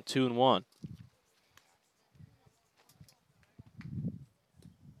 And the count 2-1.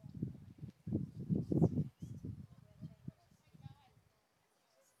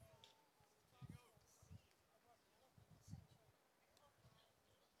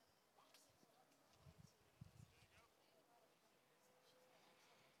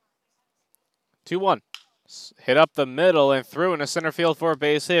 Hit up the middle and through into center field for a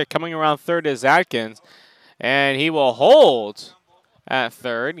base hit. Coming around third is Atkins, and he will hold at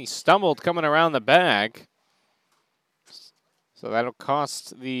third. He stumbled coming around the bag. So that'll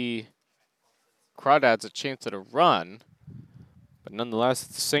cost the Crawdads a chance at a run. But nonetheless,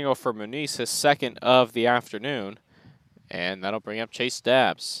 it's a single for Muniz, his second of the afternoon. And that'll bring up Chase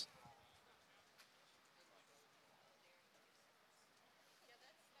Dabbs.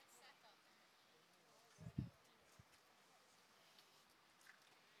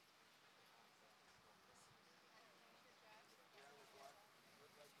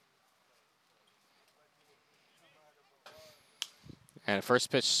 And first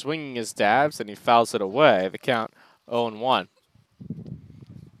pitch swinging is Dabbs, and he fouls it away. The count 0-1.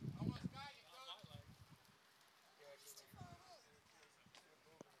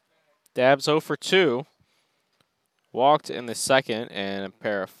 Dabbs 0 for 2. Walked in the second and a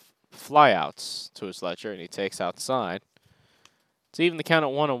pair of flyouts to his ledger, and he takes outside. It's even the count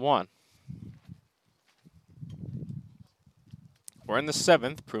at 1-1. We're in the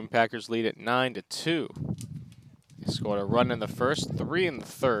 7th. Prune Packers lead at 9-2. They scored a run in the first, 3 in the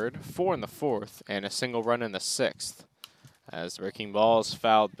third, 4 in the fourth, and a single run in the 6th. As the breaking ball is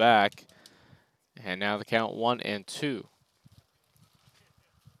fouled back, and now the count 1-2.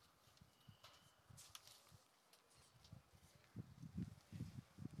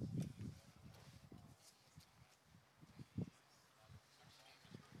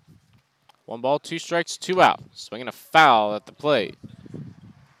 One ball, 2 strikes, 2 out. Swinging a foul at the plate.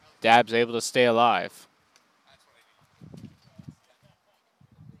 Dabbs able to stay alive.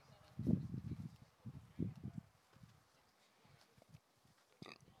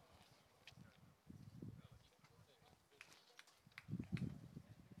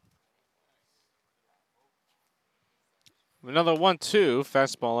 Another 1-2,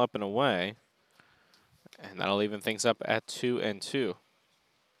 fastball up and away. And that'll even things up at 2-2.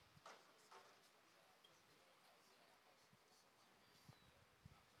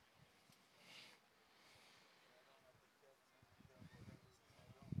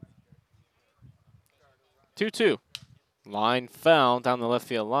 Two. Line foul down the left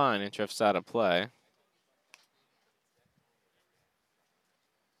field line and drifts out of play.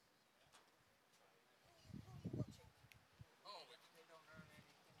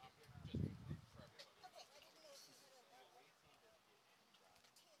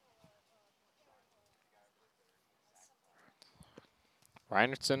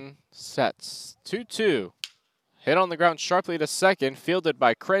 Reinertson sets 2-2. Hit on the ground sharply to second, fielded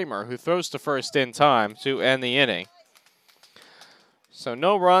by Kramer, who throws to first in time to end the inning. So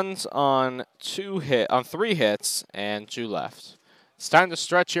no runs on 3 hits and 2 left. It's time to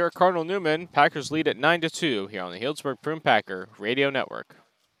stretch here at Cardinal Newman. Packers lead at 9-2 here on the Healdsburg Prune Packer Radio Network.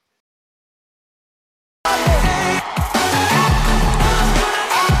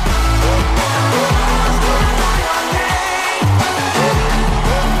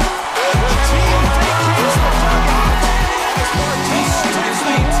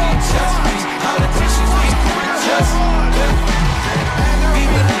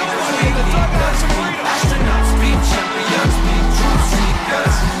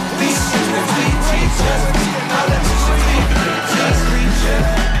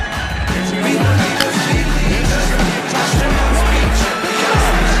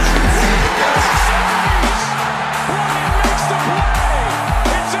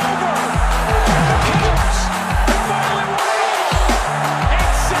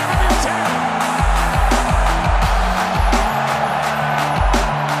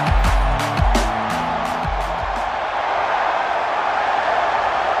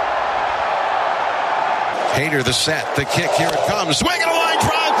 Hader the set, the kick, here it comes. Swing and a line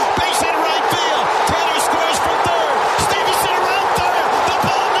drive, base hit right field. Taylor scores from third. Stevenson around third. The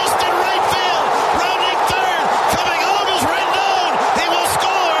ball missed in right field. Rounding third, coming home is Rendon. He will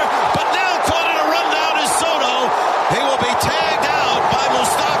score, but now caught in a rundown is Soto. He will be tagged out by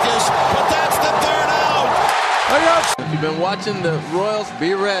Moustakas, but that's the third out. If you've been watching the Royals,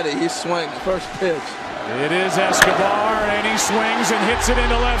 be ready. He swings first pitch. It is Escobar, and he swings and hits it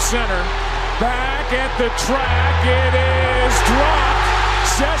into left center. Back at the track, it is dropped.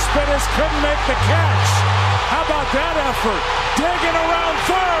 Cespedes couldn't make the catch. How about that effort? Digging around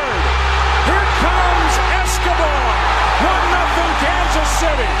third. Here comes Escobar. 1-0 Kansas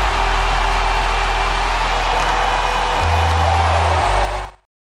City.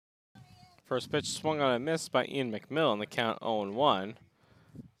 First pitch swung on a miss by Ian McMillan, the count 0-1.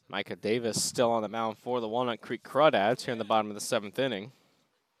 Micah Davis still on the mound for the Walnut Creek Crawdads here in the bottom of the 7th inning.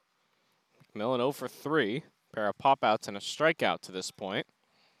 McMillan 0 for 3, pair of pop-outs and a strikeout to this point.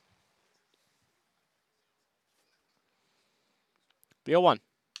 BO1.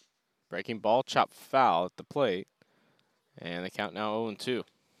 Breaking ball, chopped foul at the plate. And the count now 0-2.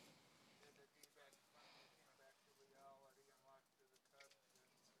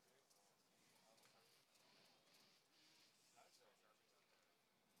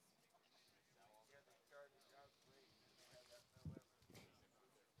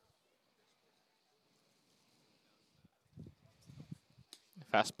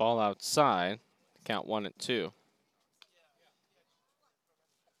 Fastball outside, count 1-2.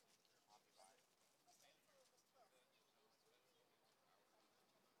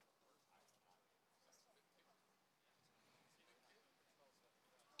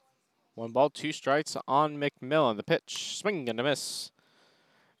 One ball, 2 strikes on McMillan. The pitch, swing and a miss.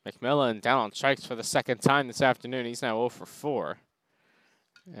 McMillan down on strikes for the second time this afternoon. He's now 0 for 4.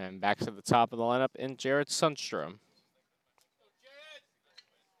 And back to the top of the lineup in Jared Sundstrom.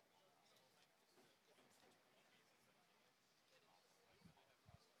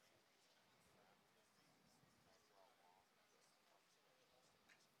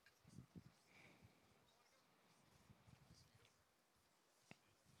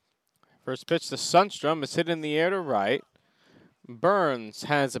 First pitch to Sundstrom is hit in the air to right. Burns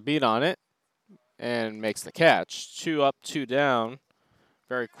has a beat on it and makes the catch. 2 up, 2 down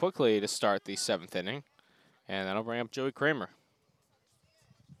very quickly to start the 7th inning. And that'll bring up Joey Kramer.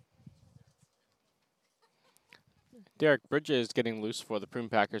 Derek Bridges getting loose for the Prune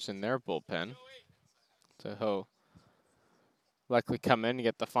Packers in their bullpen. So he'll likely come in and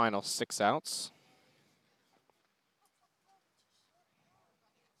get the final 6 outs.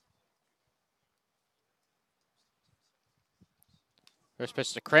 First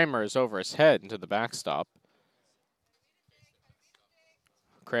pitch to Kramer is over his head into the backstop.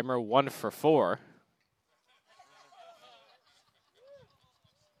 Kramer 1 for 4.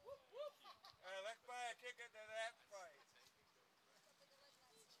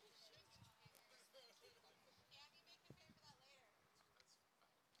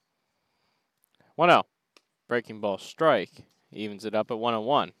 One out. Breaking ball strike. Evens it up at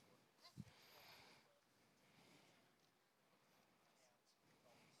 1-1.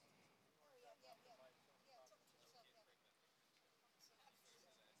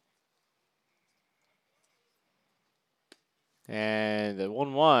 And the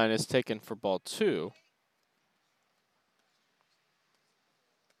 1-1 is taken for ball 2.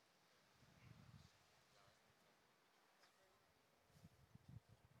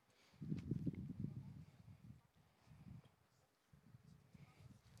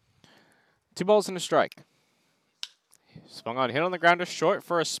 Two balls and a strike. Swung on, hit on the grounder short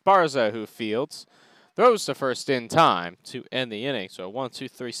for Esparza, who fields. Throws to first in time to end the inning. So a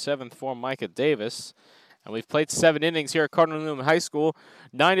 1-2-3-7 for Micah Davis. And we've played 7 innings here at Cardinal Newman High School.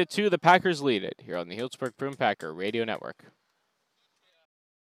 9-2, the Packers lead it here on the Healdsburg Prune Packer Radio Network.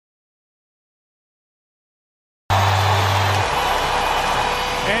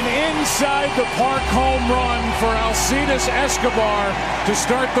 An inside the park home run for Alcides Escobar to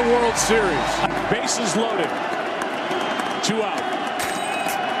start the World Series. Bases loaded. 2 out.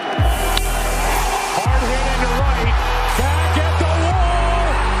 Hard hit into right. Back at the wall.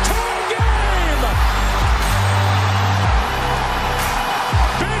 Tie game.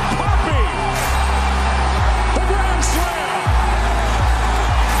 Big Poppy. The grand slam.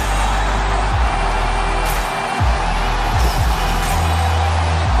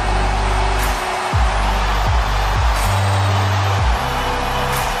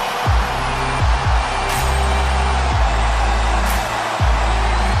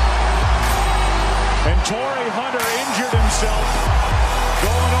 Torrey Hunter injured himself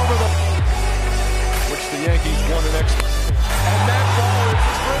going over which the Yankees won an extra. And that ball is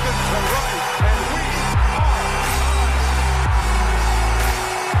driven to right, and we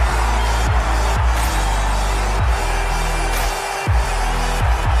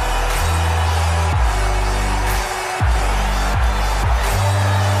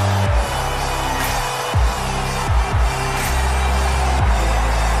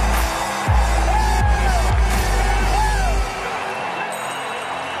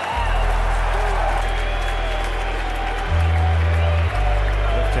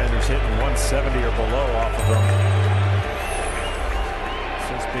hitting 170 or below off of them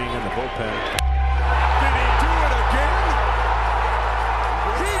since being in the bullpen. Did he do it again?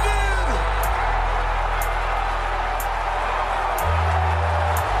 He did!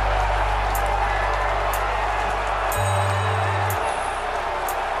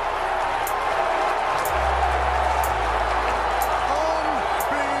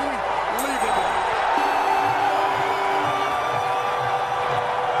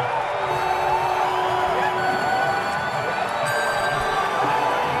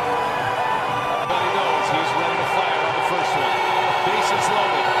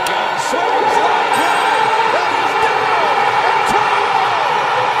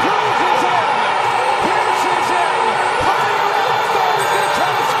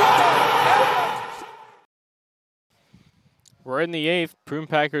 We're in the 8th. Prune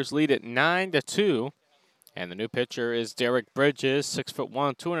Packers lead at 9-2. And the new pitcher is Derek Bridges, 6'1",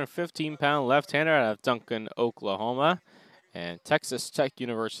 215-pound left-hander out of Duncan, Oklahoma. And Texas Tech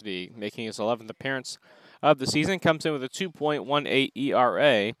University, making his 11th appearance of the season, comes in with a 2.18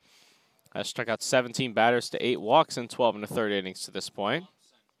 ERA. Struck out 17 batters to 8 walks in 12 1/3 innings to this point.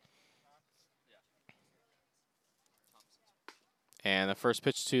 And the first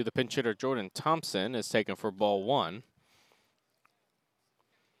pitch to the pinch hitter Jordan Thompson is taken for ball 1.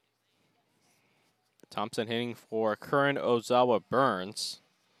 Thompson hitting for Curran Ozawa Burns,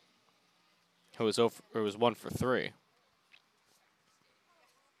 who was 1 for 3.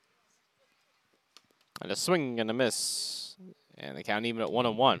 And a swing and a miss. And the count even at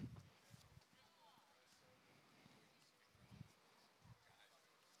 1-1.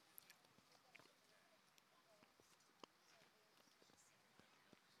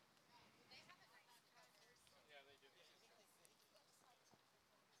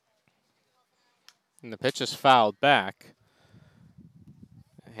 And the pitch is fouled back.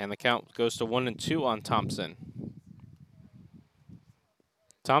 And the count goes to 1-2 on Thompson.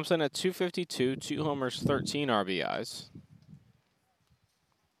 Thompson at 252, 2 homers, 13 RBIs.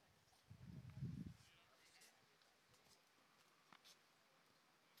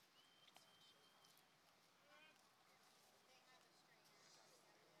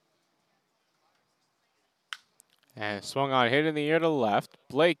 And swung on, hit in the air to left.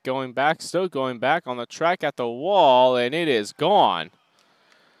 Blake going back, still going back on the track at the wall, and it is gone.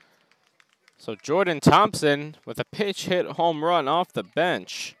 So Jordan Thompson with a pitch hit home run off the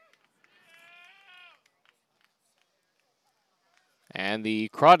bench. And the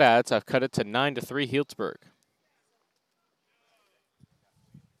Crawdads have cut it to 9-3 Healdsburg.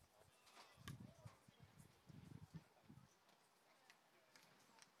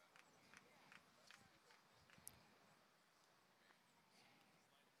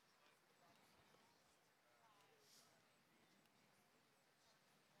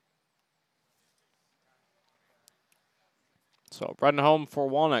 So run home for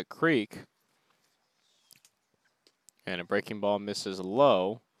Walnut Creek. And a breaking ball misses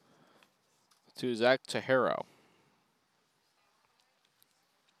low to Zach Tejero.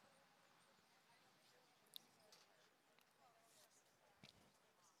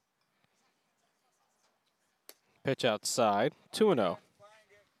 Pitch outside, 2-0.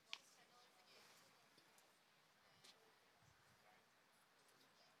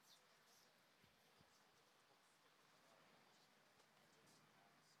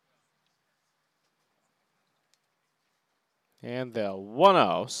 And the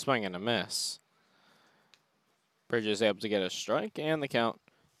 1-0, swing and a miss. Bridges able to get a strike, and the count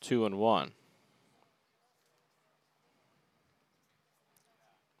 2-1.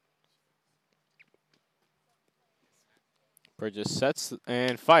 Bridges sets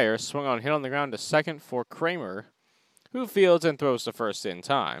and fires, swung on, hit on the ground to second for Kramer, who fields and throws to first in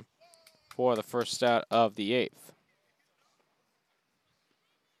time for the first out of the 8th.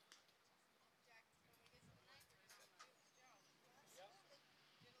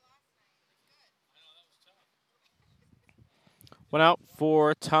 One out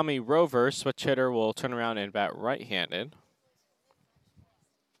for Tommy Rover. Switch hitter will turn around and bat right-handed.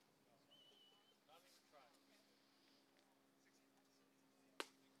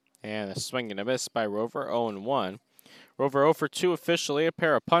 And a swing and a miss by Rover, 0-1. Rover 0 for 2 officially, a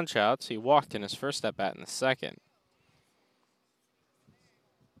pair of punch-outs. He walked in his first at-bat in the second.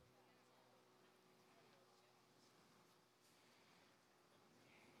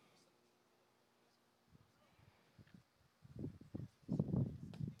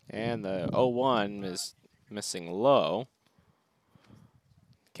 And the 0-1 is missing low.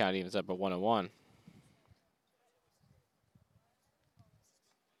 Count evens up at 1-1.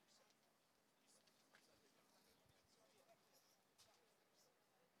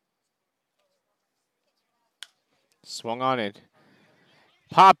 Swung on it.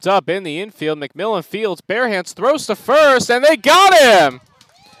 Popped up in the infield. McMillan fields, bare hands, throws to first, and they got him!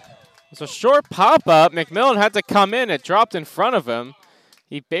 It's a short pop-up. McMillan had to come in. It dropped in front of him.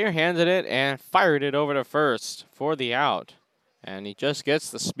 He barehanded it and fired it over to first for the out. And he just gets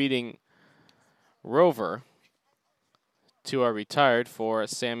the speeding Rover to a retired for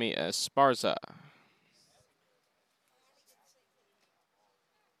Sammy Esparza.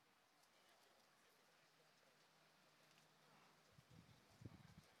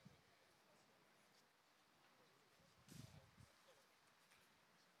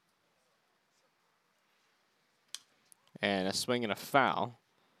 And a swing and a foul.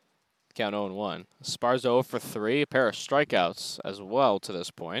 Count 0-1. Esparza 0 for 3, a pair of strikeouts as well to this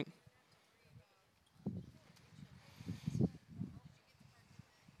point.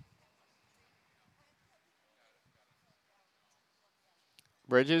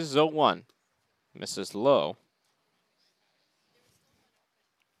 Bridges 0-1. Misses low.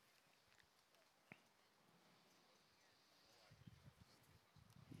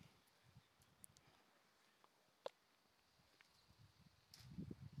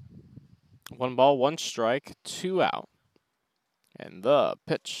 One ball, one strike, 2 out. And the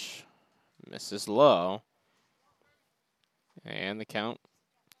pitch misses low. And the count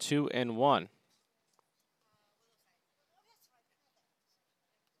 2-1.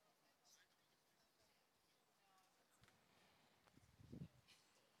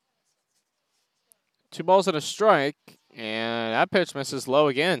 2 balls and a strike, and that pitch misses low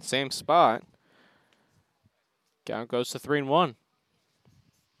again, same spot. Count goes to 3-1.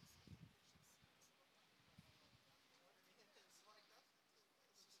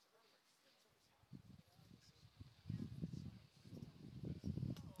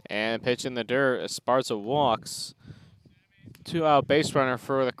 And pitch in the dirt, Esparza walks. 2-out base runner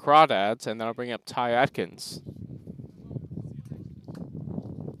for the Crawdads, and that'll bring up Ty Atkins.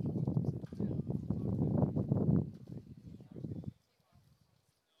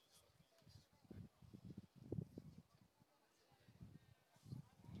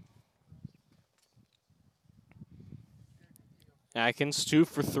 Atkins 2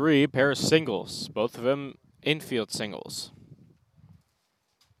 for 3, pair of singles, both of them infield singles.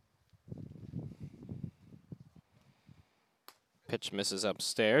 Pitch misses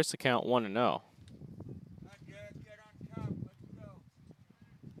upstairs to count 1-0.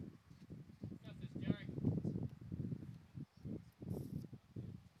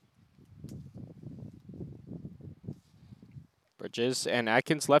 Bridges and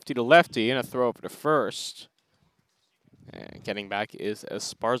Atkins lefty to lefty, and a throw over to first. And getting back is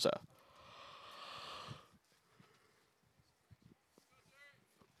Esparza.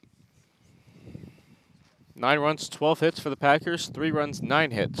 Nine runs, 12 hits for the Packers. 3 runs,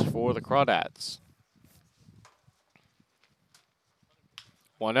 9 hits for the Crawdads.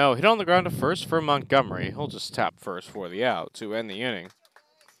 1-0. Hit on the ground to first for Montgomery. He'll just tap first for the out to end the inning.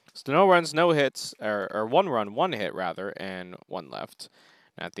 So no runs, no hits, or 1 run, 1 hit rather, and 1 left.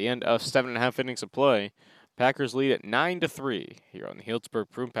 And at the end of 7.5 innings of play, Packers lead at 9-3 here on the Healdsburg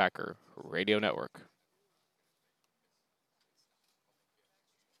Prune Packer Radio Network.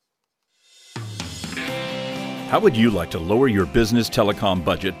 How would you like to lower your business telecom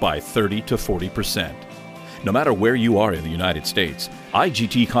budget by 30 to 40%? No matter where you are in the United States,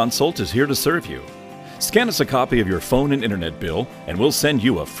 IGT Consult is here to serve you. Scan us a copy of your phone and internet bill, and we'll send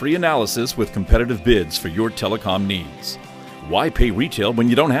you a free analysis with competitive bids for your telecom needs. Why pay retail when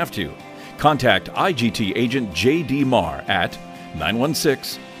you don't have to? Contact IGT agent J.D. Marr at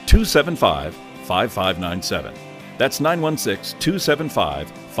 916-275-5597. That's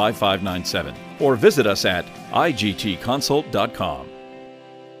 916-275-5597. Or visit us at igtconsult.com.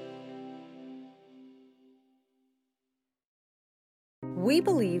 We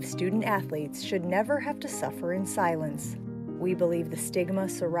believe student athletes should never have to suffer in silence. We believe the stigma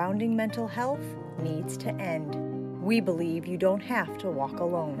surrounding mental health needs to end. We believe you don't have to walk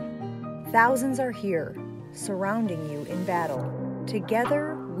alone. Thousands are here, surrounding you in battle.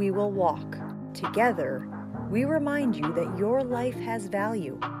 Together, we will walk. Together, we remind you that your life has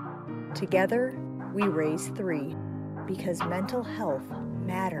value. Together, we raise 3, because mental health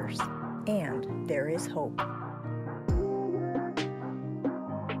matters, and there is hope.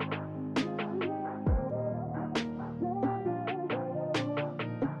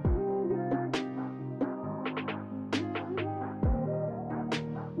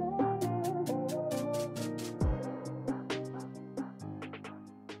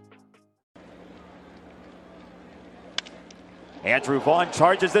 Andrew Vaughn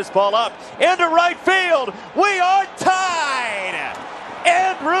charges this ball up into right field. We are tied.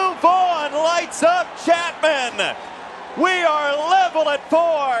 Andrew Vaughn lights up Chapman. We are level at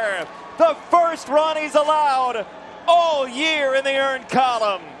 4. The first run he's allowed all year in the earned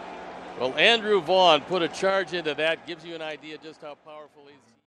column. Well, Andrew Vaughn put a charge into that. Gives you an idea just how powerful he is.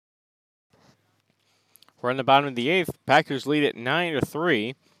 We're in the bottom of the 8th. Packers lead at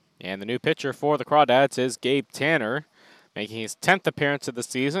 9-3. And the new pitcher for the Crawdads is Gabe Tanner, making his 10th appearance of the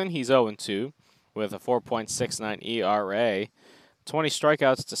season. He's 0-2 with a 4.69 ERA, 20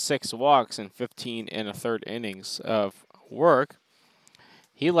 strikeouts to 6 walks in 15 1/3 innings of work.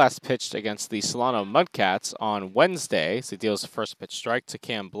 He last pitched against the Solano Mudcats on Wednesday, so he deals the first pitch strike to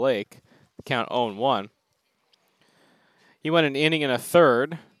Cam Blake, count 0-1. He went an inning and a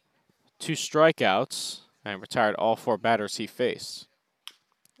third, 2 strikeouts, and retired all 4 batters he faced.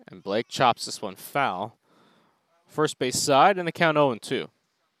 And Blake chops this one foul. First base side, and the count 0-2.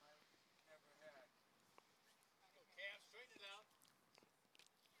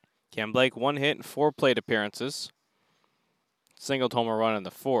 Cam Blake, 1 hit and 4 plate appearances. Singled home run in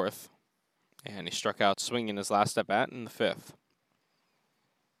the 4th. And he struck out swinging his last at bat in the 5th.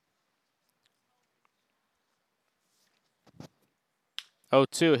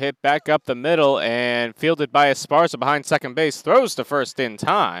 Oh-2 hit back up the middle and fielded by Esparza behind second base. Throws to first in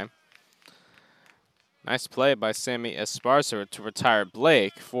time. Nice play by Sammy Esparza to retire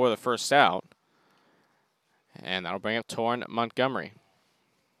Blake for the first out. And that'll bring up Torrin Montgomery.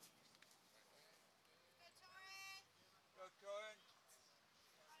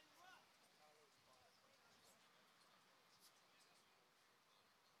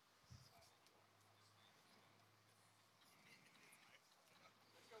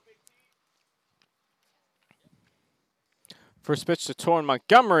 First pitch to Torrin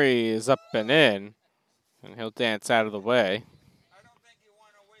Montgomery is up and in, and he'll dance out of the way.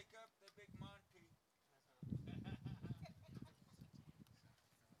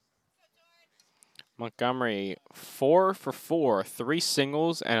 Montgomery 4 for 4, 3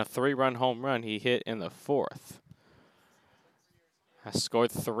 singles and a 3-run home run he hit in the 4th. Has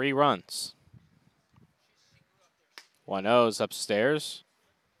scored 3 runs. 1-0's upstairs.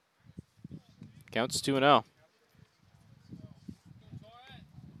 Counts 2-0.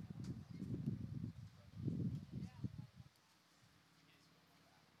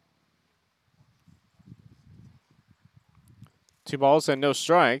 Two balls and no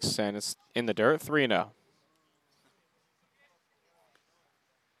strikes, and it's in the dirt, 3-0.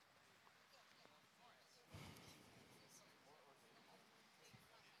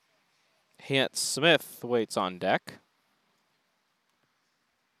 Hant Smith waits on deck.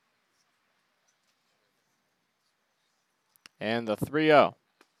 And the 3-0.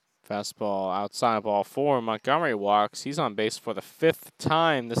 Fastball outside of ball 4. Montgomery walks. He's on base for the 5th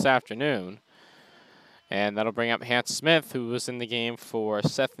time this afternoon. And that'll bring up Hant Smith, who was in the game for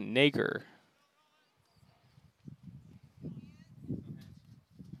Seth Nager.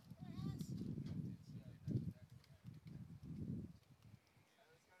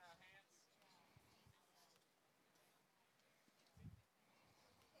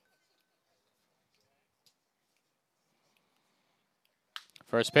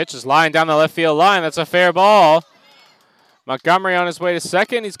 First pitch is lined down the left field line. That's a fair ball. Montgomery on his way to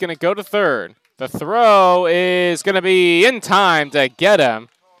second. He's going to go to third. The throw is going to be in time to get him.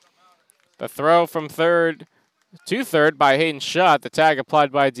 The throw from third to third by Hayden Schott. The tag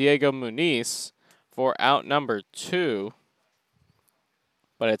applied by Diego Muniz for out number 2.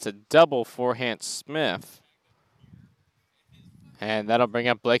 But it's a double for Hant Smith. And that'll bring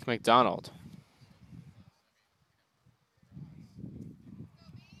up Blake McDonald.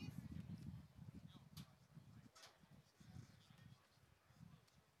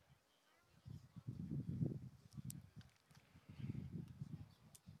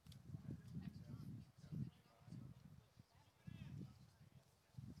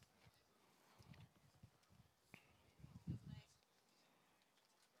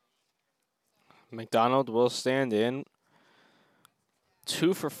 McDonald will stand in.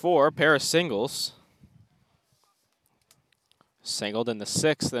 2 for 4, pair of singles. Singled in the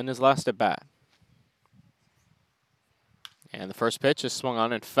 6th in his last at bat. And the first pitch is swung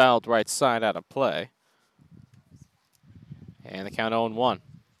on and fouled right side out of play. And the count 0-1.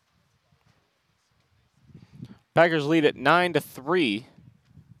 Packers lead at 9-3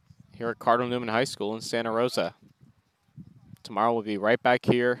 here at Cardinal Newman High School in Santa Rosa. Tomorrow we'll be right back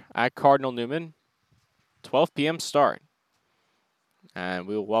here at Cardinal Newman. 12 p.m. start. And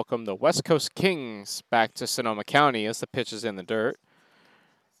we will welcome the West Coast Kings back to Sonoma County as the pitch is in the dirt.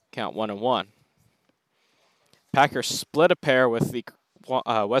 Count 1-1. Packers split a pair with the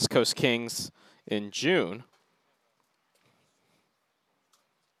West Coast Kings in June.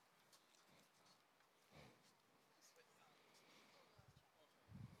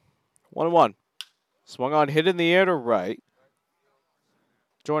 One. Swung on, hit in the air to right.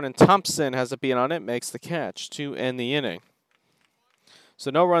 Jordan Thompson has a beat on it, makes the catch to end the inning. So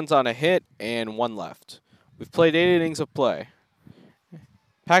no runs on a hit and 1 left. We've played 8 innings of play.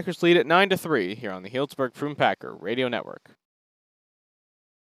 Packers lead at 9-3 here on the Healdsburg Prune Packer Radio Network.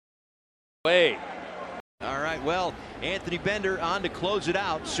 All right, well, Anthony Bender on to close it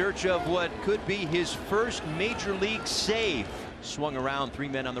out. Search of what could be his first major league save. Swung around, 3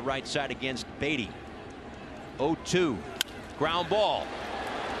 men on the right side against Beatty. 0-2. Ground ball.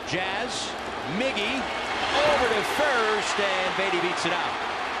 Jazz, Miggy, over to first, and Beatty beats it out.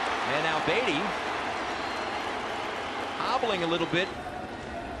 And now Beatty hobbling a little bit.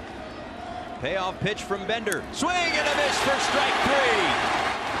 Payoff pitch from Bender. Swing and a miss for strike 3.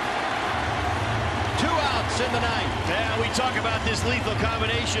 2 outs in the 9th. Yeah, we talk about this lethal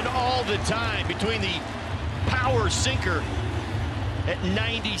combination all the time between the power sinker at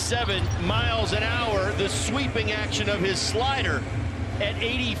 97 miles an hour, the sweeping action of his slider at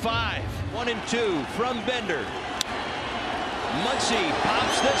 85. 1-2 from Bender. Muncy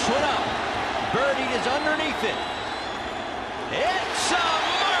pops this one up. Birdied is underneath it. It's a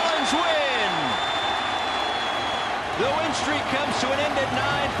Marlins win. The win streak comes to an end at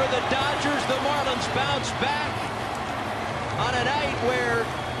 9 for the Dodgers. The Marlins bounce back on a night where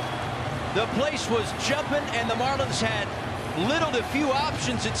the place was jumping and the Marlins had little to few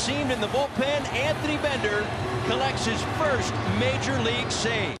options, it seemed, in the bullpen. Anthony Bender collects his first major league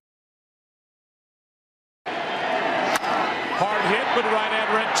save. Hard hit, but right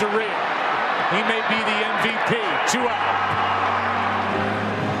at Renteria. He may be the MVP. 2 out.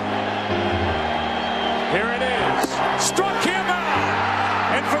 Here it is. Struck him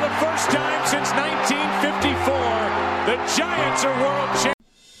out. And for the first time since 1954, the Giants are world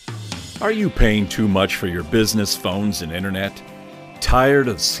champions. Are you paying too much for your business phones and internet? Tired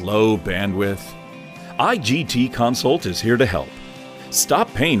of slow bandwidth? IGT Consult is here to help.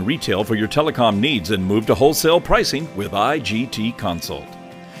 Stop paying retail for your telecom needs and move to wholesale pricing with IGT Consult.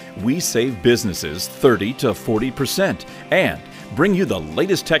 We save businesses 30 to 40% and bring you the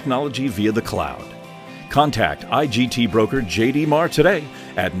latest technology via the cloud. Contact IGT broker JD Marr today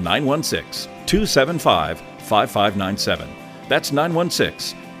at 916-275-5597. That's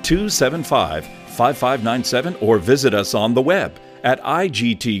 916-275-5597, or visit us on the web at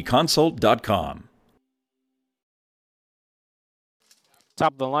igtconsult.com.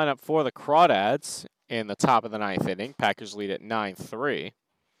 Top of the lineup for the Crawdads in the top of the 9th inning. Packers lead at 9-3.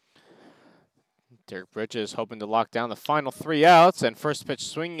 Derek Bridges hoping to lock down the final 3 outs, and first pitch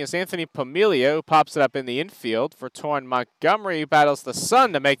swinging is Anthony Pomilio, who pops it up in the infield for Torrin Montgomery, who battles the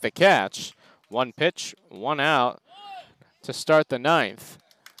sun to make the catch. 1 pitch, 1 out to start the 9th.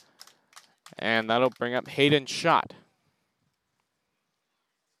 And that'll bring up Hayden Schott.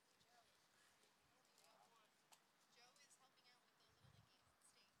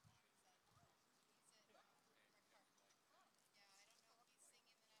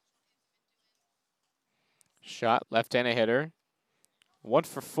 Schott, left-handed hitter, 1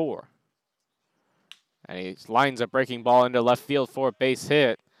 for 4. And he lines a breaking ball into left field for a base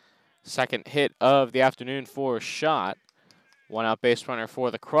hit. Second hit of the afternoon for Schott. 1 out base runner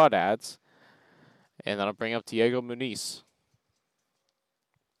for the Crawdads. And that'll bring up Diego Muniz.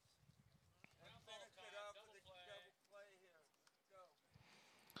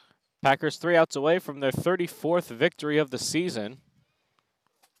 Packers 3 outs away from their 34th victory of the season.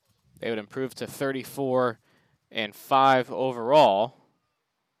 They would improve to 34-5 overall.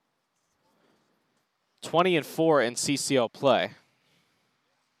 20-4 in CCL play.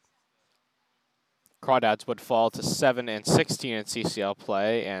 Crawdads would fall to 7-16 in CCL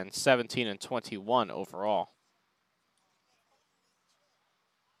play and 17-21 overall.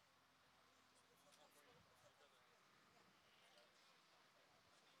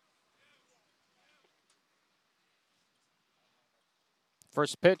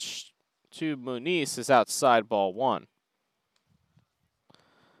 First pitch to Muniz is outside, ball 1.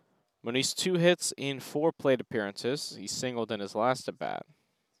 Muniz 2 hits in 4 plate appearances. He singled in his last at bat.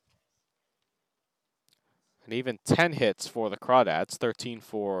 And even 10 hits for the Crawdads, 13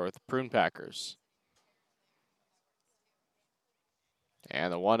 for the Prune Packers.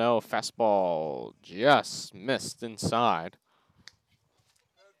 And the 1-0 fastball just missed inside.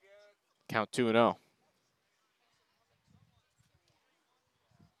 Count 2-0.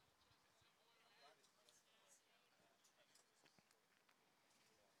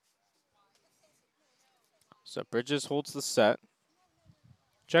 So Bridges holds the set.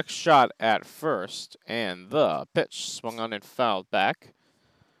 Check shot at first, and the pitch swung on and fouled back.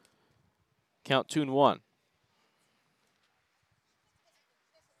 Count 2-1.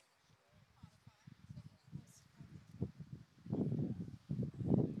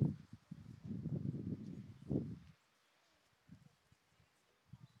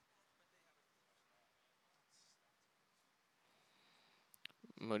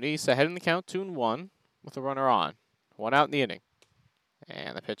 Muniz ahead in the count, 2-1, with a runner on. 1 out in the inning.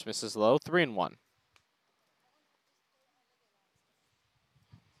 And the pitch misses low, 3-1.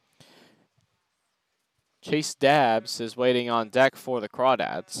 Chase Dabbs is waiting on deck for the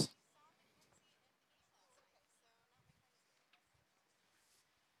Crawdads.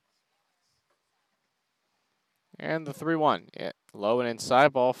 And the 3-1. Yeah, low and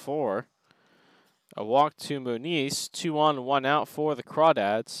inside, ball 4. A walk to Muniz, 2 on, 1 out for the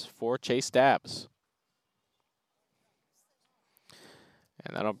Crawdads for Chase Dabbs.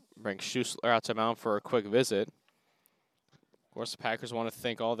 And that'll bring Schussler out to mound for a quick visit. Of course, the Packers want to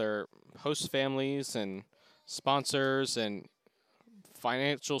thank all their host families and sponsors and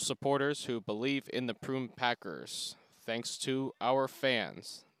financial supporters who believe in the Prune Packers. Thanks to our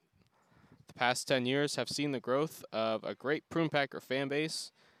fans. The past 10 years have seen the growth of a great Prune Packer fan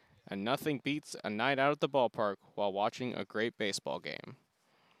base, and nothing beats a night out at the ballpark while watching a great baseball game.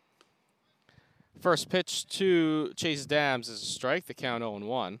 First pitch to Chase Dabbs is a strike, the count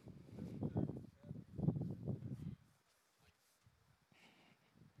 0-1.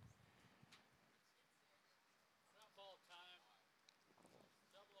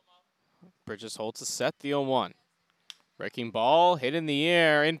 Bridges holds the set, the 0-1. Breaking ball, hit in the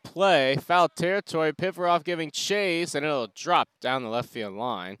air, in play, foul territory, Pivarov giving chase, and it'll drop down the left field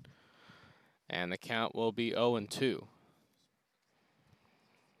line. And the count will be 0-2.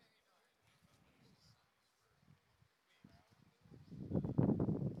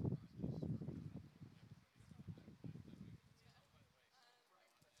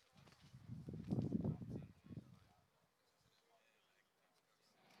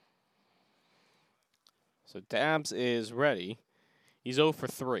 So Dabbs is ready. He's 0 for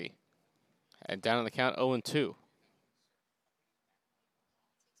 3. And down on the count, 0-2.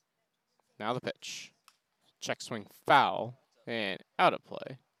 Now the pitch. Check swing foul and out of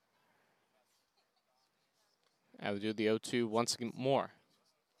play. I will do the 0-2 once more.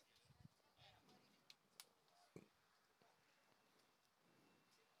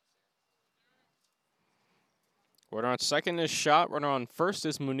 Runner on second is shot. Runner on first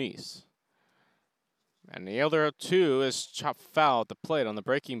is Muniz. And the other 0-2 is chopped foul at the plate on the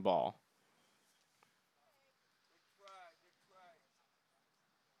breaking ball.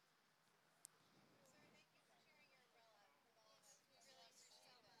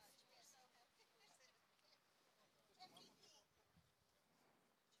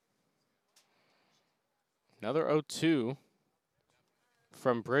 Another 0-2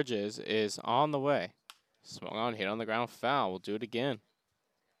 from Bridges is on the way. Swung on, hit on the ground, foul. We'll do it again.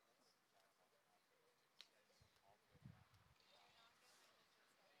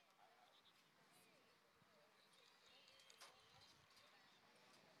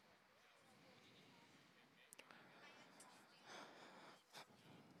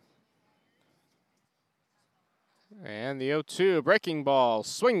 And the 0-2 breaking ball,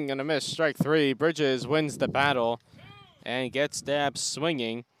 swing and a miss, strike 3. Bridges wins the battle and gets Dabbs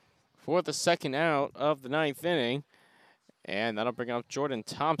swinging for the second out of the 9th inning. And that'll bring up Jordan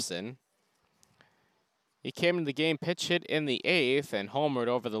Thompson. He came into the game pitch hit in the 8th and homered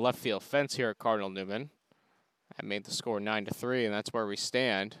over the left field fence here at Cardinal Newman. That made the score 9-3, and that's where we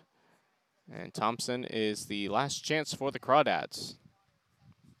stand. And Thompson is the last chance for the Crawdads.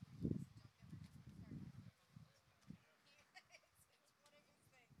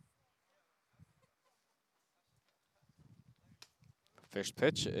 First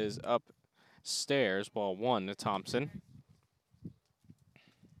pitch is upstairs, ball 1 to Thompson.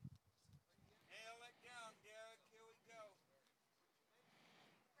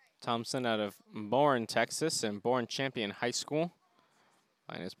 Thompson out of Bourne, Texas, and Bourne Champion High School.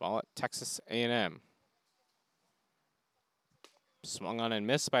 Playing his ball at Texas A&M. Swung on and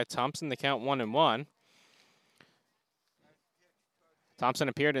missed by Thompson. The count 1-1. Thompson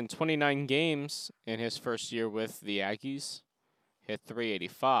appeared in 29 games in his first year with the Aggies. Hit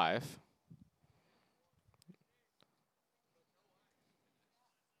 .385.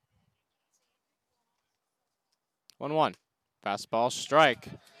 One. Fastball strike.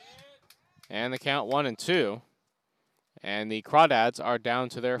 And the count 1-2. And the Crawdads are down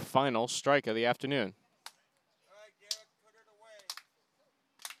to their final strike of the afternoon.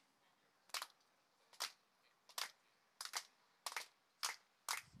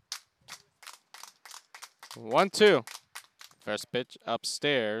 1-2. First pitch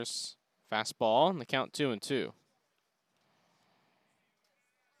upstairs. Fastball, and the count 2-2.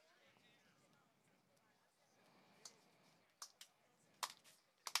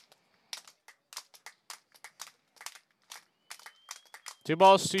 Two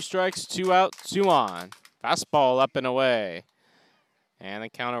balls, 2 strikes, 2 out, 2 on. Fastball up and away. And the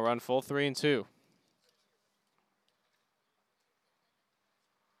count will run full 3-2.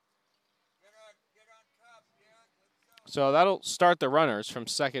 So that'll start the runners from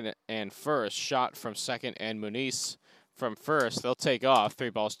second and first. Shot from second and Muniz from first. They'll take off. 3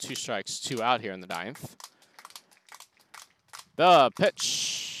 balls, 2 strikes, 2 out here in the 9th. The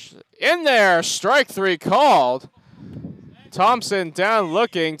pitch in there. Strike 3 called. Thompson down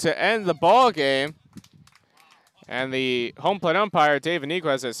looking to end the ball game. And the home plate umpire, David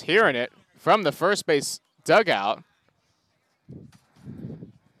Niguez, is hearing it from the first base dugout.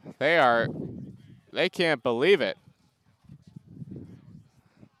 They can't believe it.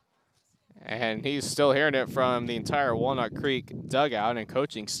 And he's still hearing it from the entire Walnut Creek dugout and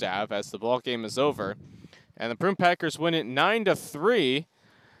coaching staff as the ball game is over. And the Prune Packers win it 9-3.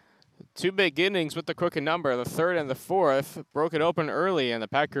 2 big innings with the crooked number. The 3rd and the 4th broke it open early, and the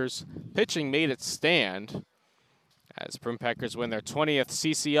Packers pitching made it stand. As Prune Packers win their 20th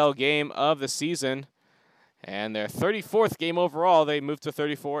CCL game of the season and their 34th game overall. They move to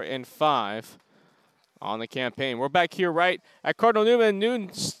 34-5 on the campaign. We're back here right at Cardinal Newman. Noon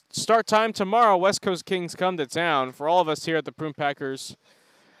start time tomorrow. West Coast Kings come to town. For all of us here at the Prune Packers,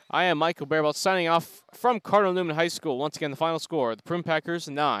 I am Michael Bearbolt signing off from Cardinal Newman High School. Once again, the final score, the Prune Packers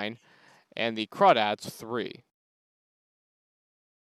 9 and the Crawdads 3.